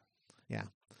yeah.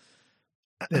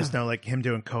 There's no like him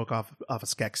doing coke off of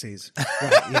Skeksis.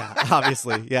 Right, yeah,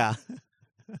 obviously, yeah.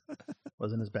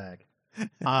 Wasn't his bag.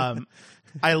 I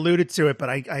alluded to it, but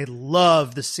I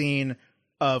love the scene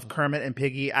of Kermit and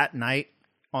Piggy at night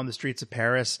on the streets of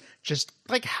Paris, just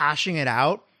like hashing it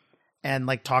out and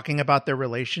like talking about their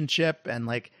relationship. And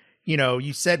like, you know,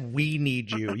 you said, we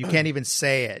need you. You can't even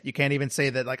say it. You can't even say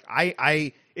that. Like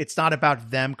it's not about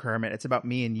them, Kermit. It's about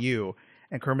me and you.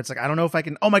 And Kermit's like, I don't know if I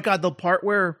can. Oh my God. The part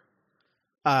where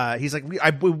he's like,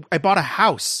 I bought a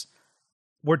house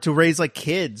were to raise like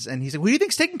kids, and he's like, who do you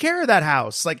think's taking care of that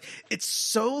house? Like, it's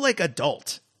so like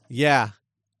adult. Yeah.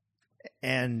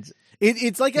 And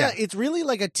it's like it's really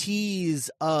like a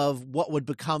tease of what would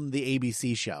become the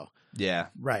ABC show. Yeah.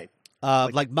 Right.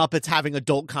 Like Muppets having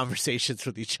adult conversations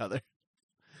with each other.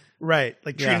 Right.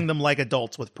 Like treating them like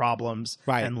adults with problems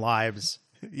and lives.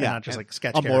 Yeah. And not just like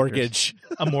sketch a characters. mortgage.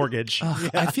 A mortgage.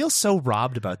 I feel so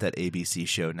robbed about that ABC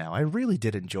show now. I really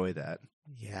did enjoy that.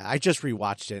 Yeah, I just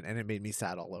rewatched it and it made me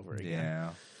sad all over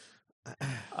again.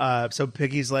 Yeah. So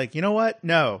Piggy's like, you know what?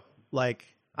 No, like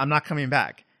I'm not coming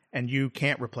back, and you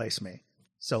can't replace me.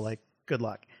 So like, good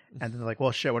luck. And then they're like,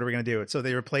 well, shit, what are we gonna do? So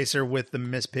they replace her with the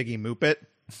Miss Piggy Muppet.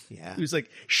 Yeah, who's like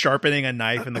sharpening a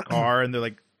knife in the car, and they're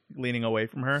like leaning away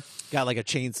from her. Got like a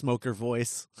chain smoker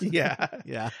voice. Yeah,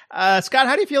 yeah. Scott,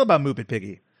 how do you feel about Muppet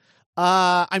Piggy?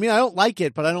 I mean, I don't like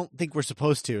it, but I don't think we're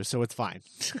supposed to, so it's fine.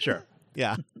 Sure.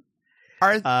 Yeah.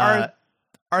 Are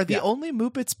the only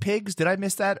Muppets pigs? Did I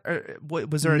miss that? Or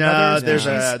was there no, another?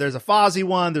 There's a Fozzie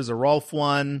one. There's a Rolf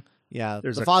one. Yeah, the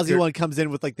Fozzie one comes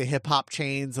in with like the hip hop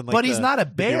chains and like. But he's not a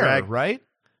bear, right?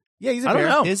 Yeah, he's a bear.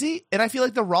 I don't know. Is he? And I feel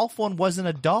like the Rolf one wasn't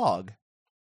a dog.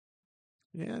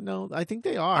 Yeah, no, I think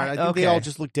they are. I think they all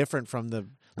just look different from the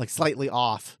like slightly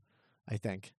off. I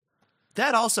think.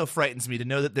 That also frightens me to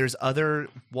know that there's other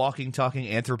walking, talking,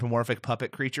 anthropomorphic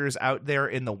puppet creatures out there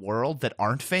in the world that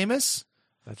aren't famous.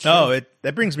 That's true. Oh,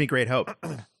 that brings me great hope.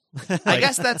 I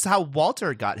guess that's how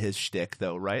Walter got his shtick,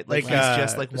 though, right? Like he's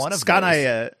just like one of Scott those.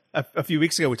 and I, a few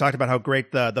weeks ago, we talked about how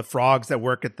great the frogs that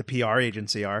work at the PR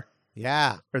agency are.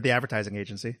 Yeah. Or the advertising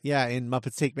agency. Yeah, in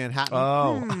Muppets Take Manhattan.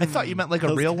 Oh, I thought you meant like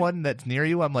a real one that's near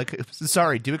you. I'm like,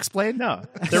 sorry, do explain? No,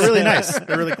 they're really nice.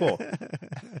 They're really cool.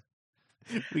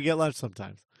 We get lunch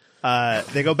sometimes.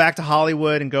 They go back to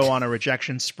Hollywood and go on a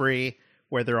rejection spree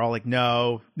where they're all like,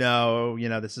 no,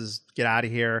 this is get out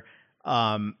of here.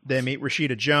 They meet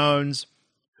Rashida Jones,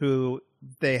 who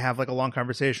they have like a long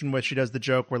conversation with. She does the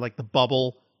joke where like the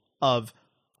bubble of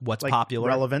what's like, popular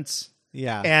relevance.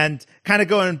 Yeah. And kind of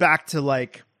going back to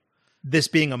like this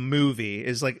being a movie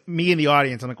is like me in the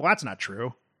audience. I'm like, well, that's not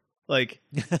true. Like,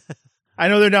 I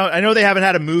know they haven't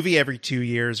had a movie every 2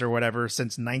 years or whatever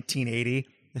since 1980.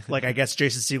 Like, I guess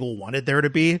Jason Segel wanted there to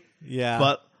be. Yeah.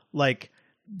 But like,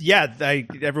 yeah,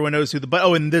 everyone knows who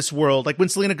in this world, like when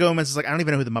Selena Gomez is like, I don't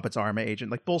even know who the Muppets are, I'm my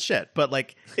agent. Like, bullshit. But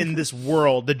like in this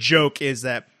world, the joke is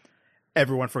that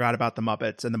everyone forgot about the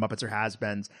Muppets and the Muppets are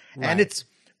has-beens. Right. And it's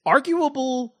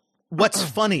arguable what's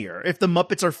funnier, if the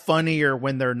Muppets are funnier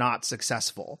when they're not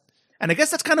successful. And I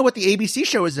guess that's kind of what the ABC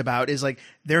show is about, is like,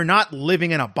 they're not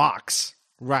living in a box.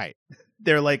 Right.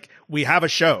 They're like, we have a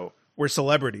show. We're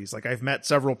celebrities. Like, I've met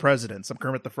several presidents. I'm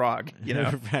Kermit the Frog, you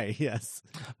know? Right, yes.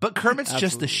 But Kermit's Absolutely.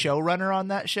 just the showrunner on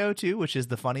that show too, which is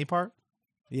the funny part.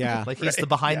 Yeah. Like he's the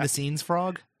behind the scenes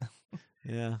frog.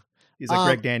 Yeah. He's like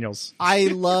Greg Daniels. I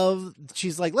love,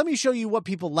 she's like, let me show you what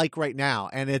people like right now.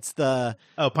 And it's the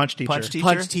Punch Teacher.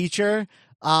 Punch Teacher.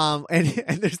 And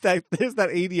there's that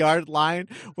 80-yard line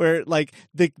where like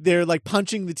they're like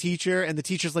punching the teacher, and the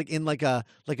teacher's like in like a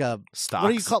Stocks. what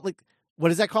do you call, like,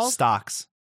 what is that called? Stocks.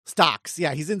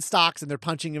 Yeah, he's in stocks and they're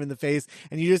punching him in the face,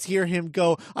 and you just hear him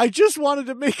go, I just wanted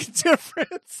to make a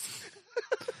difference.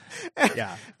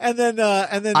 Yeah. And then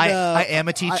I am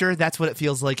a teacher. That's what it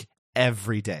feels like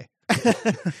every day.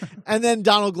 And then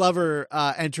Donald Glover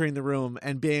entering the room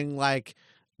and being like,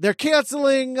 they're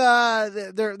canceling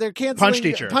they're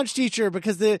canceling Punch Teacher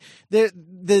because the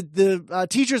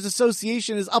Teachers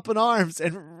Association is up in arms.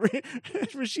 And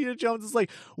Rashida Jones is like,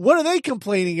 what are they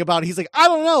complaining about? He's like, I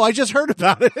don't know, I just heard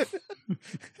about it.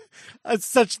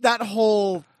 That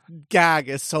whole gag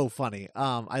is so funny.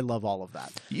 I love all of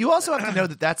that. You also have to know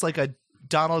that that's like a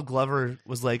Donald Glover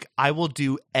was like, I will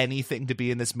do anything to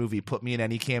be in this movie. Put me in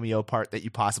any cameo part that you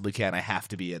possibly can. I have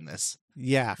to be in this.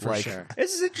 Yeah, for sure.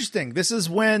 This is interesting. This is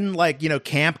when, like, you know,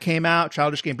 Camp came out,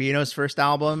 Childish Gambino's first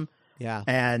album. Yeah.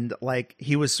 And, like,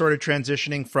 he was sort of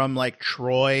transitioning from, like,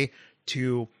 Troy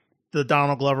to the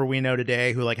Donald Glover we know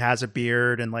today, who, like, has a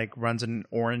beard and, like, runs an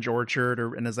orange orchard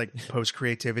and is, like,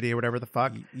 post-creativity or whatever the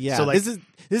fuck. Yeah. So, like, this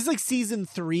is like season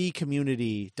 3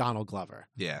 Community Donald Glover.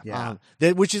 Yeah.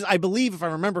 Yeah. Which is, I believe, if I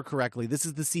remember correctly, this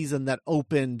is the season that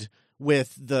opened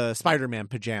with the Spider-Man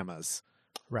pajamas.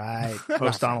 Right.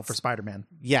 Post Donald for Spider-Man.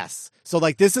 Yes. So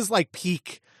like this is like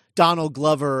peak Donald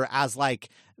Glover as like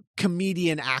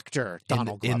comedian actor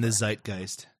Donald Glover. In the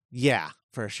zeitgeist. Yeah,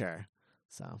 for sure.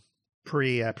 So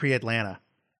pre-Atlanta.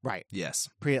 Right. Yes.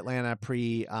 Pre-Atlanta,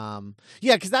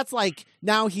 yeah, because that's like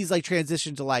now he's like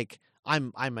transitioned to like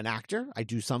I'm an actor. I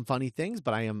do some funny things,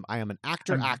 but I am an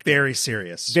actor. Very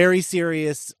serious. Very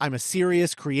serious. I'm a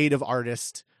serious creative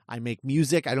artist. I make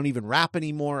music. I don't even rap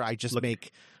anymore. I just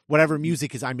make whatever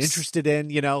music is I'm interested in,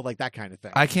 you know, like that kind of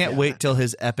thing. I can't wait till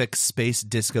his epic space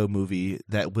disco movie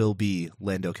that will be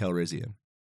Lando Calrissian.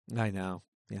 I know.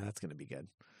 Yeah, that's going to be good.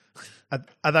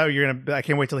 I thought you were going to, I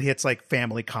can't wait till he hits like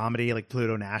family comedy, like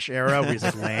Pluto Nash era, where he's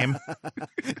like lame.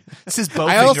 This is Bowfinger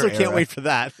I also era. can't wait for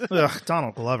that. Ugh,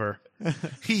 Donald Glover.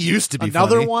 He used to be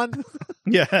Another funny. one?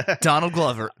 Yeah. Donald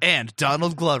Glover and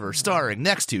Donald Glover starring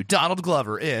next to Donald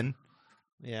Glover in...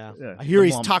 Yeah. Yeah, I hear the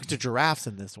he's mom. talked to giraffes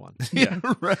in this one. Yeah,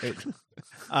 right.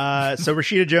 So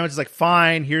Rashida Jones is like,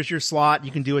 fine, here's your slot. You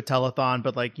can do a telethon,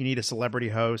 but like you need a celebrity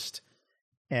host.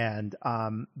 And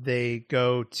they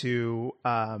go to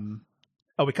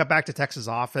we cut back to Tex's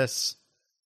office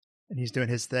and he's doing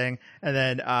his thing. And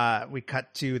then we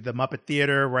cut to the Muppet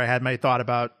Theater where I had my thought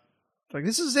about like,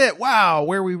 this is it. Wow.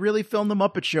 Where we really filmed the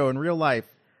Muppet Show in real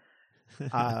life.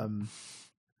 And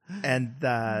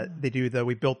they do the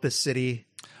We Built This City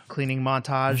cleaning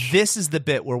montage. This is the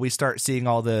bit where we start seeing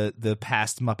all the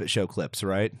past Muppet Show clips,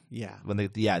 right? Yeah.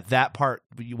 That part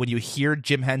when you hear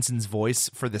Jim Henson's voice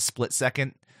for the split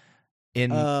second in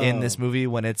this movie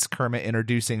when it's Kermit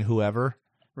introducing whoever.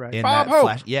 Right. In Bob that Hope.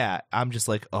 flash. Yeah, I'm just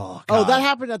like, oh God. Oh, that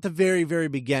happened at the very, very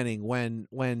beginning when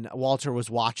Walter was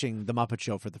watching the Muppet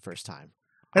Show for the first time.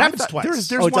 It happens twice.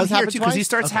 There's Oh, it one does here happen too because he twice?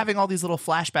 starts Okay. having all these little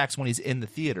flashbacks when he's in the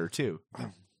theater too.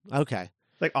 Okay.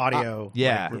 Like audio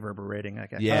yeah. like reverberating, I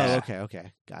guess. Yeah. Oh,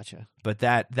 okay. Gotcha. But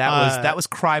that was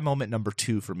cry moment number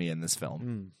 2 for me in this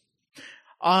film.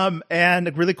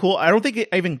 And really cool. I don't think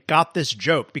I even got this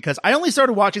joke because I only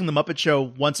started watching the Muppet Show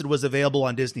once it was available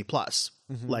on Disney Plus,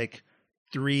 like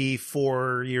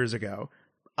 3-4 years ago.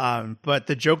 But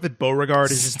the joke that Beauregard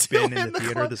has just Still been in the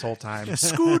theater this whole time.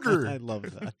 Scooter, I love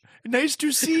that. nice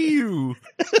to see you.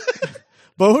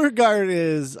 Beauregard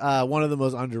is one of the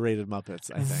most underrated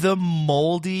Muppets, I think. The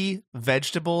moldy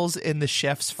vegetables in the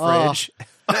chef's fridge.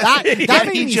 That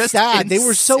made he me just sad. They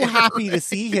were so incinerates happy to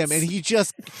see him, and he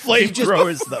just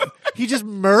Flamethrowers them. he just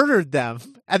murdered them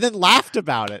and then laughed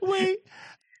about it. Wait,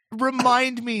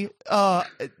 remind me.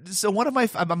 So one of my,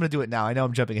 I'm going to do it now. I know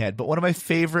I'm jumping ahead, but one of my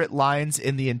favorite lines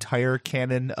in the entire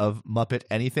canon of Muppet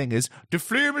anything is "The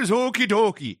flame is okie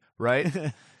dokie,"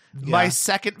 right? My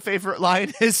second favorite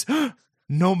line is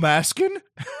 "No masking,"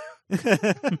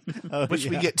 which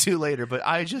we get to later. But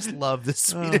I just love the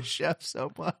Swedish chef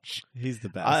so much. He's the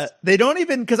best. They don't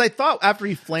even, because I thought after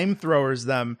he flamethrowers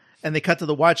them and they cut to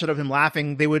the wide shot of him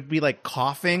laughing, they would be like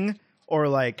coughing or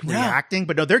like reacting,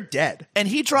 but no, they're dead. And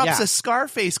he drops a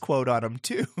Scarface quote on him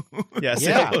too. Yes,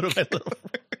 Yeah. little by little.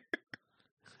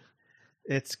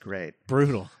 It's great.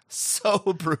 Brutal. So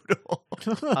brutal.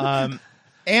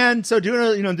 And so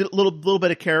doing a little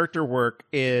bit of character work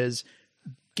is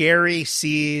Gary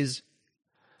sees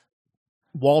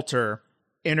Walter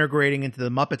integrating into the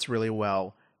Muppets really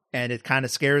well, and it kind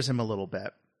of scares him a little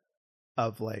bit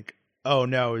of like, oh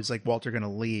no, is like Walter going to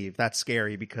leave? That's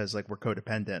scary because like we're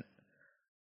codependent.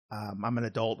 I'm an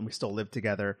adult and we still live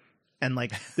together. And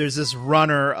like there's this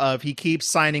runner of he keeps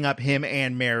signing up him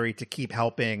and Mary to keep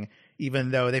helping,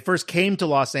 even though they first came to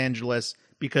Los Angeles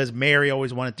because Mary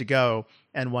always wanted to go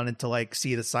and wanted to like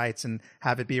see the sights and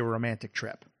have it be a romantic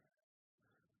trip.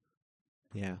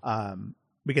 Yeah.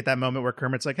 We get that moment where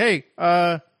Kermit's like, "Hey,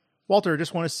 Walter,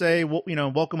 just want to say,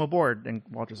 welcome aboard." And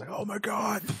Walter's like, "Oh my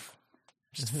God."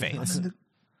 Just faints.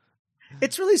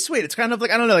 It's really sweet. It's kind of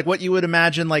like, I don't know, like what you would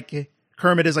imagine like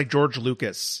Kermit is like George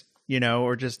Lucas,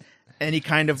 or just any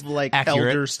kind of like Accurate.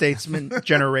 elder statesman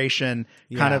generation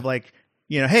kind of like,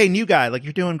 hey, new guy, like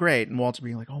you're doing great. And Walter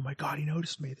being like, "Oh my God, he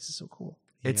noticed me. This is so cool."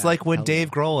 It's like when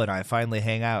Dave Grohl and I finally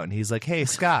hang out and he's like, "Hey,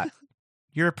 Scott,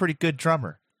 you're a pretty good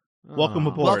drummer. Welcome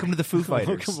aboard. Welcome to the Foo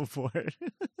Fighters." Welcome aboard.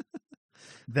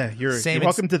 You're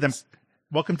welcome to them.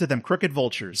 Welcome to them crooked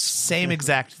vultures. Same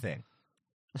exact thing.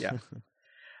 Yeah.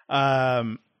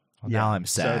 Well, now I'm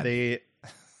sad.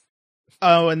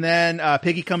 And then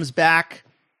Piggy comes back,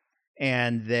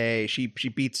 and she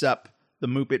beats up the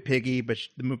Muppet Piggy, but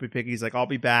the Muppet Piggy's like, "I'll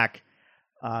be back."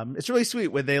 It's really sweet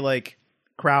when they like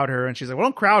crowd her, and she's like, "Well,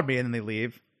 don't crowd me," and then they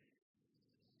leave.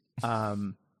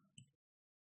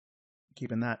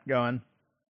 Keeping that going,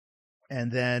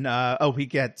 and then we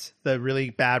get the really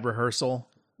bad rehearsal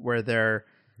where they're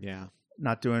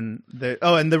not doing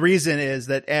and the reason is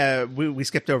that we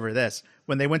skipped over this.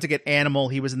 When they went to get Animal,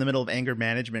 he was in the middle of anger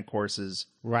management courses,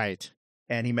 Right.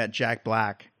 and he met Jack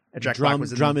Black.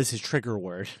 Drum is his trigger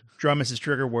word. Drum is his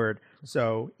trigger word.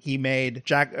 So he made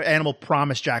Animal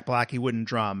promised Jack Black he wouldn't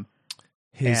drum.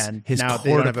 His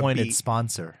court-appointed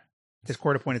sponsor. His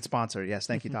court-appointed sponsor. Yes,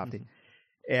 thank you, Topty.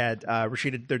 And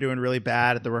Rashida, they're doing really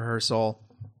bad at the rehearsal,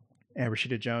 and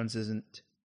Rashida Jones isn't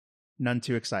none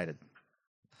too excited.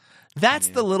 That's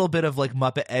the little bit of like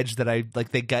Muppet edge that I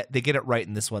like. They get it right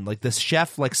in this one. Like this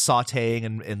chef like sautéing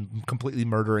and completely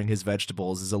murdering his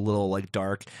vegetables is a little like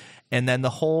dark, and then the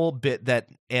whole bit that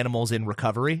Animal's in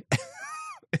recovery,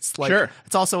 it's like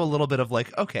it's also a little bit of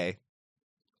like, okay,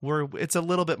 it's a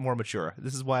little bit more mature.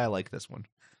 This is why I like this one,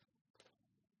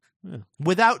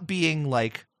 without being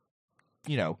like,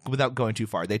 without going too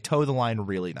far. They toe the line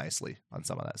really nicely on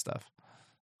some of that stuff.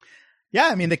 Yeah,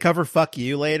 I mean they cover "Fuck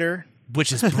You" later.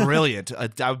 Which is brilliant.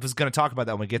 I was going to talk about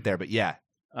that when we get there, but yeah.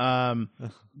 Mary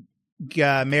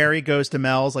goes to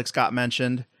Mel's, like Scott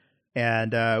mentioned,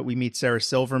 and we meet Sarah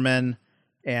Silverman,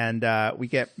 and we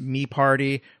get "Me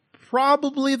Party,"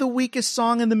 probably the weakest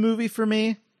song in the movie for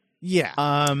me. Yeah.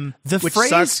 The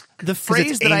phrase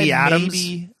that Amy I Adams.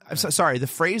 the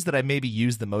phrase that I maybe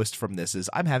use the most from this is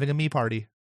 "I'm having a me party."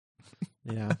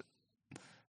 Yeah.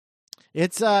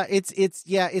 It's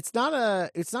not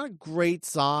a great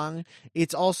song.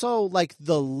 It's also like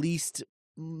the least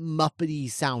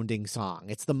Muppety sounding song.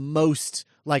 It's the most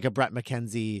like a Brett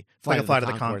McKenzie Flight of the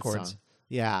Conchords Conchords. song.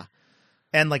 Yeah.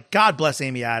 And like, God bless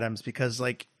Amy Adams, because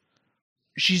like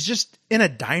she's just in a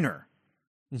diner.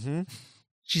 Mm-hmm.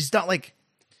 She's not like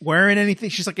wearing anything.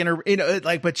 She's like in her,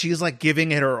 but she's like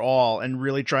giving it her all and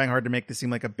really trying hard to make this seem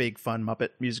like a big fun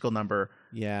Muppet musical number.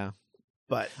 Yeah.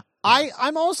 But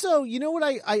I'm also, what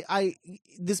I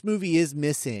this movie is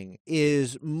missing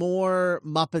is more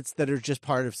Muppets that are just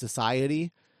part of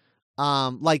society.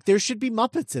 Like there should be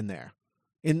Muppets in there,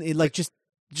 in like just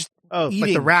eating.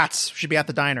 Like the rats should be at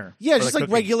the diner. Yeah, just like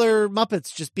cooking. regular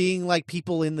Muppets, just being like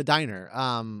people in the diner.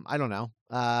 I don't know.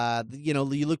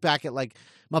 You look back at like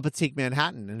Muppets Take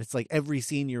Manhattan, and it's like every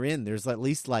scene you're in, there's at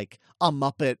least like a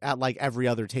Muppet at like every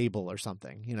other table or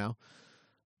something.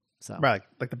 So Right,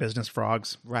 like the business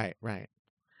frogs. right.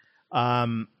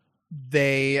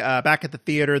 They back at the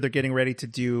theater, they're getting ready to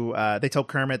do. They tell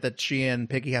Kermit that she and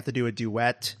Piggy have to do a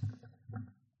duet,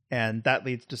 and that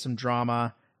leads to some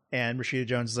drama. And Rashida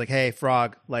Jones is like, "Hey,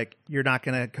 Frog, like you're not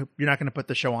gonna put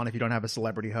the show on if you don't have a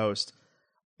celebrity host."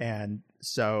 And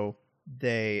so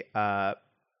they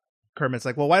Kermit's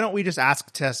like, "Well, why don't we just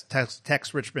ask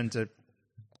Tex Richmond to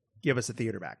give us the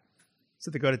theater back?" So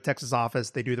they go to Tex's office.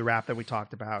 They do the rap that we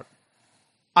talked about.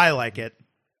 I like it.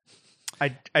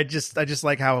 I just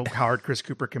like how hard Chris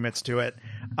Cooper commits to it.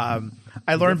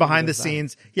 I learned behind the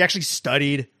scenes he actually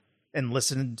studied and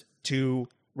listened to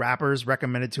rappers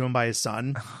recommended to him by his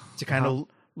son to kind of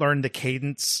learn the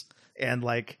cadence and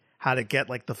like how to get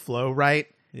like the flow right.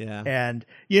 Yeah. And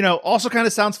also kind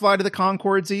of sounds Fly to the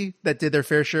Concords-y that did their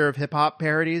fair share of hip hop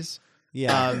parodies.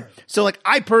 Yeah. So like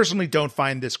I personally don't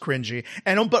find this cringy,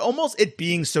 but almost it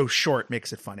being so short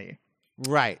makes it funny.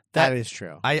 Right. That is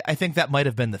true. I think that might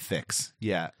have been the fix.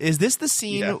 Yeah. Is this the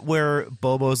scene where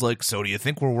Bobo's like, so do you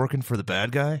think we're working for the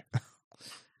bad guy?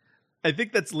 I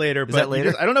think that's later. Is that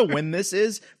later? I don't know when this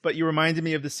is, but you reminded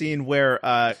me of the scene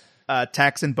where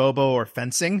Tex and Bobo are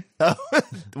fencing.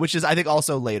 Which is, I think,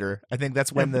 also later. I think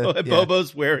that's when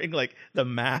Bobo's wearing like the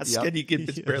mask and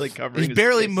it's barely covering He's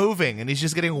barely moving and he's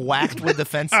just getting whacked with the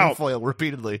fencing foil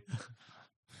repeatedly.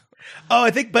 Oh,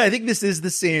 I think this is the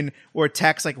scene where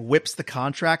Tex like whips the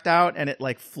contract out and it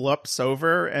like flips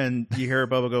over and you hear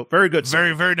Bobo go, "Very good, sir."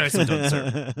 Very, very nicely done,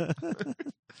 sir.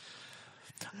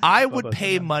 I would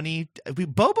pay money.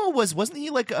 Bobo wasn't he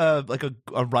like a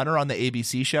runner on the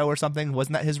ABC show or something?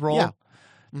 Wasn't that his role? Yeah.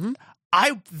 Mm-hmm.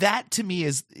 That to me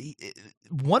is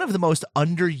one of the most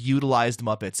underutilized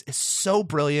Muppets. Is so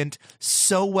brilliant,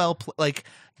 so well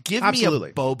give Absolutely.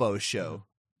 me a Bobo show.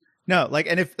 No,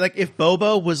 if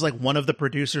Bobo was like one of the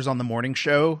producers on the morning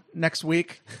show next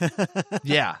week,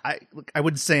 yeah, I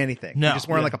wouldn't say anything. No, just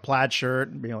wearing like a plaid shirt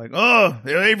and being like, "Oh,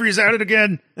 Avery's at it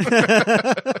again."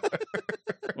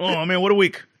 Oh man, what a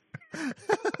week!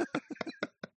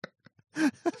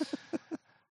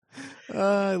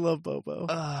 I love Bobo.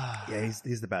 Yeah,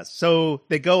 he's the best. So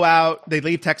they go out, they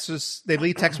leave Tex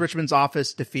Richmond's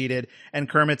office defeated, and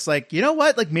Kermit's like, "You know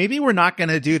what? Like maybe we're not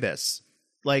gonna do this.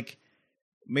 Like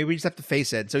maybe we just have to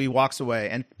face it." So he walks away,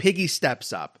 and Piggy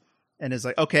steps up and is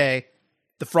like, "Okay,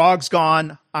 the frog's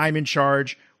gone. I'm in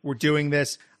charge. We're doing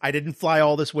this. I didn't fly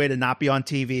all this way to not be on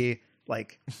TV.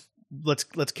 Like, let's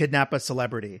kidnap a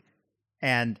celebrity."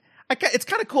 And it's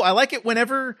kind of cool. I like it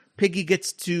whenever Piggy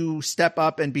gets to step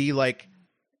up and be like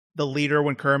the leader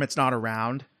when Kermit's not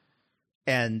around.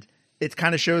 And it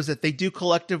kind of shows that they do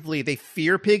collectively, they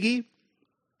fear Piggy,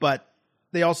 but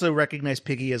they also recognize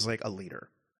Piggy as like a leader.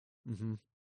 Mm-hmm.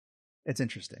 It's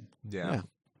interesting. Yeah.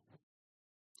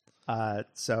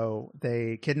 So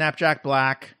they kidnap Jack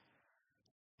Black.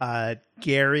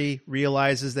 Gary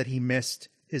realizes that he missed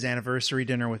his anniversary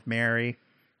dinner with Mary.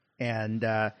 And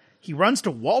he runs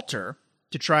to Walter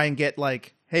to try and get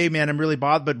like, "Hey man, I'm really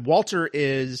bothered." But Walter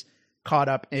is caught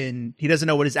up in, he doesn't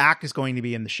know what his act is going to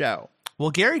be in the show. Well,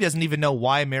 Gary doesn't even know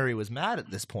why Mary was mad at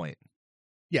this point.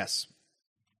 Yes.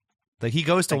 Like he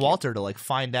goes to Walter to like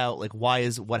find out like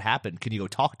what happened. Can you go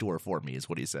talk to her for me? Is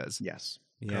what he says. Yes.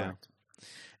 Yeah.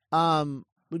 Correct.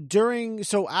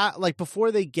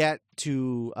 Before they get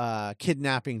to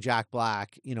kidnapping Jack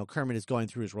Black, Kermit is going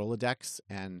through his Rolodex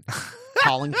and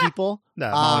calling people.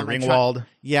 Molly Ringwald.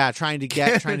 Trying to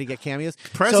get cameos.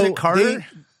 President Carter.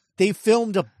 They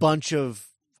filmed a bunch of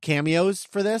cameos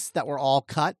for this that were all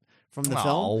cut from the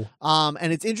film.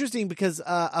 And it's interesting because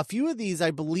a few of these,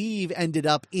 I believe, ended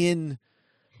up in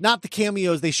not the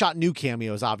cameos. They shot new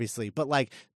cameos, obviously, but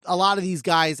like a lot of these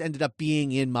guys ended up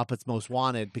being in Muppets Most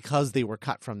Wanted because they were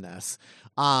cut from this.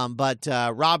 But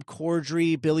Rob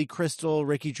Corddry, Billy Crystal,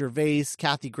 Ricky Gervais,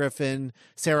 Kathy Griffin,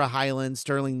 Sarah Hyland,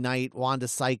 Sterling Knight, Wanda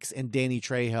Sykes, and Danny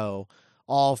Trejo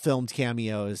all filmed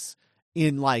cameos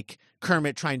in like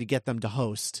Kermit trying to get them to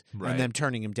host and them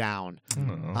turning him down.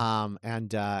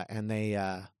 And they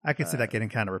I could see that getting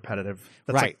kind of repetitive.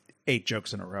 That's like 8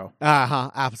 jokes in a row.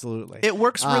 Absolutely. It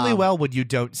works really well when you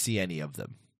don't see any of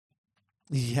them.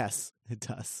 Yes, it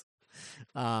does.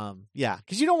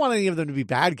 Because you don't want any of them to be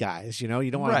bad guys. You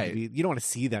don't want them to be, you don't want to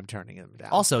see them turning them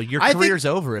down. Also, your career's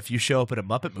over if you show up at a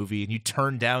Muppet movie and you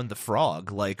turn down the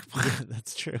frog. Like,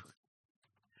 that's true.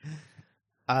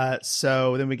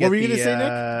 So then we get. What were you going to say,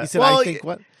 Nick? You said, I think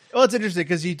what? Well, it's interesting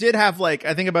because you did have like,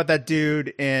 I think about that dude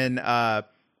in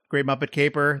Great Muppet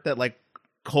Caper that like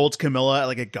holds Camilla at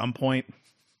like a gunpoint.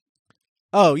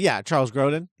 Oh yeah, Charles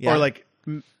Grodin. Yeah. Or like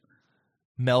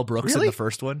Mel Brooks in the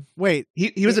first one. Wait,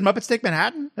 he was in Muppets Take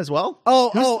Manhattan as well.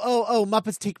 Oh,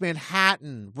 Muppets Take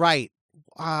Manhattan. Right.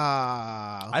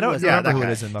 I don't remember who it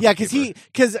is in Muppet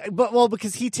Caper.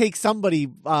 Because he takes somebody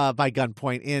by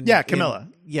gunpoint in. Yeah, Camilla.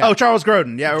 Yeah. Oh, Charles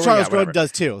Grodin. Yeah, Charles Grodin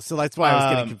does too. So that's why I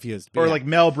was getting confused. Or like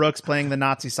Mel Brooks playing the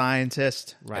Nazi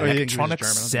scientist. Right. Electronic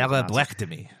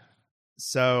cerebrectomy.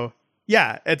 So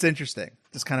yeah, it's interesting.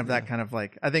 Just kind of that kind of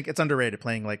like, I think it's underrated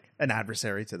playing like an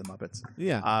adversary to the Muppets.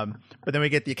 Yeah. But then we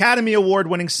get the Academy Award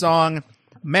winning song,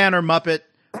 Man or Muppet,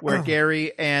 where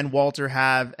Gary and Walter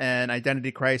have an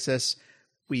identity crisis.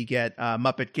 We get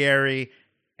Muppet Gary.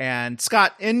 And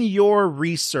Scott, in your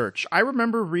research, I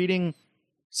remember reading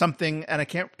something, and I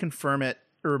can't confirm it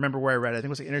or remember where I read it. I think it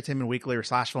was like Entertainment Weekly or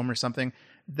Slash Film or something,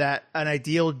 that an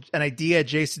idea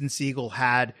Jason Segel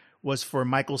had was for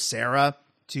Michael Cera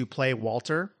to play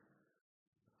Walter.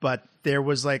 But there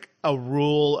was like a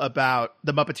rule about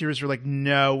the Muppeteers were like,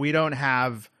 no, we don't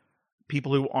have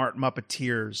people who aren't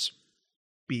Muppeteers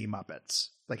be Muppets,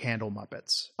 like handle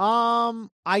Muppets.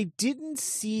 I didn't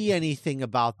see anything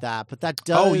about that, but that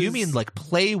does. Oh, you mean like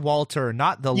play Walter,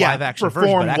 not the live action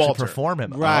version, but actually perform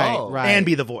him, right? And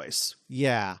be the voice.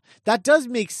 Yeah, that does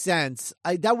make sense.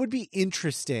 That would be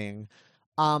interesting.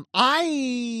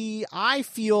 I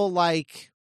feel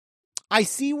like I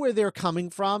see where they're coming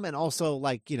from, and also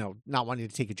like, you know, not wanting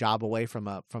to take a job away from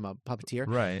a puppeteer,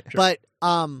 right? Sure. But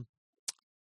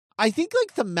I think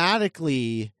like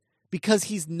thematically, because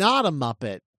he's not a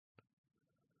Muppet,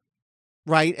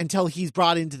 right? Until he's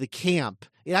brought into the camp,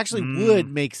 it actually would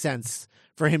make sense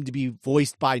for him to be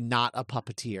voiced by not a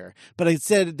puppeteer. But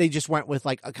instead, they just went with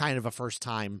like a kind of a first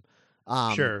time.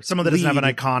 Sure, someone that doesn't have an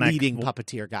iconic leading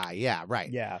puppeteer guy. Yeah, right.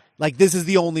 Yeah, like this is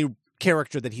the only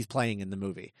character that he's playing in the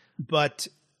movie. But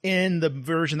in the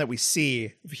version that we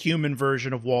see, the human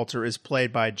version of Walter is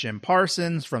played by Jim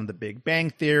Parsons from The Big Bang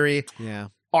Theory. Yeah.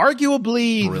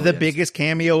 Arguably the biggest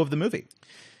cameo of the movie.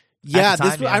 Yeah,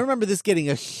 I remember this getting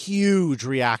a huge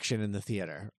reaction in the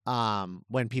theater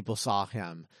when people saw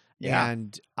him. Yeah.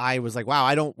 And I was like, wow,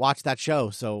 I don't watch that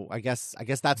show. So I guess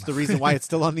that's the reason why it's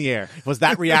still on the air. Was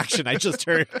that reaction I just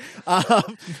heard.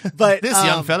 But this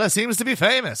young fella seems to be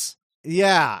famous.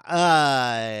 Yeah.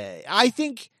 I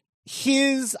think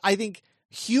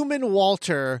human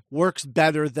Walter works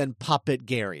better than puppet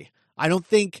Gary. I don't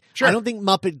think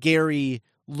Muppet Gary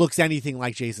looks anything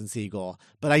like Jason Segel,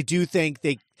 but I do think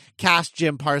they cast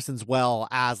Jim Parsons well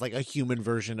as like a human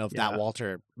version of that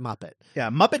Walter Muppet. Yeah,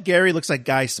 Muppet Gary looks like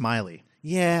Guy Smiley.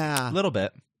 Yeah. A little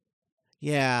bit.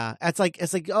 Yeah. It's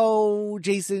like, oh,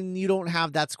 Jason, you don't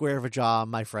have that square of a jaw,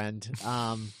 my friend.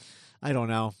 I don't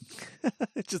know.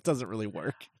 It just doesn't really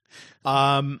work.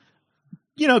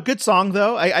 You know, good song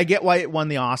though. I get why it won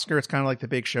the Oscar. It's kind of like the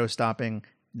big show-stopping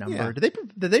number. Yeah.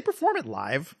 Did they perform it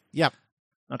live? Yep.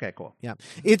 Okay, cool. Yeah.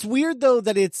 It's weird though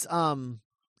that it's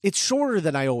shorter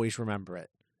than I always remember it.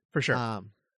 For sure.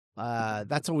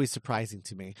 That's always surprising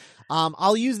to me.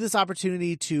 I'll use this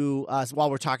opportunity to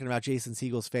while we're talking about Jason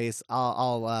Segel's face,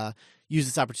 I'll use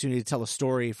this opportunity to tell a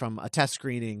story from a test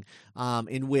screening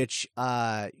in which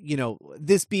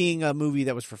this being a movie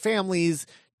that was for families,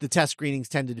 the test screenings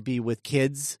tended to be with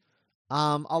kids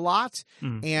a lot.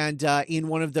 And in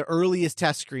one of the earliest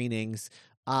test screenings,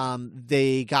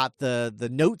 they got the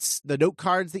note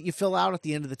cards that you fill out at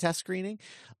the end of the test screening.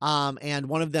 And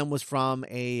one of them was from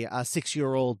a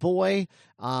 6-year-old boy.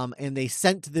 And they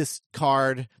sent this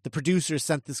card, the producers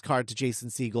sent this card to Jason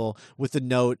Segel with a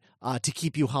note, to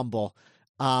keep you humble.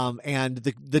 And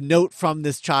the note from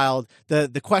this child,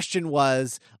 the question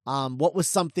was, what was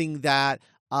something that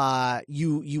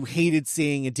you hated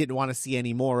seeing and didn't want to see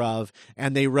any more of?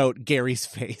 And they wrote Gary's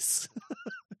face,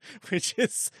 which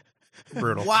is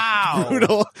brutal. Wow.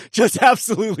 Brutal. Just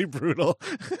absolutely brutal.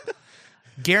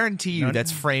 Guarantee you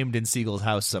that's framed in Segel's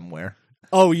house somewhere.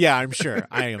 Oh yeah, I'm sure.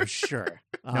 I am sure.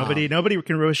 Nobody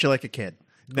can roast you like a kid.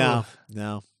 No,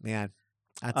 man.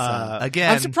 That's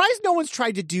again, I'm surprised no one's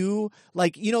tried to do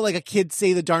like a kid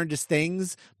say the darndest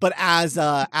things, but as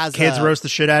kids roast the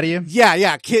shit out of you.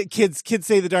 Yeah. Kids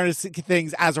say the darndest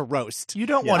things as a roast. You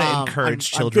don't want to encourage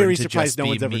children. I'm very to surprised just no be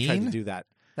one's ever mean. tried to do that.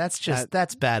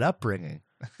 That's bad upbringing.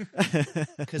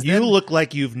 You look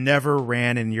like you've never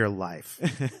ran in your life.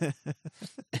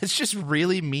 It's just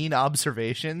really mean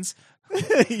observations.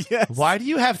 Yes. Why do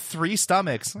you have 3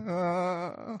 stomachs?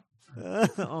 Oh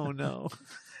no.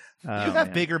 You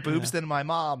have bigger boobs than my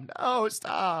mom. No,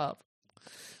 stop.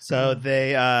 So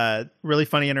they really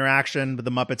funny interaction.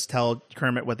 The Muppets tell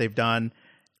Kermit what they've done,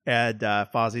 and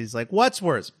Fozzie's like, "What's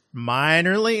worse,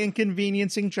 minorly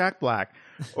inconveniencing Jack Black,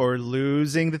 or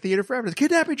losing the theater forever?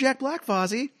 Kidnapping Jack Black,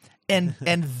 Fozzie."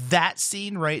 And that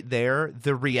scene right there,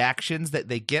 the reactions that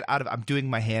they get out of, I'm doing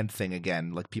my hand thing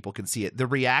again, like people can see it. The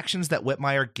reactions that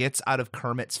Whitmire gets out of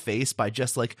Kermit's face by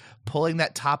just like pulling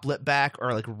that top lip back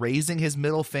or like raising his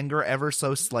middle finger ever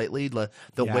so slightly, the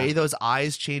way those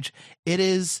eyes change. It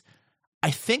is,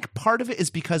 I think part of it is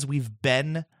because we've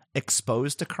been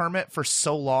exposed to Kermit for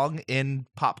so long in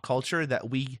pop culture that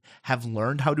we have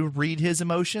learned how to read his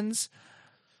emotions.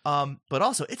 But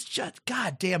also it's just,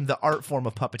 goddamn, the art form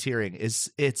of puppeteering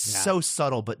it's so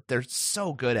subtle, but they're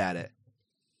so good at it.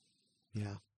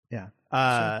 Yeah. Yeah.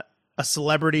 A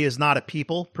celebrity is not a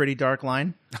people. Pretty dark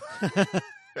line.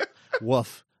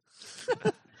 Woof.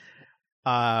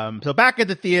 So back at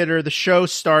the theater, the show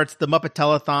starts, the Muppet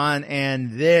Telethon,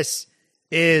 and this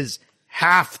is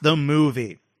half the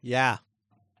movie. Yeah.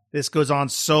 This goes on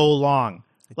so long.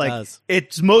 It like does.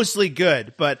 It's mostly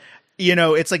good, but you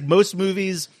know, it's like most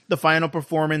movies, the final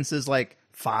performance is like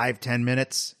 5-10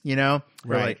 minutes, you know?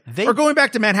 Right. Or going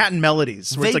back to Manhattan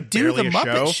Melodies, where They it's like do barely the a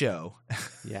Muppet show. show.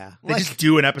 Yeah. They just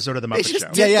do an episode of the Muppet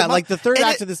just Show. Yeah. Like the third and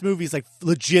act of this movie is like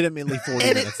legitimately 40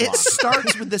 And minutes it long.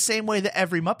 starts with the same way that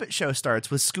every Muppet show starts,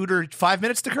 with Scooter, 5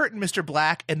 minutes to curtain, Mr.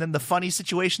 Black, and then the funny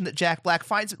situation that Jack Black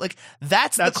finds. Like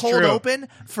that's the cold true. open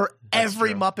for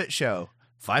every true. Muppet show.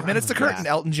 5 minutes to curtain,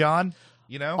 Elton John.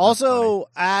 You know. Also,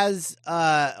 as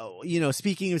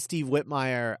speaking of Steve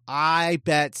Whitmire, I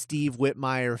bet Steve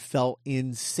Whitmire felt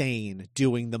insane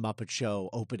doing the Muppet Show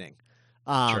opening,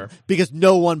 because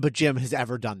no one but Jim has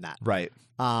ever done that. Right.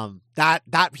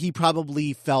 That he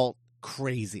probably felt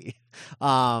crazy.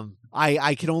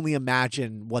 I can only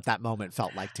imagine what that moment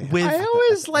felt like to him. I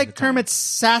always like Kermit's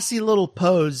sassy little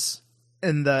pose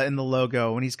in the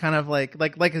logo when he's kind of like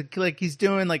he's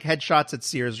doing like headshots at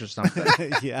Sears or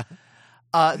something. Yeah.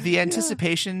 The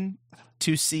anticipation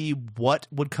to see what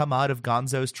would come out of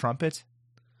Gonzo's trumpet.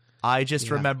 I just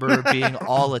remember being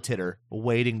all a titter,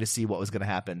 waiting to see what was going to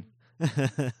happen.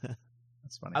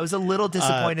 That's funny. I was a little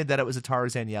disappointed that it was a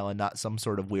Tarzan yell and not some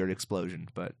sort of weird explosion,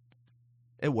 but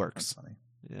it works. That's funny.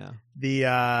 Yeah.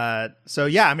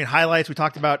 Highlights. We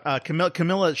talked about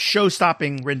Camilla's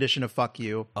show-stopping rendition of "Fuck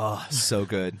You." Oh, so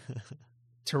good.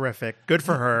 Terrific. Good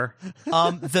for her.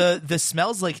 The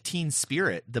Smells Like Teen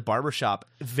Spirit, the barbershop,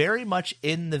 very much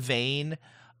in the vein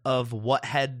of what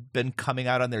had been coming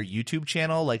out on their YouTube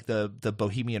channel, like the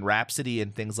Bohemian Rhapsody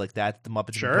and things like that. The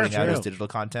Muppets were putting out as digital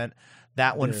content.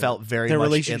 That one felt very their much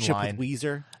relationship in line with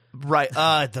Weezer. Right.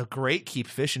 The great Keep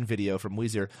Fishing video from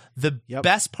Weezer. The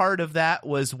best part of that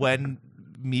was when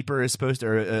Beaker is supposed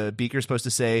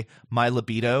to say "my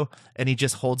libido," and he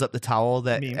just holds up the towel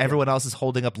that everyone else is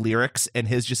holding up lyrics, and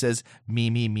his just says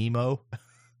 "me mo."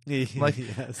 Like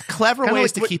clever Kinda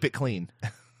ways like to keep it clean.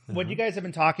 What you guys have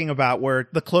been talking about, where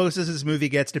the closest this movie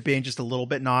gets to being just a little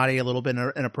bit naughty, a little bit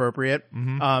inappropriate.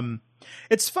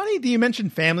 It's funny that you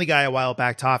mentioned Family Guy a while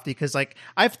back, Tofty, because like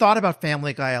I've thought about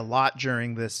Family Guy a lot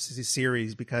during this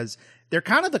series because they're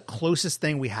kind of the closest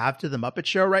thing we have to the Muppet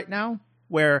Show right now,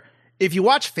 where if you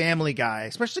watch Family Guy,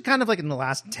 especially kind of like in the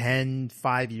last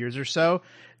 5 years or so,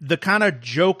 the kind of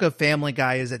joke of Family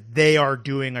Guy is that they are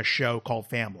doing a show called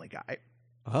Family Guy.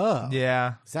 Oh.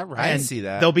 Yeah. Is that right? I didn't see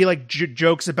that. There'll be like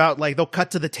jokes about like they'll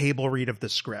cut to the table read of the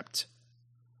script.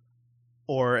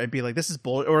 Or it'd be like, this is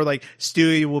bull, or like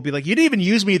Stewie will be like, you didn't even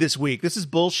use me this week. This is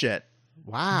bullshit.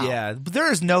 Wow. Yeah. But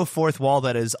there is no fourth wall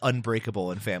that is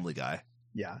unbreakable in Family Guy.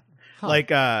 Yeah. Huh. Like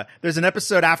there's an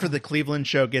episode after the Cleveland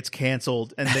show gets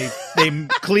canceled and they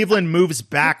Cleveland moves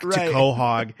back to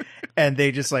Quahog and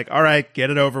they just like, all right, get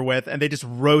it over with. And they just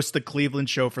roast the Cleveland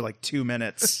show for like 2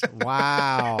 minutes.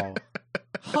 Wow.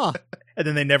 Huh. And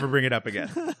then they never bring it up again.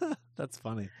 That's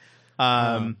funny.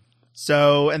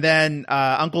 So, and then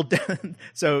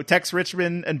so Tex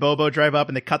Richmond and Bobo drive up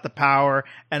and they cut the power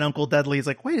and Uncle Dudley's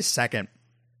like, wait a second.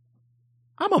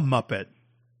 I'm a Muppet.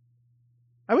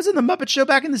 I was in the Muppet Show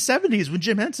back in the 70s when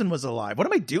Jim Henson was alive. What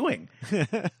am I doing?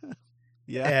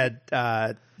 Yeah.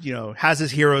 And, has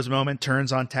his hero's moment,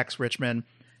 turns on Tex Richmond.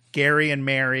 Gary and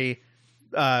Mary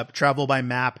travel by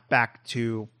map back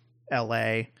to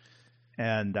L.A.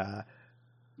 And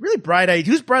really bright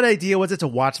idea. Whose bright idea was it to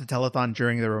watch the telethon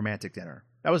during the romantic dinner?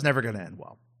 That was never going to end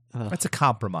well. That's a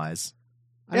compromise.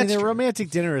 I mean, their romantic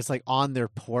dinner is like on their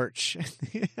porch.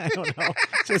 I don't know.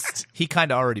 Just he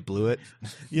kind of already blew it.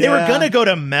 They were going to go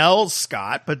to Mel's,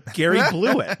 Scott, but Gary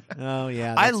blew it. Oh,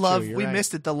 yeah. I love, we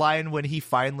missed it, the line when he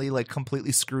finally like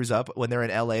completely screws up when they're in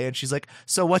LA and she's like,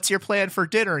 so what's your plan for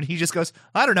dinner? And he just goes,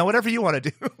 I don't know, whatever you want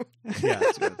to do. Yeah,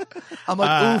 that's good. I'm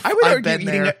like, oof, I would I've argue been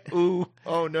eating there. Ooh,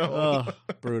 oh no.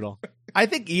 Oh, brutal. I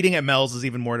think eating at Mel's is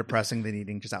even more depressing than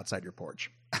eating just outside your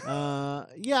porch.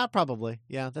 Yeah, probably.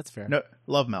 Yeah, that's fair. No,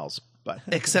 love Mel's. But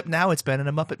Except now it's been in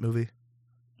a Muppet movie.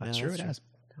 that's Yeah, true. that's It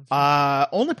true. has.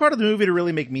 Only part of the movie to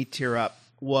really make me tear up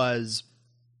was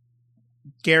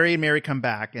Gary and Mary come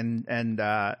back, and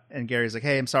Gary's like,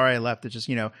 "Hey, I'm sorry I left. It's just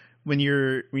when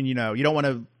you don't want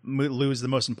to lose the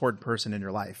most important person in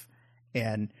your life."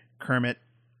 And Kermit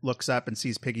looks up and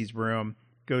sees Piggy's room,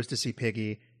 goes to see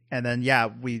Piggy, and then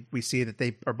we see that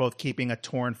they are both keeping a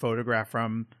torn photograph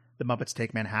from the Muppets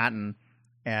Take Manhattan,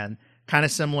 and kind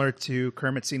of similar to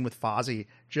Kermit's scene with Fozzie,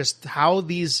 just how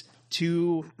these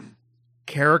two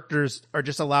characters are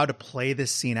just allowed to play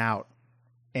this scene out,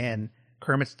 and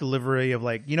Kermit's delivery of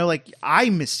like I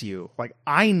miss you, like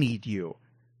I need you,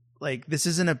 like this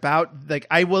isn't about like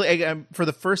for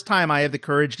the first time I have the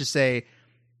courage to say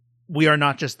we are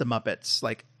not just the Muppets,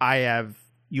 like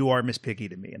you are Miss Piggy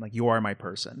to me, and like you are my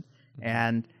person.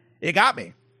 And it got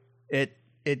me.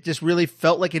 It just really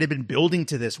felt like it had been building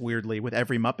to this weirdly with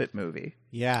every Muppet movie.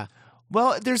 Yeah.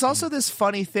 Well, there's also this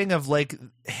funny thing of like,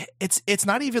 it's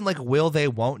not even like will they,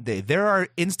 won't they. There are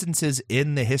instances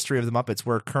in the history of the Muppets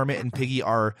where Kermit and Piggy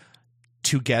are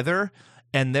together,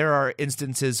 and there are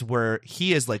instances where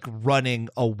he is like running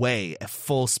away at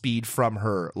full speed from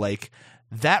her. Like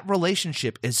that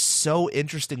relationship is so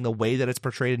interesting, the way that it's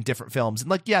portrayed in different films. And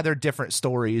like, yeah, there are different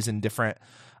stories and different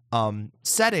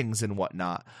settings and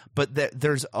whatnot, but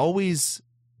there's always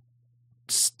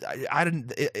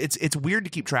it's weird to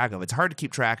keep track of. It's hard to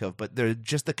keep track of, but there's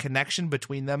just the connection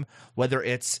between them, whether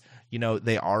it's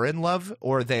they are in love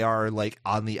or they are like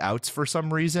on the outs for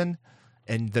some reason,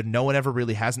 and no one ever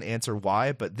really has an answer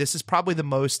why. But this is probably the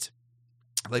most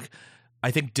like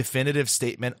I think definitive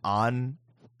statement on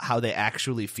how they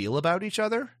actually feel about each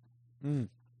other.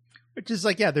 Which is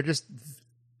like, they're just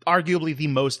arguably the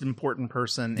most important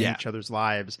person in each other's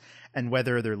lives, and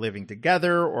whether they're living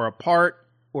together or apart,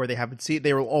 or they haven't seen,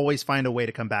 they will always find a way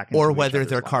to come back. Or whether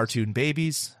they're cartoon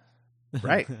babies.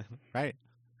 Right. Right.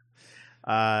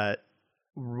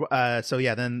 So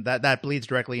then that bleeds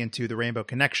directly into the Rainbow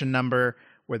Connection number,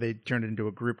 where they turned it into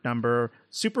a group number.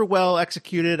 Super well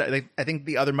executed. I think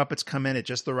the other Muppets come in at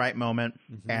just the right moment.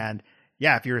 And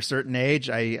if you're a certain age,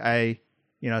 I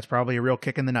it's probably a real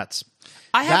kick in the nuts.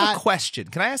 I have a question.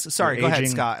 Can I ask? Sorry, go ahead,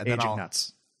 Scott. And then I'll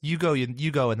nuts. You go,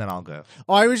 and then I'll go.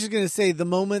 Oh, I was just going to say, the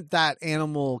moment that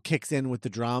animal kicks in with the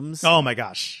drums. Oh my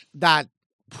gosh. That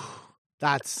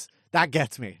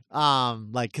gets me.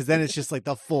 Like, cause then it's just like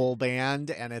the full band,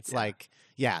 and it's like,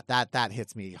 that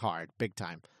hits me hard, big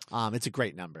time. It's a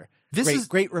great number. This is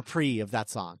great reprieve of that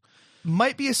song.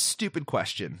 Might be a stupid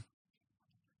question.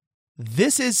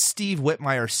 This is Steve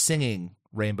Whitmire singing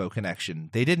Rainbow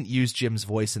Connection. They didn't use Jim's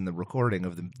voice in the recording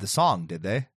of the song, did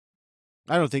they?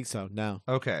 I don't think so. No.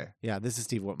 Okay. Yeah, this is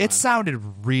Steve Whitmire. It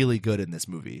sounded really good in this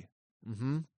movie.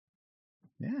 Mm-hmm.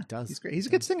 Yeah, it does. He's great. He's a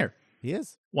good singer. He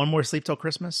is. One More Sleep Till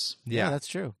Christmas. Yeah, that's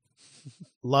true.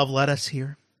 Love Let Us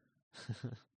Here.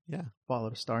 Yeah.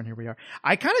 Followed a Star, and here we are.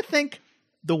 I kind of think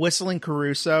the Whistling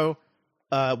Caruso,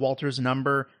 Walter's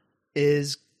number,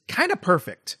 is kind of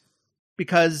perfect,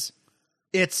 because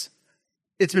it's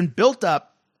been built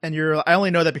up, and I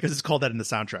only know that because it's called that in the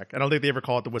soundtrack. I don't think they ever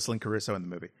call it the Whistling Caruso in the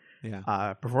movie.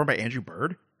 Yeah. Performed by Andrew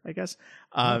Bird, I guess.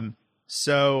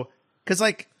 So, because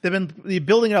like they've been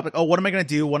building it up, like, oh, what am I going to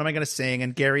do? What am I going to sing?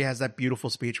 And Gary has that beautiful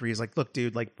speech where he's like, look,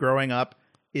 dude, like growing up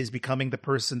is becoming the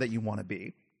person that you want to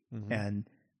be. And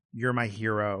you're my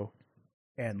hero.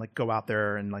 And like go out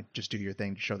there and like just do your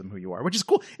thing to show them who you are, which is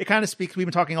cool. It kind of speaks. We've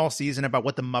been talking all season about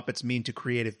what the Muppets mean to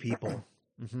creative people,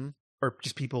 or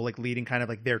just people like leading kind of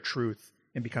like their truth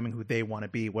and becoming who they want to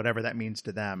be, whatever that means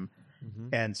to them.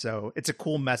 And so it's a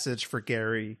cool message for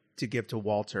Gary to give to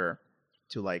Walter,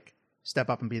 to like step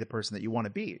up and be the person that you want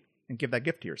to be and give that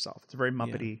gift to yourself. It's a very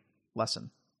Muppety lesson.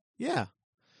 Yeah.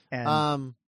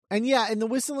 And and the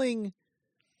whistling,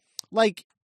 like,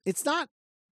 it's not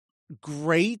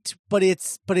great, but it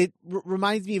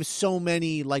reminds me of so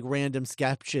many like random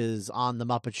sketches on the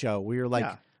Muppet Show where you're like,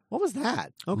 what was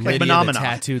that? Okay. Lydia, Phenomenon. the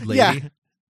tattooed lady.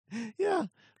 Yeah.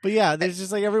 But yeah, there's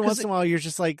just like every once in a while you're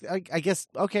just like, I guess,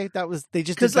 okay, they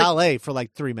just did ballet for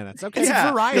like 3 minutes. Okay. It's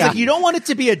variety. Like, you don't want it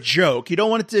to be a joke. You don't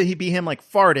want it to be him like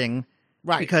farting.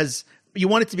 Right. Because you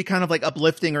want it to be kind of like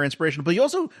uplifting or inspirational. But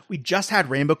we just had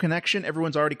Rainbow Connection.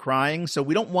 Everyone's already crying. So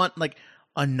we don't want like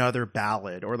another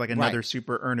ballad or like another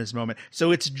super earnest moment.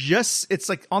 So it's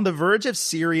like on the verge of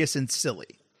serious and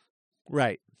silly.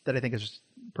 Right. That I think is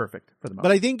perfect for the moment.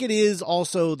 But I think it is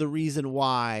also the reason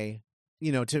why,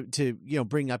 to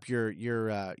bring up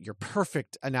your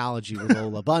perfect analogy with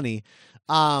Lola Bunny.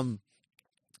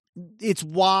 it's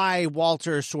why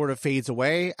Walter sort of fades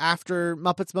away after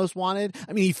Muppets Most Wanted.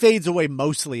 I mean, he fades away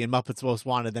mostly in Muppets Most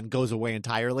Wanted, then goes away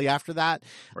entirely after that.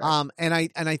 Right. And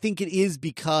I think it is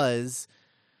because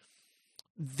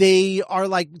they are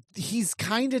like, he's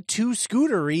kind of too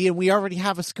scootery and we already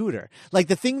have a Scooter. Like,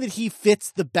 the thing that he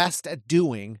fits the best at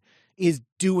doing is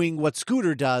doing what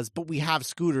Scooter does, but we have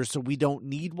Scooter, so we don't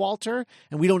need Walter,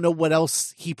 and we don't know what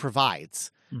else he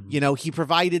provides. Mm-hmm. You know, he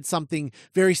provided something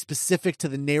very specific to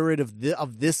the narrative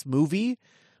of this movie,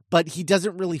 but he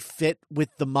doesn't really fit with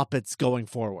the Muppets going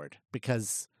forward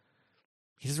because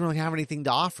he doesn't really have anything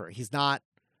to offer. He's not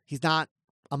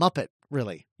a Muppet,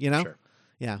 really, you know? Sure.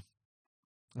 Yeah.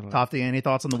 I don't know. Tofty, any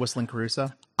thoughts on the Whistling Caruso?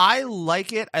 I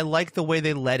like it. I like the way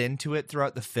they led into it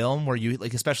throughout the film, where you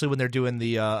like, especially when they're doing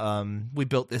the we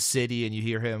built this city and you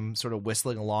hear him sort of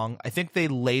whistling along. I think they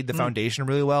laid the foundation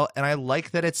really well, and I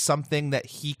like that it's something that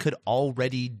he could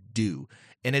already do,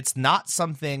 and it's not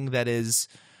something that is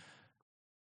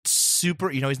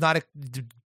super. You know, he's not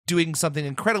doing something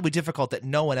incredibly difficult that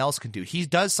no one else can do. He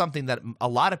does something that a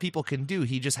lot of people can do.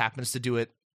 He just happens to do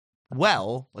it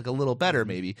well, like a little better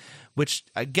maybe, which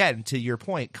again, to your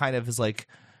point, kind of is like,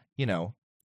 you know,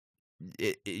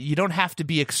 you don't have to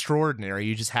be extraordinary,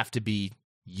 you just have to be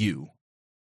you,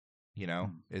 you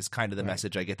know, is kind of the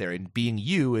message I get there, and being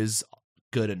you is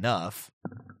good enough.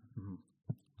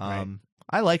 Right.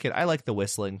 I like it. I like the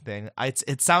whistling thing.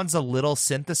 It sounds a little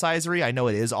synthesizery. I know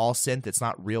it is all synth. It's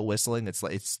not real whistling. It's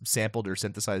like it's sampled or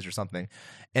synthesized or something,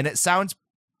 and it sounds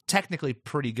technically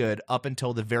pretty good up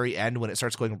until the very end when it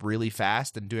starts going really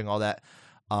fast and doing all that,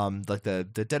 like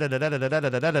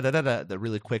the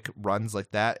really quick runs like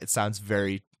that. It sounds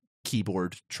very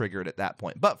keyboard triggered at that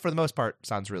point, but for the most part,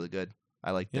 sounds really good.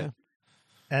 I liked it.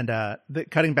 And the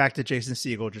cutting back to Jason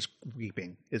Segel just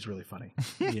weeping is really funny.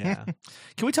 Yeah.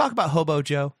 Can we talk about Hobo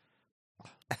Joe?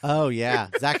 Oh yeah,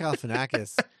 Zach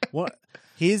Galifianakis. What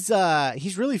he's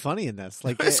really funny in this.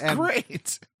 Like, It's and-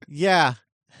 great. Yeah.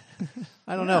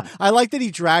 I don't know. I like that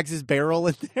he drags his barrel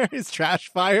in there, his trash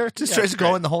fire. Just tries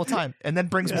going the whole time, and then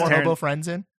brings more Tearing- hobo friends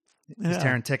in. He's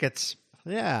tearing tickets.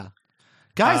 Yeah.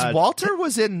 Guys, Walter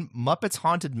was in Muppets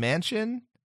Haunted Mansion.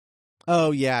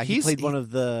 Oh yeah, he He's- played one of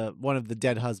the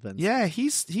dead husbands. Yeah, he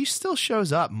still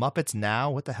shows up. Muppets Now.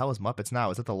 What the hell is Muppets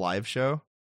Now? Is that the live show?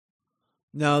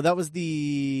 No, that was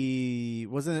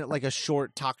wasn't it like a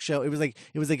short talk show? It was like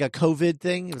a COVID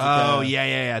thing. It was like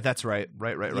Yeah. That's right.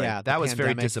 Right. Yeah, that the was very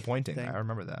pandemic disappointing. thing. I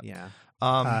remember that. Yeah.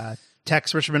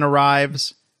 Tex Richmond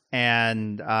arrives,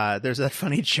 and there's that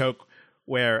funny joke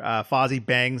where Fozzie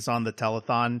bangs on the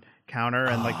telethon counter,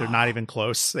 and like they're not even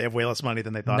close. They have way less money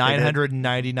than they thought.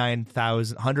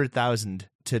 100,000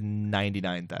 to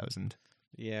 99,000.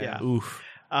 Yeah. Oof.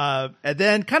 And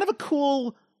then kind of a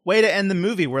cool way to end the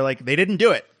movie where like they didn't do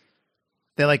it.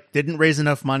 They like didn't raise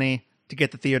enough money to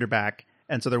get the theater back.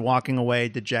 And so they're walking away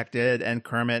dejected, and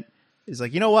Kermit is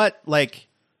like, you know what? Like,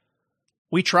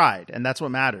 we tried, and that's what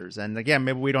matters. And again,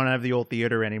 maybe we don't have the old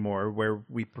theater anymore where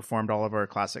we performed all of our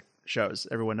classic shows.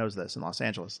 Everyone knows this in Los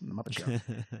Angeles, in the Muppet Show.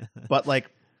 But like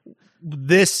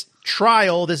this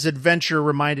trial, this adventure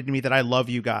reminded me that I love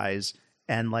you guys,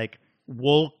 and like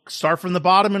we'll start from the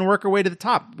bottom and work our way to the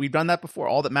top. We've done that before.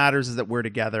 All that matters is that we're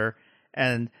together.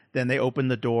 And then they open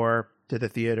the door to the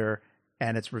theater,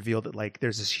 and it's revealed that like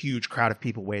there's this huge crowd of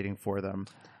people waiting for them.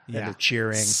 And they're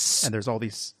cheering, and there's all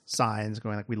these signs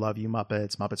going like, we love you,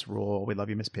 Muppets, Muppets rule, we love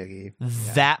you, Miss Piggy.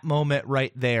 That moment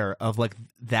right there of like,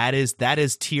 that is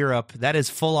tear up. That is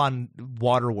full on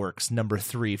Waterworks number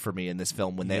 3 for me in this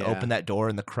film. When they open that door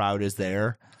and the crowd is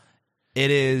there,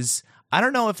 it is, I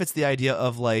don't know if it's the idea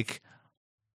of like,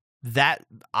 that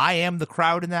I am the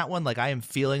crowd in that one. Like, I am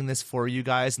feeling this for you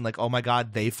guys, and like, oh my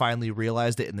God, they finally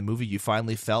realized it in the movie. You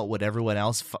finally felt what everyone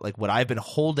else like what I've been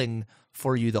holding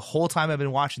for you the whole time I've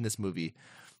been watching this movie.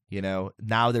 You know,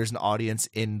 now there's an audience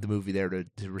in the movie there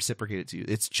to reciprocate it to you.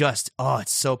 It's just,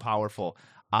 it's so powerful.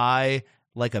 I,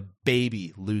 like a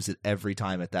baby, lose it every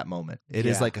time at that moment. It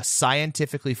is like a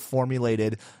scientifically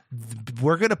formulated,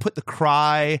 we're going to put the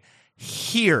cry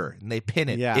here, and they pin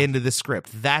it into the script.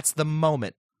 That's the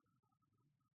moment.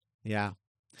 Yeah.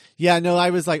 Yeah, no,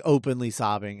 I was like openly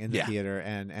sobbing in the theater,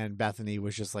 and Bethany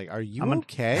was just like, "Are you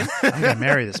okay?" I'm gonna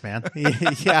marry this man.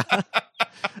 Yeah.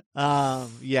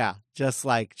 Yeah, just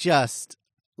like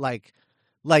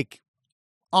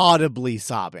audibly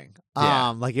sobbing.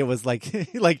 Like it was like Why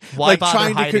like bother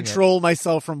trying to hiding control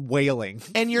myself from wailing.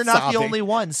 And you're not sobbing. the only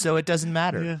one, so it doesn't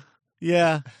matter.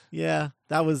 Yeah.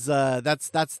 That was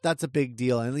that's a big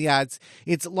deal. And yeah,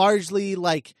 it's largely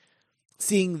like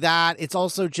seeing that. It's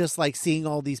also just like seeing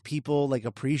all these people like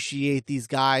appreciate these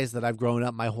guys that I've grown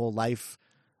up my whole life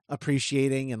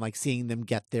appreciating and like seeing them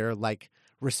get their like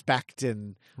respect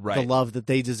and the Right. love that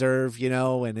they deserve, you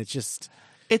know, and it's just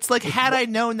It's like, had I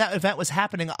known that event was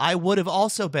happening, I would have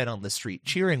also been on the street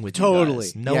cheering with Totally.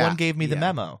 you guys. No Yeah. one gave me the Yeah.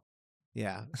 memo.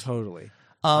 yeah, totally.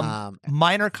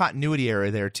 Minor continuity error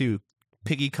there too.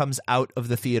 Piggy comes out of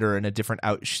the theater in a different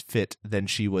outfit than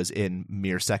she was in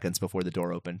mere seconds before the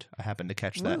door opened. I happened to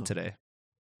catch that Oh. today.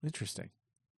 Interesting.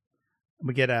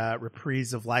 We get a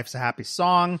reprise of Life's a Happy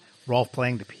Song. Rolf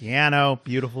playing the piano.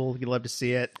 Beautiful. You love to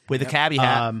see it. With a cabbie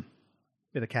hat.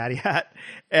 With a caddy hat.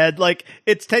 And like,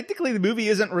 it's technically the movie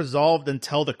isn't resolved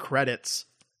until the credits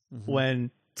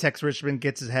when Tex Richmond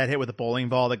gets his head hit with a bowling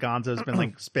ball that Gonzo's been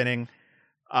like spinning.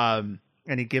 And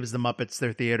he gives the Muppets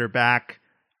their theater back.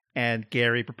 And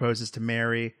Gary proposes to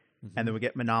Mary. And then we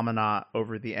get Menomina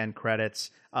over the end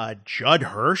credits. Judd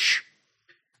Hirsch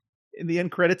in the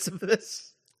end credits of this.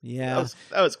 Yeah.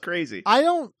 That was crazy.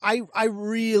 I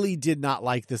really did not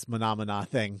like this Menomina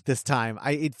thing this time.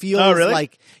 It feels really?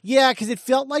 like, yeah, because it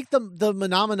felt like the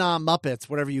Menomina Muppets,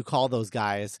 whatever you call those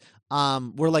guys,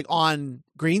 were like on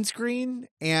green screen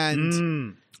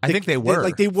and I think they were.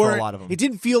 Like they were for a lot of them. It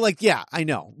didn't feel like, yeah, I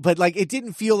know, but like it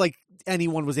didn't feel like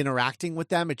anyone was interacting with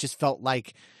them. It just felt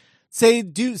like,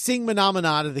 sing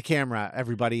Menomina to the camera,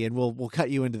 everybody, and we'll cut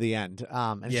you into the end.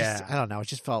 And it's just, I don't know. It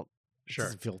just felt it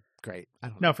doesn't feel great. I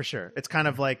don't know. No, for sure. It's kind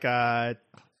of like, it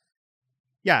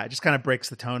just kind of breaks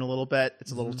the tone a little bit.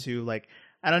 It's a little too like,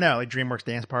 I don't know, like DreamWorks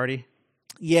Dance Party.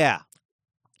 Yeah.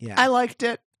 I liked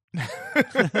it.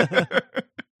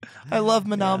 I love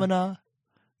Menomina.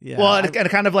 Yeah. Well, and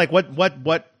kind of like what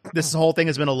this whole thing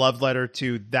has been a love letter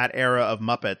to that era of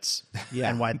Muppets. Yeah.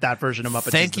 And why that version of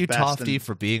Muppets Thank is the you, best. Tofty,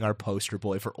 for being our poster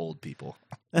boy for old people.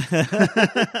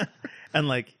 And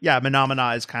like,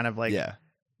 Menomina is kind of like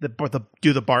the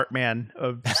Bartman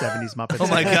of 70s Muppets. Oh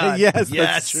my God. Yes,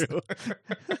 Yes. that's true.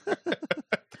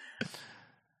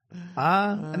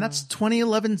 And that's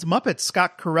 2011's Muppets.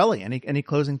 Scott Corelli. Any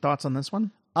closing thoughts on this one?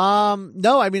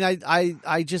 No, I mean, I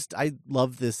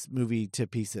love this movie to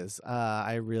pieces.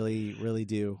 I really, really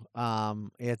do.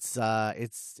 It's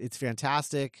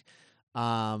fantastic.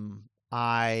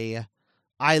 I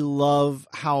love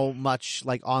how much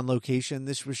like on location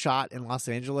this was shot in Los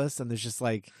Angeles, and there's just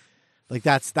like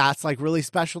that's like really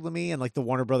special to me, and like the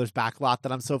Warner Brothers backlot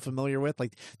that I'm so familiar with.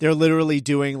 Like they're literally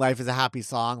doing Life is a Happy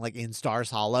Song like in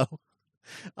Stars Hollow.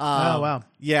 Oh wow.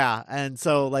 Yeah, and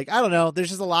so like I don't know, there's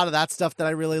just a lot of that stuff that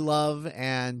I really love,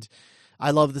 and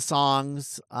I love the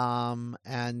songs,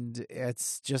 and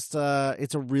it's just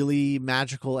it's a really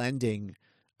magical ending,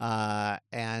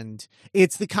 and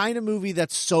it's the kind of movie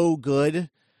that's so good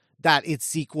that its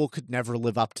sequel could never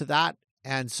live up to that,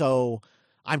 and so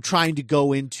I'm trying to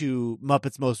go into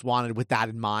Muppets Most Wanted with that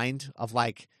in mind, of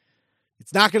like,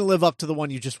 it's not going to live up to the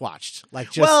one you just watched. Like,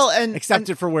 just accept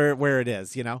it for where it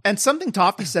is, you know? And something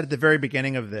Tofty said at the very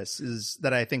beginning of this is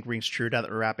that I think rings true now that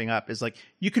we're wrapping up, is like,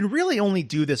 you can really only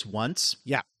do this once.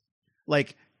 Yeah.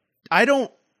 Like, I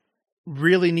don't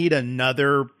really need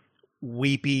another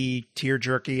weepy,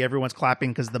 tear-jerky, everyone's clapping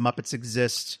because the Muppets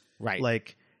exist. Right.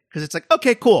 Like, because it's like,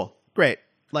 okay, cool, great.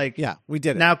 Like, yeah, we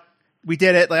did it. Now, we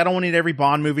did it. Like, I don't need every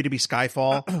Bond movie to be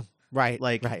Skyfall. Right.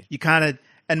 Like, right. you kind of...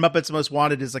 And Muppets Most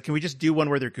Wanted is like, can we just do one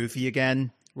where they're goofy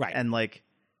again? Right. And like,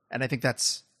 and I think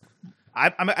that's,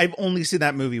 I've only seen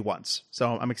that movie once,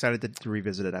 so I'm excited to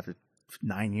revisit it after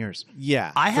 9 years.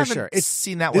 Yeah, I haven't sure.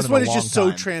 seen that one. This one is just so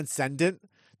time. transcendent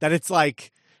that it's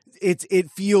like, it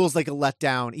feels like a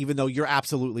letdown, even though you're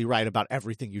absolutely right about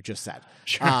everything you just said.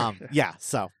 Sure. Yeah.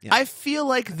 So yeah. I feel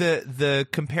like the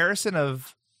comparison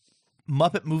of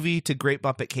Muppet Movie to Great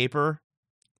Muppet Caper,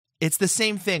 it's the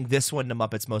same thing. This one to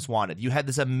Muppets Most Wanted. You had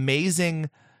this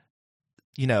amazing,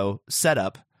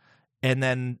 setup, and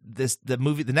then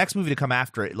the next movie to come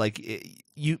after it, like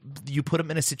you put them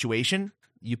in a situation,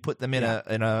 you put them in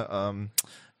a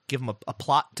give them a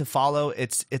plot to follow.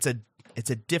 It's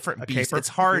a different beast. Caper, it's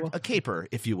hard, a caper,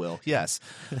 if you will. Yes.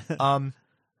 The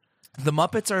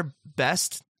Muppets are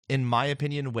best, in my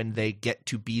opinion, when they get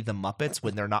to be the Muppets,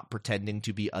 when they're not pretending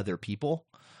to be other people.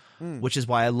 Which is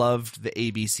why I loved the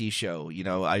ABC show.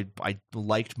 I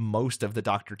liked most of the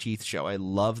Dr. Teeth show. I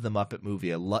love the Muppet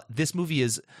movie. This movie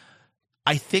is,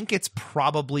 I think it's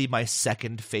probably my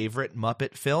second favorite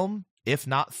Muppet film, if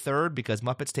not third, because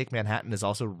Muppets Take Manhattan is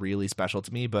also really special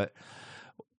to me. But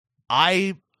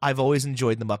I've always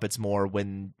enjoyed the Muppets more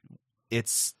when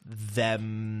it's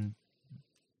them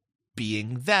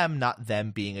being them, not them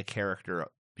being a character,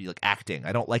 like acting.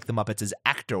 I don't like the Muppets as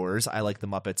actors. I like the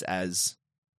Muppets as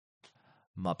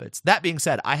Muppets. That being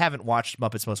said, I haven't watched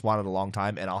Muppets Most Wanted in a long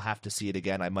time, and I'll have to see it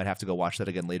again. I might have to go watch that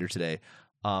again later today.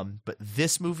 But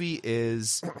this movie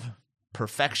is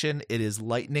perfection. It is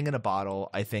lightning in a bottle.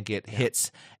 I think it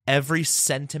hits every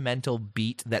sentimental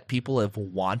beat that people have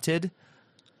wanted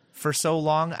for so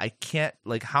long. I can't,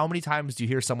 like, how many times do you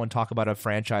hear someone talk about a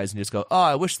franchise and just go, oh,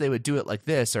 I wish they would do it like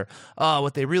this, or oh,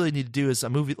 what they really need to do is a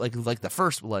movie like the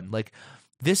first one. Like,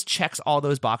 this checks all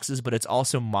those boxes, but it's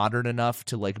also modern enough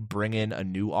to like bring in a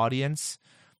new audience.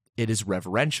 It is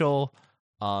reverential.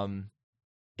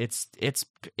 It's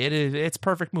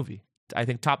perfect movie. I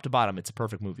think top to bottom, it's a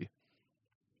perfect movie.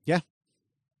 Yeah.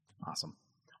 Awesome.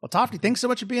 Well, Tofty, thanks so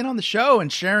much for being on the show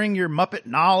and sharing your Muppet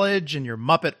knowledge and your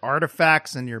Muppet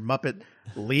artifacts and your Muppet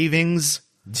leavings.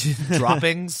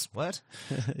 Droppings. What?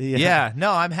 Yeah. Yeah.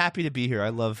 No, I'm happy to be here. I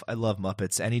love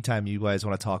Muppets. Anytime you guys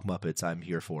want to talk Muppets, I'm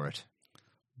here for it.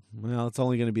 Well, it's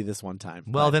only going to be this one time.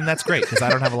 Well, then that's great because I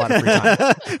don't have a lot of free time.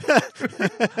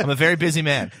 I'm a very busy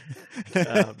man.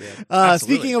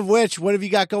 Speaking of which, what have you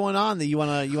got going on that you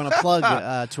want to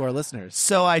plug to our listeners?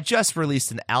 So I just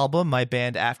released an album. My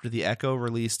band After the Echo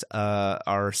released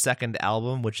our second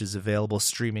album, which is available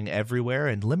streaming everywhere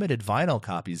and limited vinyl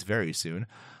copies very soon.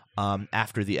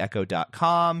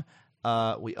 AfterTheEcho.com.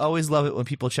 We always love it when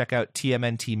people check out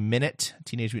TMNT Minute,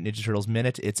 Teenage Mutant Ninja Turtles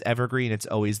Minute. It's evergreen. It's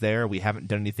always there. We haven't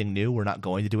done anything new. We're not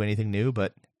going to do anything new,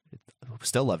 but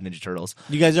still love Ninja Turtles.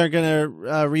 You guys aren't going to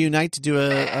reunite to do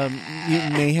a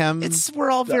Mutant Mayhem?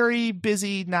 We're all very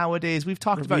busy nowadays. We've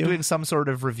talked about doing some sort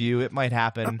of review. It might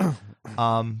happen.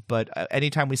 But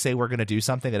anytime we say we're going to do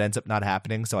something, it ends up not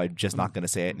happening. So I'm just not going to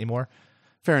say it anymore.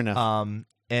 Fair enough.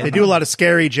 And they do a lot of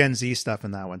scary Gen Z stuff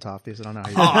in that one, Tofty. So I don't know how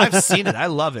you do I've seen it. I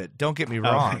love it. Don't get me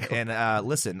wrong. Okay, cool. And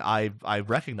listen, I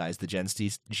recognize the Gen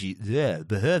Z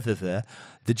the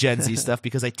Gen Z stuff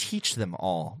because I teach them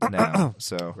all now.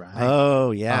 So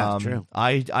Oh yeah, true.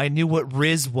 I knew what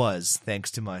Riz was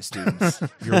thanks to my students.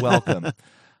 You're welcome.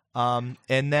 And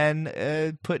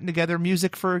then putting together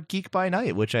music for Geek by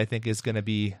Night, which I think is going to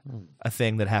be a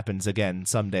thing that happens again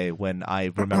someday when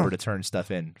I remember to turn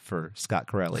stuff in for Scott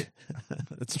Corelli.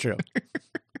 That's true.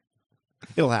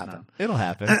 It'll happen. It'll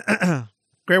happen.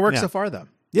 Great work so far, though.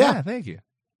 Yeah, thank you.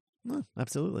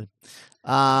 Absolutely.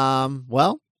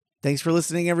 Well, thanks for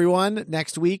listening, everyone.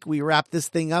 Next week, we wrap this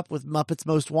thing up with Muppets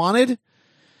Most Wanted.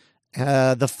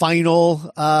 The final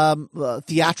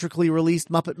theatrically released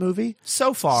Muppet movie.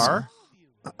 So far.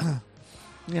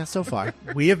 Yeah, so far.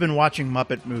 We have been watching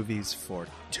Muppet movies for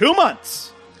 2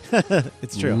 months.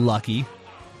 It's true. Lucky.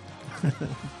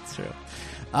 It's true.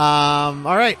 All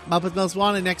right. Muppet Most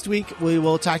Wanted next week. We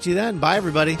will talk to you then. Bye,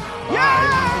 everybody.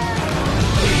 Bye.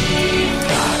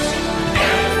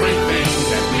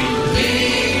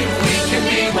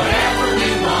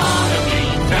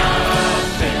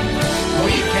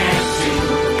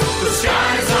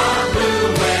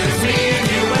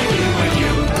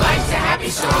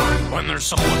 When there's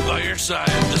someone by your side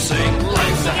to sing,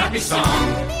 life's a happy song.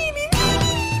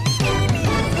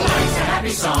 Life's a happy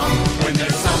song when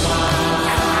there's someone